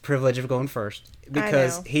it's a privilege of going first.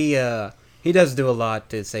 Because he does do a lot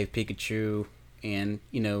to save Pikachu and,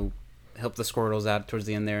 you know, help the Squirtles out towards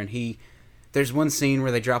the end there. And there's one scene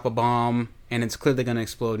where they drop a bomb and it's clearly going to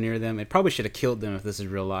explode near them. It probably should have killed them if this is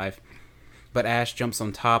real life. But Ash jumps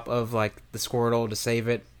on top of, like, the Squirtle to save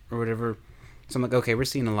it or whatever. So I'm like, okay, we're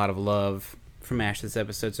seeing a lot of love from Ash this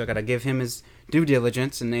episode, so I gotta give him his due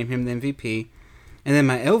diligence and name him the MVP. And then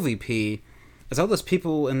my LVP is all those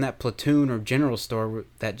people in that platoon or general store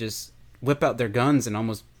that just whip out their guns and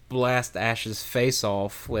almost blast Ash's face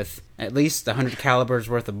off with at least 100 calibers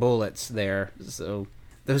worth of bullets there. So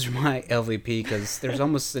those are my LVP because there's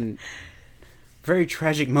almost a very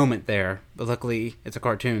tragic moment there, but luckily it's a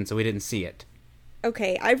cartoon, so we didn't see it.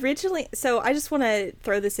 Okay, I just want to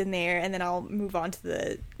throw this in there, and then I'll move on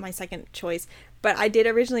to my second choice. But I did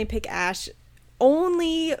originally pick Ash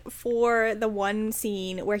only for the one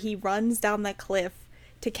scene where he runs down the cliff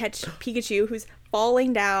to catch Pikachu, who's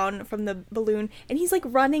falling down from the balloon, and he's like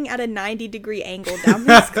running at a 90-degree angle down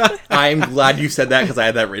this cliff. I'm glad you said that because I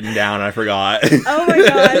had that written down and I forgot. Oh my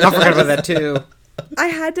god. I forgot about that too. I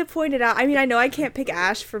had to point it out. I mean, I know I can't pick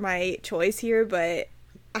Ash for my choice here, but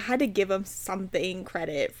I had to give him something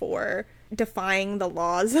credit for defying the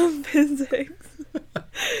laws of physics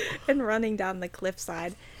and running down the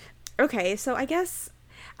cliffside. Okay, so I guess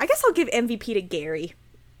I'll give MVP to Gary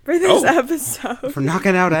for this episode. For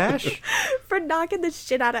knocking out Ash? For knocking the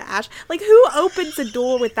shit out of Ash. Like, who opens a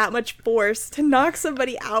duel with that much force to knock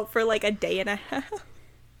somebody out for like a day and a half?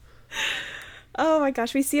 Oh my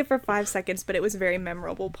gosh, we see it for 5 seconds, but it was a very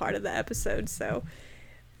memorable part of the episode. So,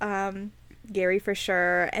 Gary for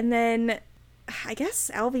sure. And then, I guess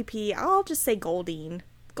LVP, I'll just say Goldine.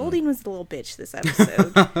 Goldine was the little bitch this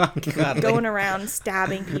episode. Going around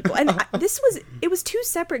stabbing people. And it was 2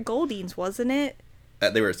 separate Goldines, wasn't it?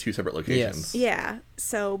 They were at 2 separate locations. Yes. Yeah.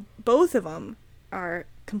 So, both of them are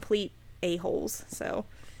complete a-holes. So,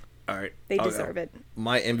 All right. they deserve it.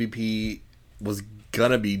 My MVP was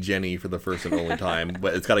gonna be Jenny for the first and only time,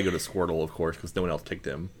 but it's got to go to Squirtle, of course, because no one else picked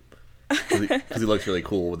him. Because he looks really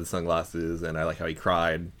cool with his sunglasses, and I like how he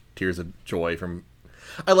cried tears of joy from.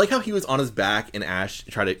 I like how he was on his back and Ash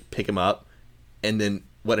tried to pick him up, and then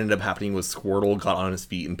what ended up happening was Squirtle got on his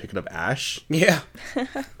feet and picked up Ash. Yeah.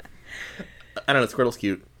 I don't know. Squirtle's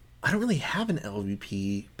cute. I don't really have an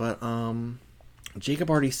LVP, but Jacob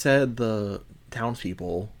already said the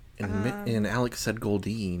townspeople, and Alex said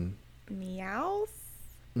Goldine. Meowth?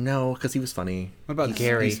 No, because he was funny. What about He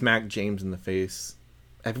Gary? smacked James in the face.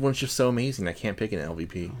 Everyone's just so amazing. I can't pick an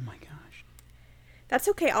LVP. Oh my gosh. That's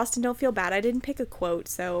okay, Austin. Don't feel bad. I didn't pick a quote,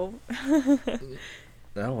 so. Oh,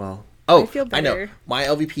 well. Oh, feel I know. better. My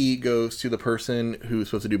LVP goes to the person who's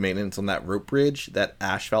supposed to do maintenance on that rope bridge that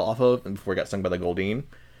Ash fell off of and before he got stung by the Goldine.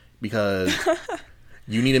 Because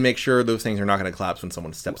you need to make sure those things are not going to collapse when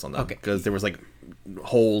someone steps on them. Okay. Because there was, like,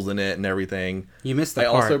 holes in it and everything. You missed the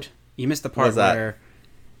part. You missed the part where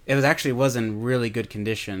it was in really good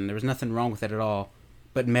condition. There was nothing wrong with it at all.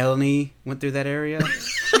 But Melanie went through that area.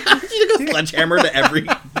 She goes sledgehammer to every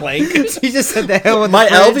plank. She just said the hell with My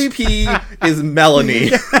the bridge. LVP is Melanie.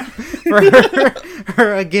 For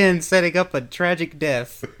her again setting up a tragic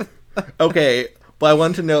death. Okay, but I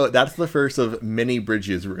want to know that's the first of many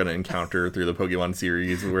bridges we're going to encounter through the Pokemon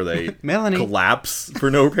series where they Melanie. collapse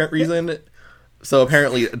for no apparent reason. So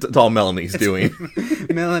apparently it's all Melanie's doing.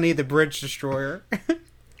 Melanie, the bridge destroyer.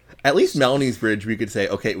 At least Melanie's bridge, we could say,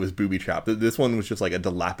 okay, it was booby trapped. This one was just like a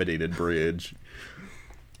dilapidated bridge.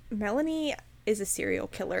 Melanie is a serial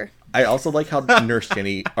killer. I also like how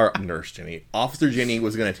Officer Jenny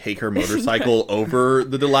was going to take her motorcycle over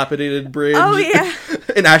the dilapidated bridge. Oh, yeah.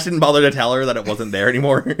 And Ash didn't bother to tell her that it wasn't there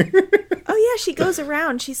anymore. Oh, yeah, she goes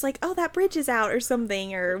around. She's like, oh, that bridge is out or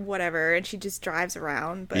something or whatever. And she just drives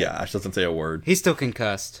around. But Yeah, Ash doesn't say a word. He's still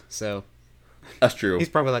concussed, so That's true. he's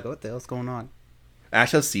probably like, what the hell's going on?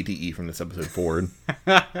 Ash has CTE from this episode forward.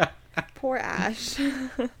 Poor Ash.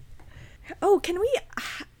 Oh, can we...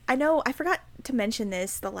 I know I forgot to mention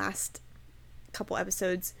this the last couple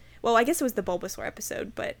episodes. Well, I guess it was the Bulbasaur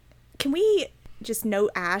episode, but can we just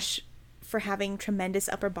note Ash for having tremendous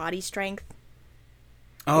upper body strength?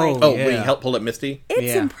 Oh, Oh, yeah. when he helped pull up Misty?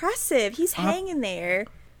 It's Yeah. impressive. He's hanging there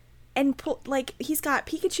and he's got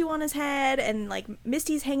Pikachu on his head and like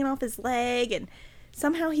Misty's hanging off his leg, and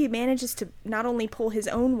somehow he manages to not only pull his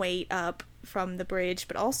own weight up from the bridge,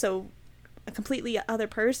 but also a completely other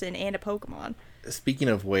person and a Pokemon. Speaking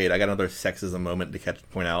of Wade, I got another sexism moment to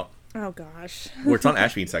point out. Oh gosh. Where it's not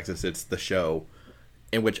Ash being sexist, it's the show.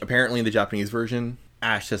 In which apparently in the Japanese version,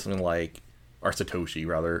 Ash says something like, or Satoshi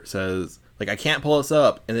rather, says, like, I can't pull us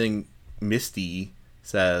up. And then Misty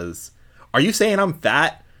says, are you saying I'm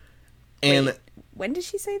fat? And Wait, when did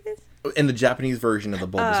she say this? in the Japanese version of the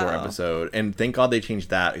Bulbasaur Oh. episode, and thank God they changed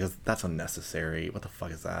that because that's unnecessary. What the fuck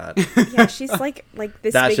is that? Yeah, she's like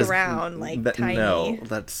this That's big just- around, like that- tiny. No,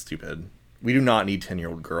 that's stupid. We do not need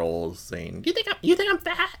 10-year-old girls saying You think I'm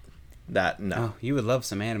fat? that. No. Oh, you would love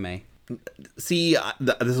some anime. See,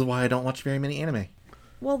 this is why I don't watch very many anime.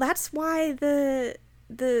 Well, that's why the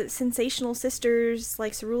Sensational Sisters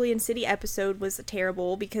like Cerulean City episode was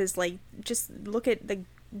terrible, because like just look at the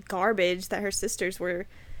garbage that her sisters were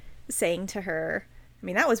saying to her. I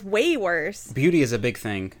mean, that was way worse. Beauty is a big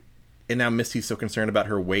thing. And now Misty's so concerned about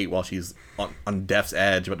her weight while she's on death's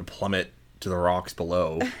edge, about to plummet to the rocks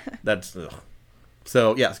below. That's ugh.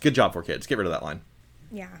 So yes, good job for kids. Get rid of that line.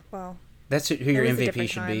 Yeah, well, That's who your was a MVP different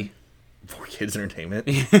should time. be. For kids entertainment.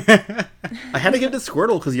 I had to give it to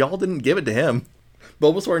Squirtle because y'all didn't give it to him.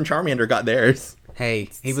 Bulbasaur and Charmander got theirs. Hey,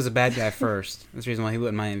 he was a bad guy first. That's the reason why he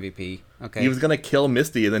wasn't my MVP. Okay. He was gonna kill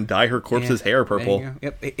Misty and then dye her corpse's hair There you purple. go.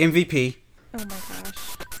 Yep. MVP. oh my gosh.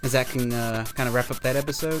 As that can kind of wrap up that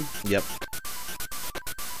episode. Yep.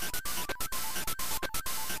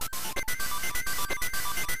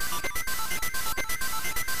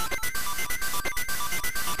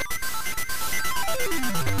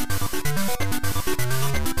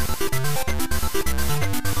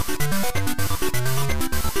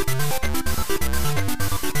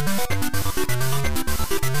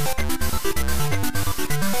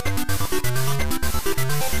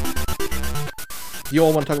 You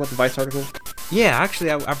all want to talk about the Vice article? Yeah,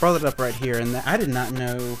 actually, I brought it up right here, and I did not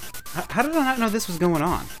know How did I not know this was going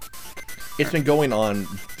on? It's been going on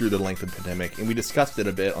through the length of the pandemic, and we discussed it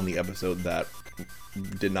a bit on the episode that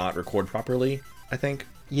did not record properly, I think.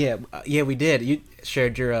 Yeah, we did. You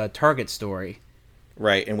shared your Target story.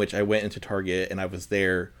 Right, in which I went into Target, and I was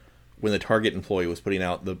there when the Target employee was putting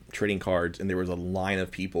out the trading cards, and there was a line of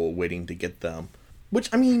people waiting to get them. Which,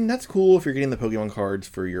 I mean, that's cool if you're getting the Pokemon cards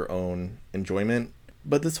for your own enjoyment.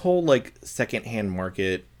 But this whole, like, secondhand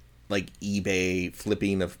market, like, eBay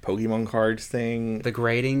flipping of Pokemon cards thing... The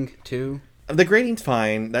grading, too? The grading's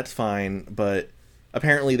fine, that's fine, but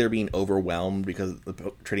apparently they're being overwhelmed because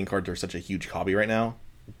the trading cards are such a huge hobby right now,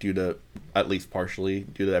 due to, at least partially,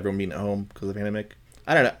 due to everyone being at home because of the pandemic.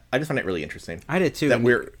 I don't know, I just find it really interesting. I did too. That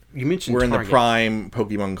you mentioned we're Target. in the prime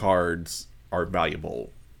Pokemon cards are valuable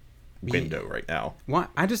window right now. Why?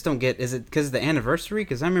 I just don't get, is it because of the anniversary?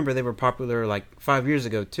 Because I remember they were popular like 5 years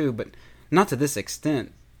ago too, but not to this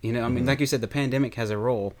extent. You know, I mean, like you said, the pandemic has a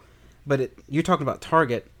role, but you're talking about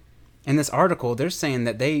Target. In this article, they're saying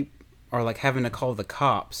that they are like having to call the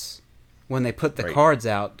cops when they put the cards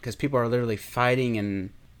out because people are literally fighting and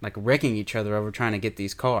like wrecking each other over trying to get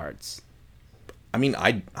these cards. I mean,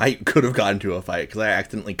 I could have gotten into a fight because I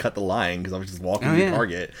accidentally cut the line because I was just walking through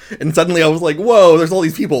Target. And suddenly I was like, whoa, there's all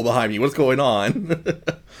these people behind me. What's going on?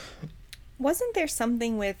 Wasn't there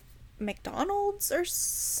something with McDonald's or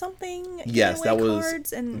something? Yes, that was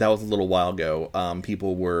cards and... that was a little while ago.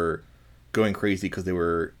 People were going crazy because they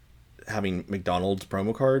were having McDonald's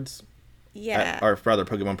promo cards. Yeah. Or rather,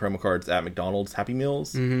 Pokemon promo cards at McDonald's Happy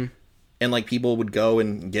Meals. Mm-hmm. And like people would go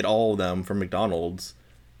and get all of them from McDonald's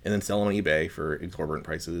and then sell them on eBay for exorbitant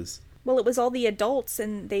prices. Well, it was all the adults,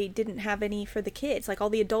 and they didn't have any for the kids. Like, all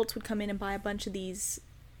the adults would come in and buy a bunch of these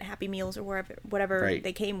Happy Meals or whatever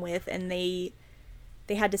they came with, and they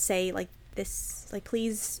had to say, like, this, like,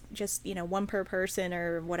 please just, you know, one per person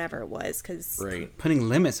or whatever it was, because... Right. Putting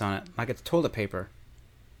limits on it, like it's toilet paper.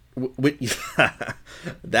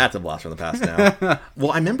 That's a blast from the past now.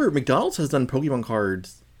 Well, I remember McDonald's has done Pokemon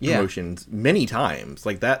cards promotions many times.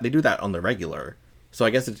 Like that, they do that on the regular. So I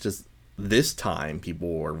guess it's just this time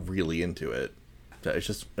people are really into it. It's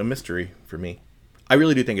just a mystery for me. I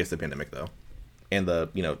really do think it's the pandemic though. And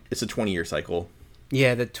it's a 20-year cycle.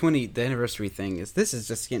 Yeah, the anniversary thing this is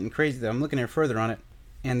just getting crazy though. I'm looking here further on it.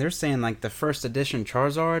 And they're saying like the first edition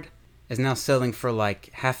Charizard is now selling for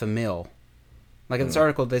like $500,000. Like in this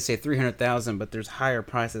article they say 300,000, but there's higher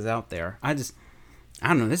prices out there. I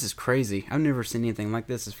don't know, this is crazy. I've never seen anything like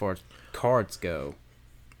this as far as cards go.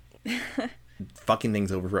 Fucking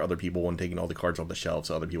things over for other people and taking all the cards off the shelf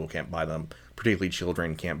so other people can't buy them, particularly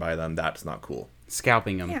children can't buy them. That's not cool.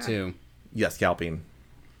 Scalping them too. Yeah, scalping.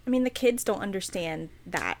 I mean, the kids don't understand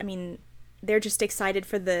that. I mean, they're just excited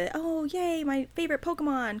for oh yay, my favorite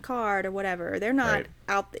Pokemon card or whatever. They're not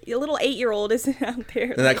out. A little 8-year-old isn't out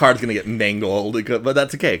there. And that card's gonna get mangled, but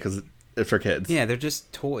that's okay because it's for kids. Yeah, they're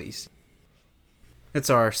just toys.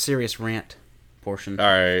 It's our serious rant portion. All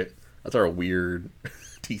right, that's our weird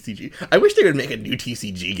TCG. I wish they would make a new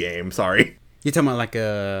TCG game. Sorry. You talking about like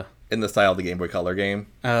a... In the style of the Game Boy Color game.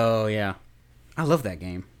 Oh, yeah. I love that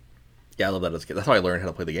game. Yeah, I love that as a kid. That's how I learned how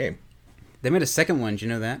to play the game. They made a second one. Did you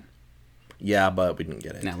know that? Yeah, but we didn't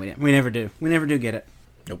get it. No, we didn't. We never do. We never do get it.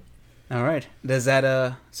 Nope. All right. Does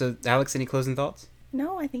that... So, Alex, any closing thoughts?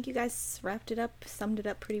 No, I think you guys summed it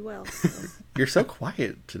up pretty well. So. You're so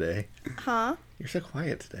quiet today. Huh? You're so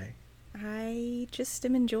quiet today. I just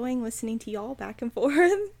am enjoying listening to y'all back and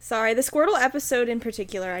forth. Sorry, the Squirtle episode in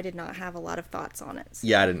particular, I did not have a lot of thoughts on it. So.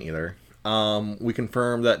 Yeah, I didn't either. We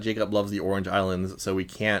confirmed that Jacob loves the Orange Islands, so we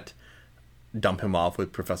can't dump him off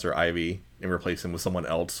with Professor Ivy and replace him with someone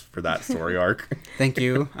else for that story arc. Thank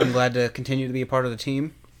you. I'm glad to continue to be a part of the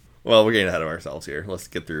team. Well, we're getting ahead of ourselves here. Let's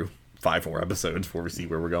get through 5 more episodes before we see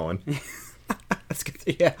where we're going. That's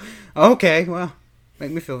good. Yeah. Okay, well,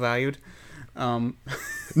 make me feel valued. No,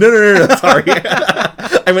 sorry.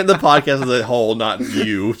 I meant the podcast as a whole, not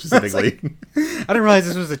you specifically. I didn't realize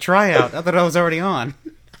this was a tryout. I thought I was already on.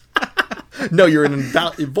 No, you're an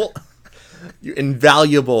invaluable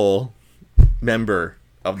member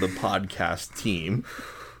of the podcast team.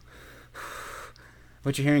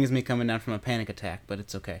 What you're hearing is me coming down from a panic attack, but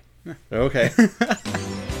it's okay. Okay.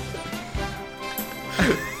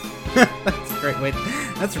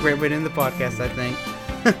 That's a great way to end the podcast, I think.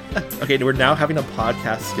 Okay, we're now having a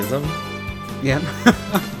podcast schism. Yeah.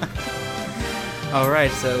 All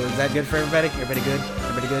right, so is that good for everybody? Everybody good?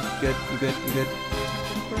 Everybody good? Good? You good? You good?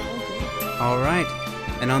 All right.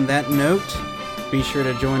 And on that note, be sure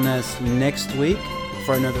to join us next week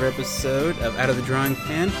for another episode of Out of the Drawing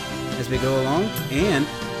Pan as we go along and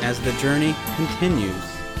as the journey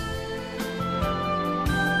continues.